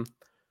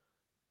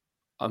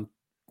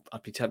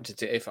 I'd be tempted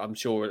to, if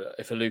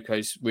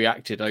Aluko's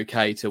reacted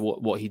okay to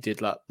what he did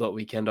that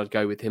weekend, I'd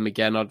go with him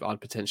again. I'd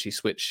potentially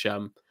switch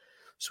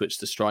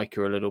the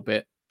striker a little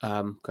bit,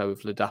 go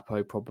with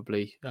Ladapo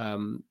probably,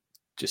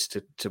 just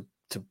to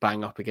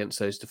bang up against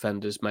those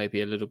defenders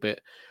maybe a little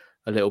bit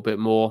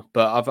more.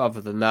 But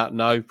other than that,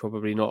 no,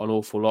 probably not an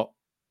awful lot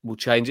will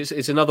change.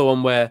 It's another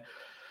one where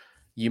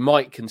you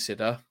might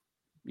consider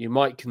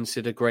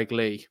Greg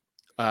Lee.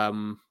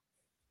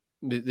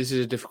 This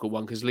is a difficult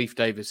one because Leif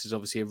Davis is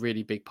obviously a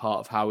really big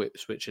part of how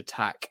Ipswich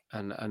attack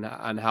and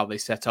how they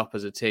set up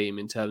as a team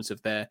in terms of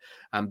their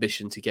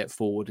ambition to get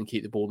forward and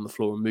keep the ball on the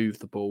floor and move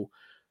the ball.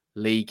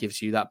 Lee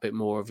gives you that bit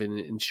more of an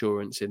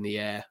insurance in the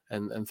air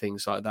and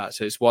things like that.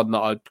 So it's one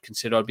that I'd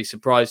consider. I'd be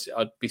surprised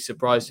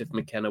if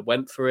McKenna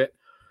went for it,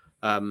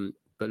 but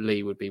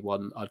Lee would be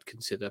one I'd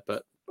consider.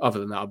 But other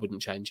than that, I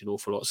wouldn't change an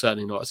awful lot.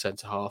 Certainly not a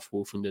centre half.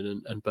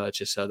 Wolfenden and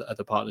Burgess are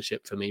the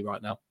partnership for me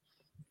right now.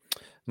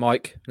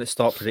 Mike, let's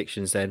start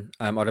predictions then.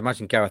 I'd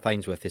imagine Gareth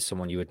Ainsworth is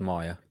someone you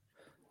admire.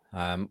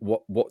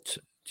 What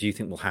do you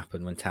think will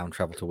happen when Town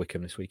travel to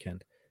Wickham this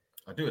weekend?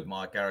 I do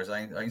admire Gareth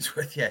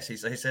Ainsworth. Yes,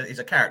 he's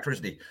a character,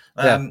 isn't he?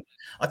 Yeah.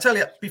 I tell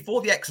you, before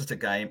the Exeter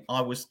game,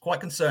 I was quite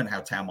concerned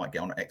how Town might get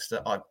on at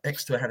Exeter.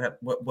 Exeter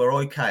were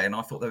okay, and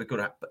I thought they were good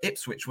at. But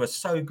Ipswich were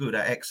so good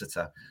at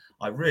Exeter.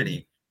 I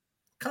really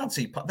can't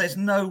see. There's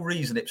no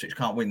reason Ipswich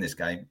can't win this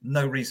game.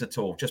 No reason at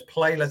all. Just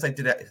play as they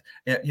did it.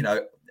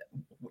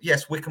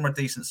 Yes, Wickham are a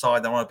decent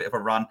side. They're on a bit of a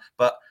run,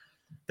 but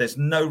there's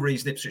no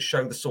reason Ipswich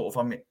show the sort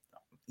of.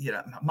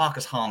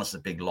 Marcus Harness is a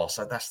big loss.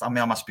 I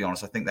must be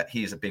honest. I think that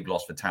he is a big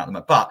loss for Town.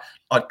 But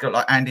I'd go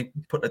like Andy,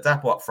 put the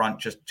Dapo up front.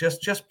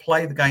 Just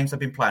play the games they've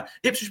been playing.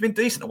 Ipswich have been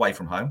decent away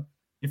from home.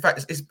 In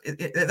fact,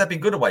 they've been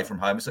good away from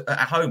home. It's at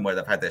home where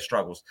they've had their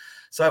struggles.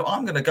 So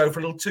I'm going to go for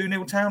a little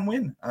 2-0 Town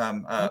win,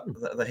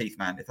 the Heath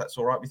man, if that's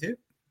all right with you.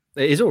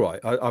 It is all right.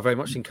 I very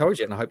much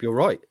encourage it, and I hope you're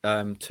right.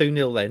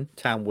 2-0 then,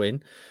 Town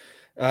win.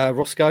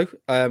 Roscoe,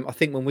 I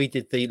think when we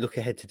did the look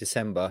ahead to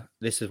December,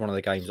 this is one of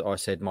the games that I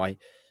said my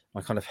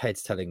kind of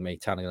head's telling me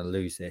Town are going to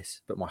lose this,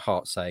 but my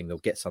heart's saying they'll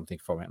get something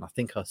from it. And I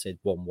think I said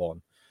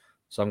 1-1.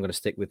 So I'm going to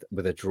stick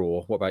with a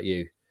draw. What about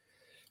you?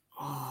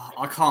 Oh,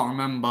 I can't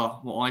remember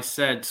what I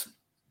said.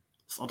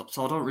 So I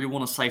don't really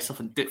want to say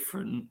something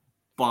different.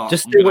 But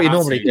just do what you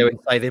normally do and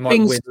say they might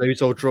win,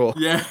 lose, or draw.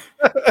 Yeah.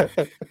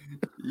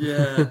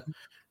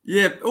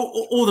 Yeah.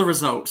 All the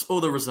results.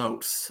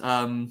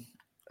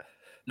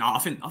 No, I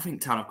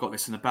think Town have got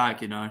this in the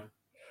bag,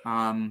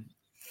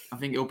 I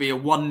think it'll be a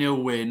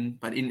 1-0 win,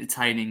 but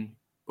entertaining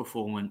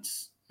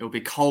performance. It'll be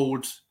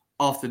cold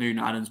afternoon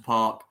at Adams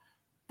Park,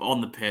 but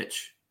on the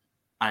pitch,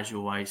 as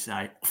you always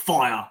say,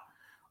 fire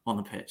on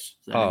the pitch.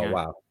 So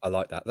wow. I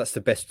like that. That's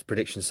the best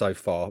prediction so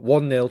far.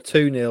 1-0,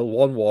 2-0,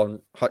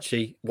 1-1.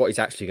 Hutchie, what is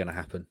actually going to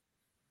happen?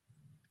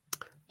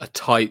 A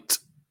tight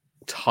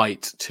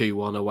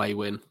 2-1 away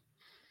win.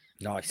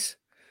 Nice.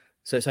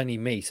 So it's only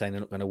me saying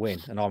they're not going to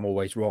win, and I'm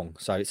always wrong.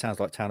 So it sounds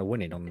like Town are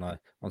winning on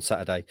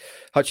Saturday.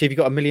 Hutchie, have you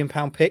got a £1 million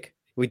pick? Are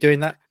we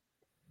doing that?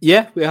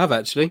 Yeah, we have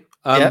actually.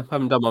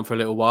 Haven't done one for a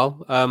little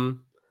while.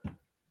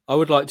 I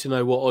would like to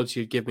know what odds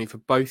you'd give me for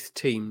both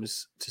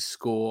teams to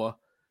score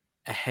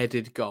a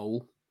headed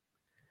goal,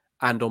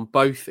 and on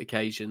both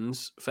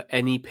occasions for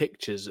any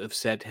pictures of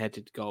said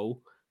headed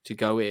goal to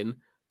go in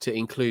to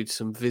include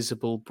some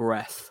visible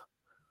breath.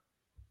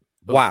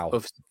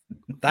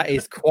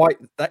 That's quite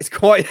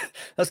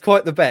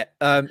the bet.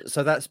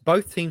 So that's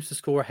both teams to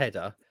score a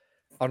header,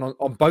 and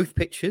on both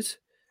pictures,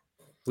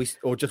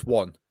 or just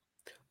one.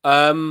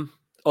 On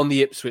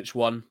the Ipswich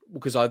one,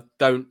 because I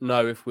don't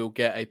know if we'll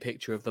get a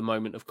picture of the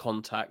moment of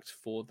contact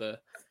for the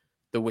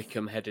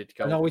Wickham headed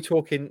goal. And are we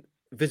talking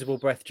visible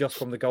breath just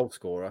from the goal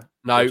scorer?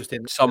 No, just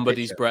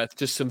somebody's breath,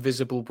 just some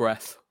visible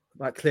breath.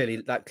 That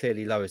clearly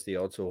lowers the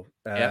odds. Or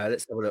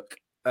let's have a look.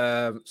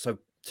 So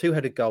 2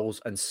 headed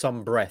goals and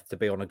some breath to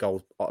be on a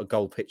goal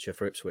picture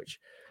for Ipswich.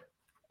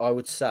 I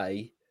would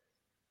say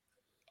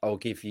I'll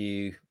give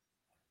you.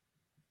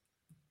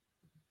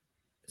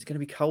 It's going to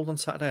be cold on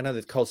Saturday. I know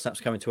the cold snap's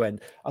coming to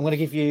end. I'll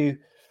give you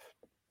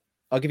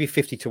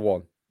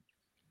 50-1.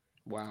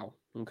 Wow.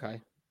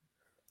 Okay.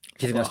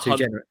 Do you think that's too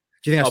generous?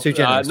 Do you think that's too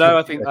generous? No,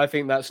 I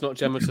think that's not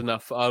generous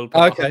enough. I'll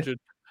put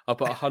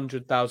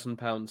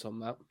 £100,000 on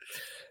that.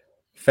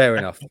 Fair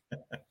enough.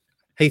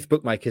 Heath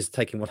Bookmaker's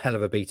taking one hell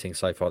of a beating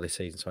so far this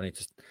season, so I need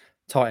to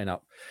tighten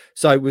up.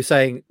 So we're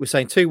saying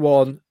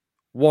 2-1,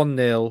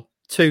 1-0,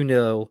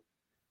 2-0,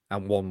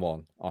 and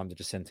 1-1. I'm the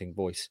dissenting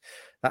voice.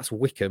 That's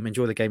Wickham.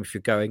 Enjoy the game if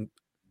you're going.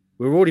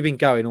 We've already been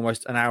going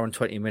almost an hour and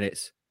 20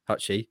 minutes,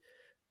 Hutchie.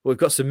 We've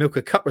got some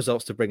Milker Cup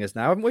results to bring us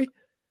now, haven't we?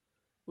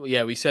 Well,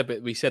 yeah, we said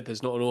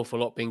there's not an awful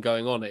lot been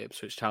going on at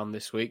Ipswich Town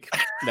this week.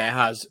 There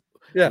has.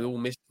 Yeah.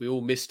 We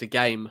all missed a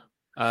game.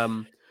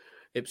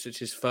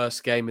 Ipswich's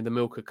first game in the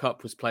Milker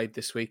Cup was played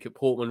this week at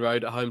Portman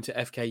Road at home to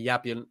FK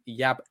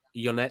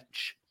Jablonec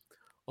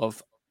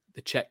of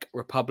the Czech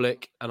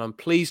Republic, and I'm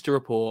pleased to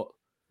report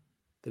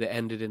that it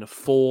ended in a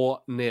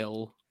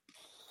 4-0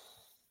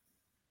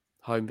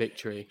 home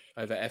victory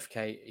over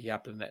FK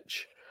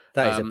Jablonec.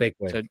 That is a big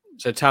win.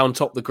 So Town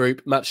topped the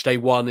group. Match day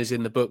 1 is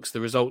in the books.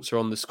 The results are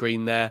on the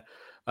screen there.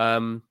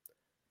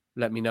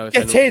 Let me know if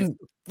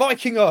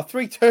Viking are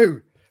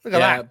 3-2. Look at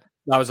that.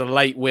 That was a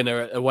late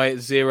winner away at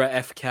Zira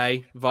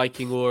FK.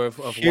 Viking have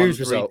won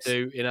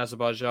 3-2 in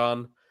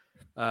Azerbaijan.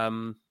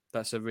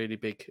 That's a really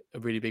big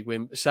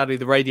win. Sadly,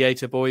 the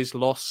Radiator boys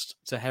lost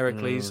to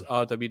Heracles,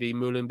 RWD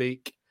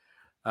Molenbeek.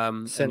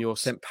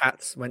 St.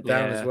 Pat's went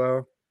down as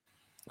well.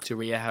 To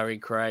Rijeka in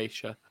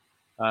Croatia.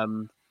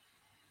 Can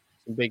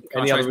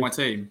I change my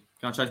team?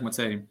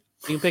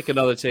 You can pick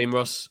another team,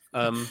 Ross.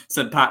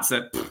 St. Pat's,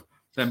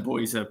 them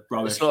boys are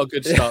rubbish. It's not a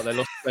good start.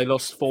 They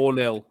lost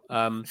 4-0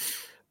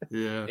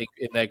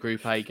 in their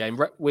Group A game.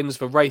 Wins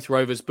for Wraith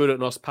Rovers,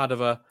 Budućnost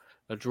Padova,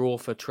 a draw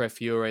for Tre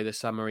Fiore, the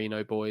San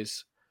Marino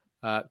boys.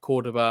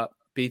 Cordoba,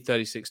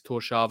 B36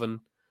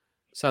 Tórshavn,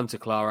 Santa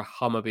Clara,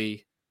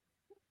 Hammarby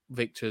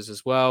victors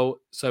as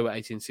well. So at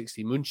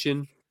 1860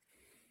 München.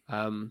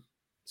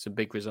 some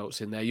big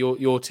results in there.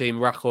 Your team,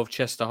 Rakov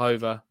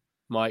Czestochowa,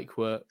 Mike,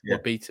 were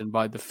beaten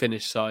by the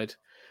Finnish side,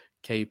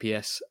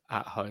 KPS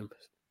at home.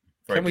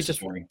 Very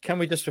Can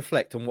we just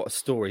reflect on what a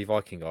story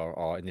Viking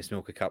are in this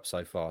Milka Cup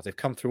so far? They've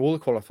come through all the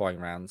qualifying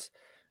rounds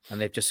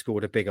and they've just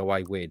scored a big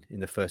away win in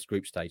the first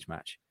group stage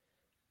match.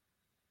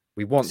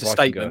 We want It's a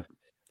Viking. statement.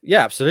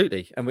 Yeah,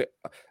 absolutely. And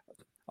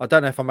I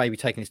don't know if I may be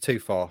taking this too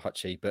far,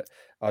 Hutchie, but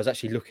I was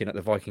actually looking at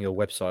the Viking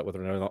website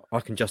whether or not I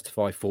can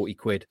justify 40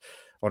 quid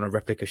on a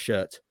replica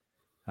shirt.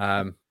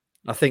 I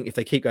think if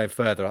they keep going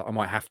further, I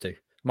might have to.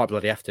 Might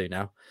bloody have to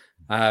now.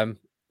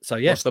 So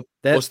yeah,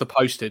 what's the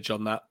postage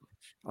on that?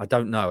 I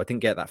don't know. I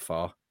didn't get that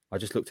far. I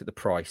just looked at the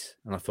price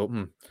and I thought,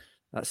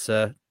 that's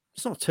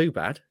it's not too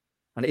bad,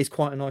 and it is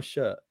quite a nice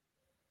shirt.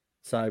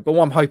 So, but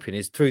what I'm hoping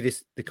is through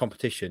the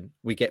competition,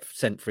 we get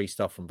sent free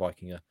stuff from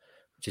Vikinger,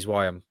 which is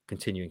why I'm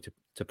continuing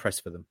to press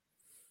for them.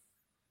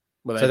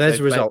 Well, so there's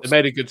the results. They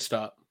made a good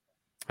start.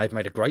 They've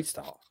made a great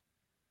start.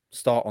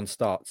 Start on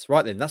starts.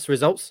 Right then, that's the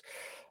results.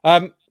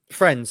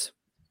 Friends,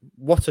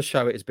 what a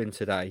show it has been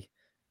today.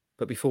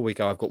 But before we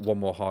go, I've got one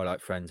more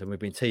highlight, friends, and we've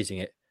been teasing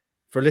it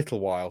for a little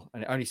while,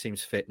 and it only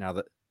seems fit now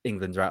that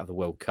England's out of the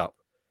World Cup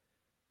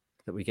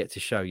that we get to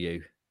show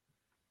you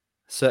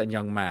a certain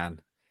young man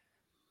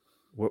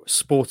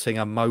sporting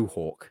a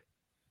mohawk.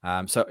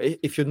 So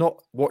if you're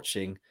not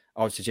watching,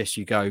 I would suggest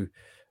you go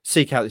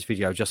seek out this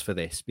video just for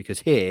this,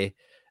 because here,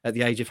 at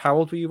the age of, how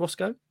old were you,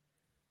 Roscoe?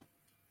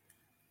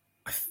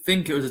 I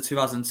think it was a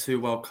 2002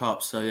 World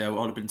Cup, so yeah, I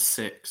would have been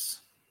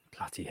 6.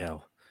 Bloody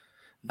hell.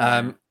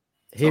 Yeah.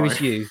 Here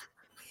is you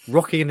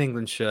rocking an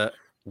England shirt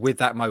with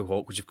that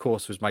mohawk, which of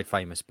course was made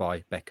famous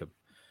by Beckham.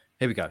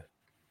 Here we go.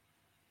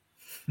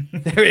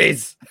 There it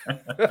is.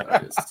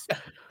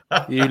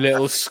 You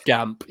little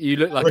scamp. You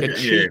look like a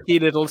cheeky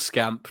little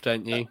scamp,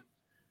 don't you?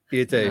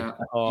 You do.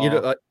 Yeah. You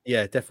look like,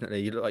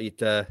 definitely. You look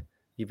like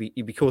you'd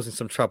be causing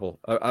some trouble.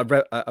 A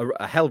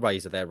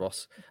hellraiser there,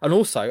 Ross. And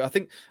also, I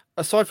think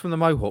aside from the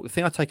mohawk, the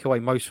thing I take away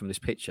most from this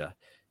picture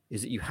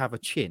is that you have a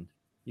chin.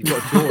 You've got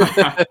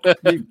a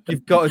jawline.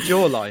 You've got a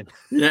jawline.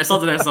 Yeah, it's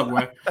under there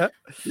somewhere.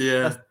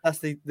 Yeah, that's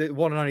the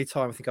one and only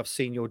time I think I've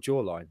seen your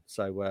jawline.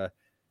 So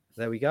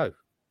there we go.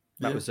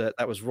 That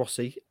was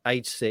Rossi,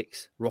 age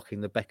 6,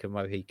 rocking the Beckham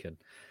Mohican.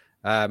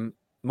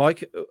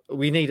 Mike,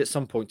 we need at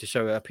some point to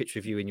show a picture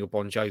of you in your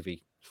Bon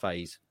Jovi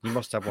phase. You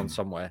must have one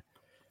somewhere.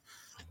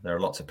 There are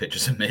lots of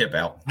pictures of me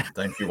about.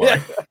 Don't you worry.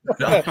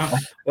 Well,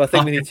 I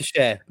think we need to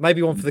share.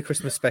 Maybe one for the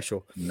Christmas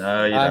special.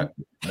 No, you don't.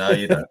 No,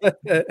 you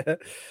don't.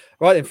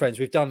 Right then, friends,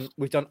 we've done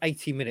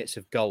 80 minutes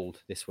of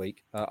gold this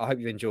week. I hope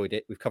you enjoyed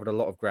it. We've covered a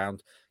lot of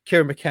ground.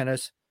 Kieran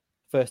McKenna's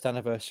first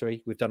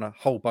anniversary. We've done a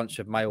whole bunch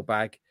of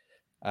mailbag.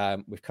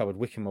 We've covered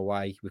Wickham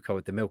away. We've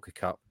covered the Milka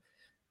Cup,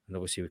 and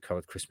obviously we've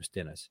covered Christmas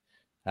dinners.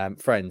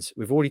 Friends,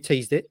 we've already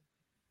teased it,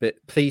 but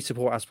please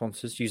support our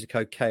sponsors. Use the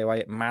code KOA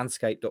at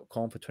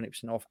manscaped.com for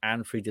 20% off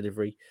and free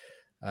delivery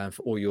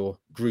for all your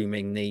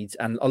grooming needs,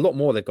 and a lot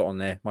more they've got on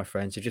there, my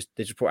friends. They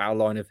just brought out a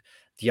line of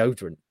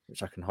deodorant,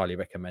 which I can highly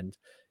recommend.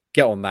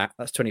 Get on that.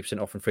 That's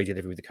 20% off and free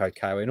delivery with the code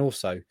KOA, and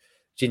also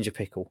ginger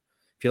pickle.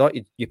 If you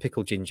like your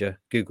pickled ginger,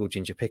 Google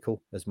ginger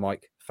pickle, as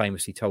Mike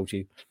famously told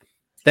you.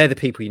 They're the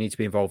people you need to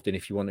be involved in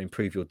if you want to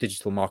improve your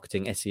digital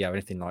marketing, SEO,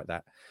 anything like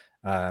that.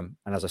 And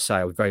as I say,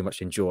 I would very much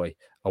enjoy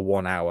a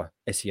 1-hour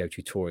SEO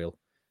tutorial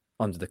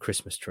under the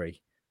Christmas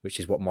tree, which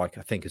is what Mike,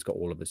 I think, has got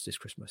all of us this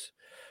Christmas.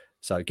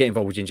 So get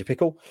involved with Ginger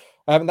Pickle.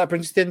 And that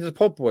brings us to the end of the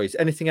pod, boys.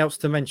 Anything else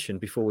to mention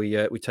before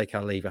we take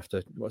our leave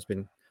after what's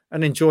been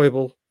an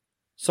enjoyable,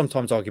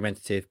 sometimes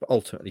argumentative, but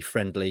ultimately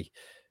friendly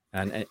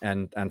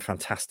and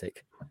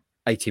fantastic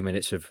 80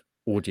 minutes of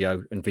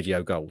audio and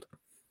video gold?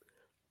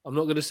 I'm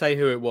not going to say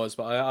who it was,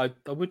 but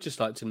I would just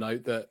like to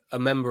note that a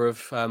member of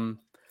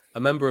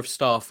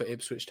staff at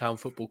Ipswich Town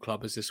Football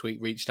Club has this week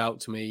reached out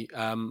to me,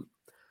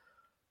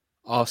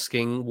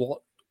 asking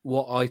what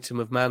item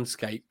of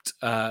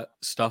Manscaped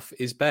stuff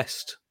is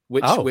best,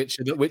 which are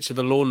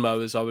the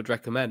lawnmowers I would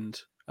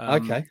recommend.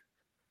 Okay,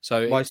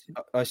 so I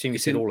assume you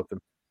said all of them.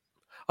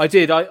 I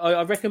did.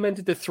 I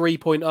recommended the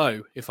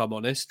 3.0, if I'm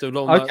honest, the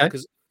lawnmower,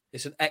 because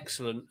it's an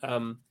excellent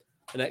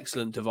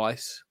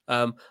device.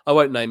 I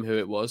won't name who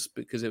it was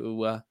because it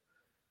will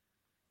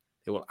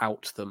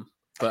out them.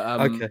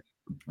 But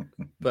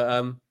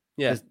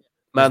yeah,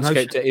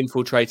 Manscaped are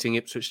infiltrating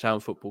Ipswich Town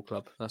Football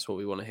Club. That's what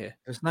we want to hear.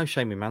 There's no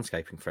shame in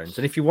manscaping, friends.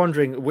 And if you're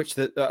wondering which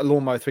the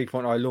lawnmower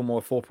 3.0,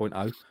 lawnmower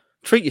 4.0,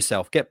 treat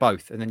yourself, get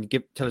both, and then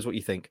tell us what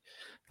you think.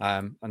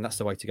 And that's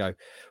the way to go.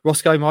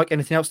 Roscoe, Mike,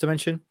 anything else to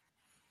mention?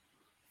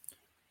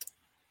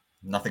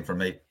 Nothing from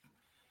me.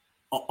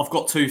 I've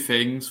got 2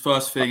 things.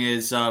 First thing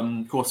is,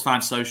 of course,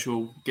 Fan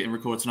Social getting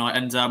recorded tonight.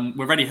 And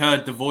we've already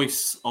heard the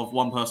voice of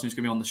one person who's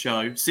going to be on the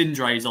show.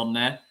 Sindre's on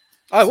there.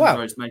 Oh, wow.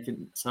 Good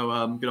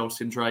old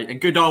Sindre. And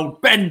good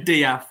old Ben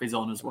Diaf is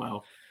on as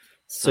well.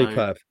 So,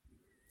 superb.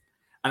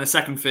 And the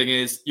second thing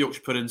is,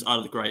 Yorkshire puddings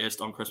are the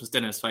greatest on Christmas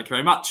dinners. Thank you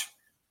very much.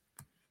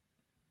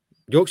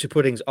 Yorkshire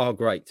puddings are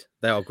great.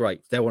 They are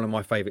great. They're one of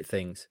my favourite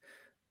things.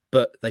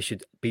 But they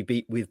should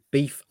be with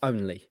beef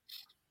only.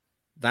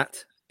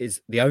 That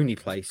is the only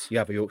place you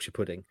have a Yorkshire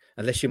pudding,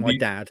 unless you're my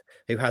dad,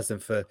 who has them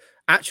for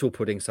actual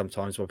pudding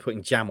sometimes while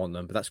putting jam on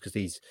them. But that's because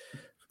he's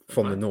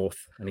from the north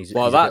and he's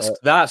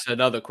that's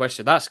another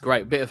question. That's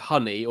great. A bit of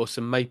honey or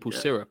some maple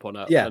syrup on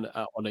a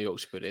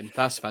Yorkshire pudding.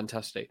 That's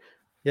fantastic.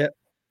 Yep.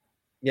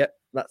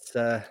 That's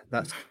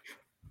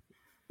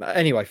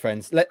anyway,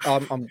 friends.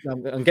 I'm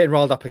getting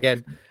riled up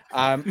again.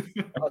 I'll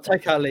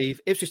take our leave.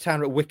 Ipswich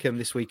Town are at Wickham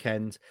this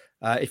weekend.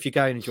 If you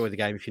go and enjoy the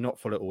game, if you're not,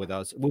 follow it all with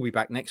us. We'll be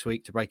back next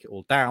week to break it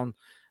all down.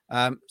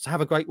 So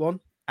have a great one.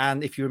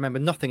 And if you remember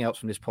nothing else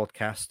from this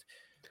podcast,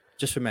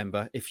 just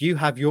remember, if you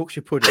have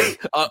Yorkshire pudding,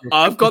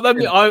 I've got them.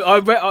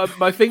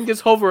 My fingers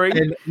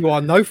hovering. You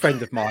are no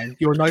friend of mine.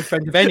 You are no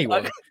friend of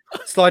anyone.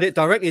 Slide it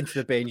directly into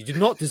the bin. You do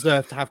not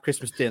deserve to have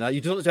Christmas dinner.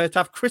 You do not deserve to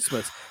have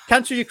Christmas.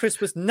 Cancel your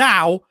Christmas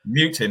now.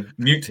 Mute him.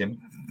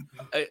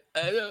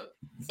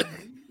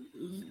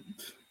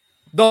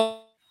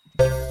 No.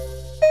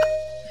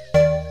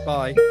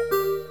 Bye.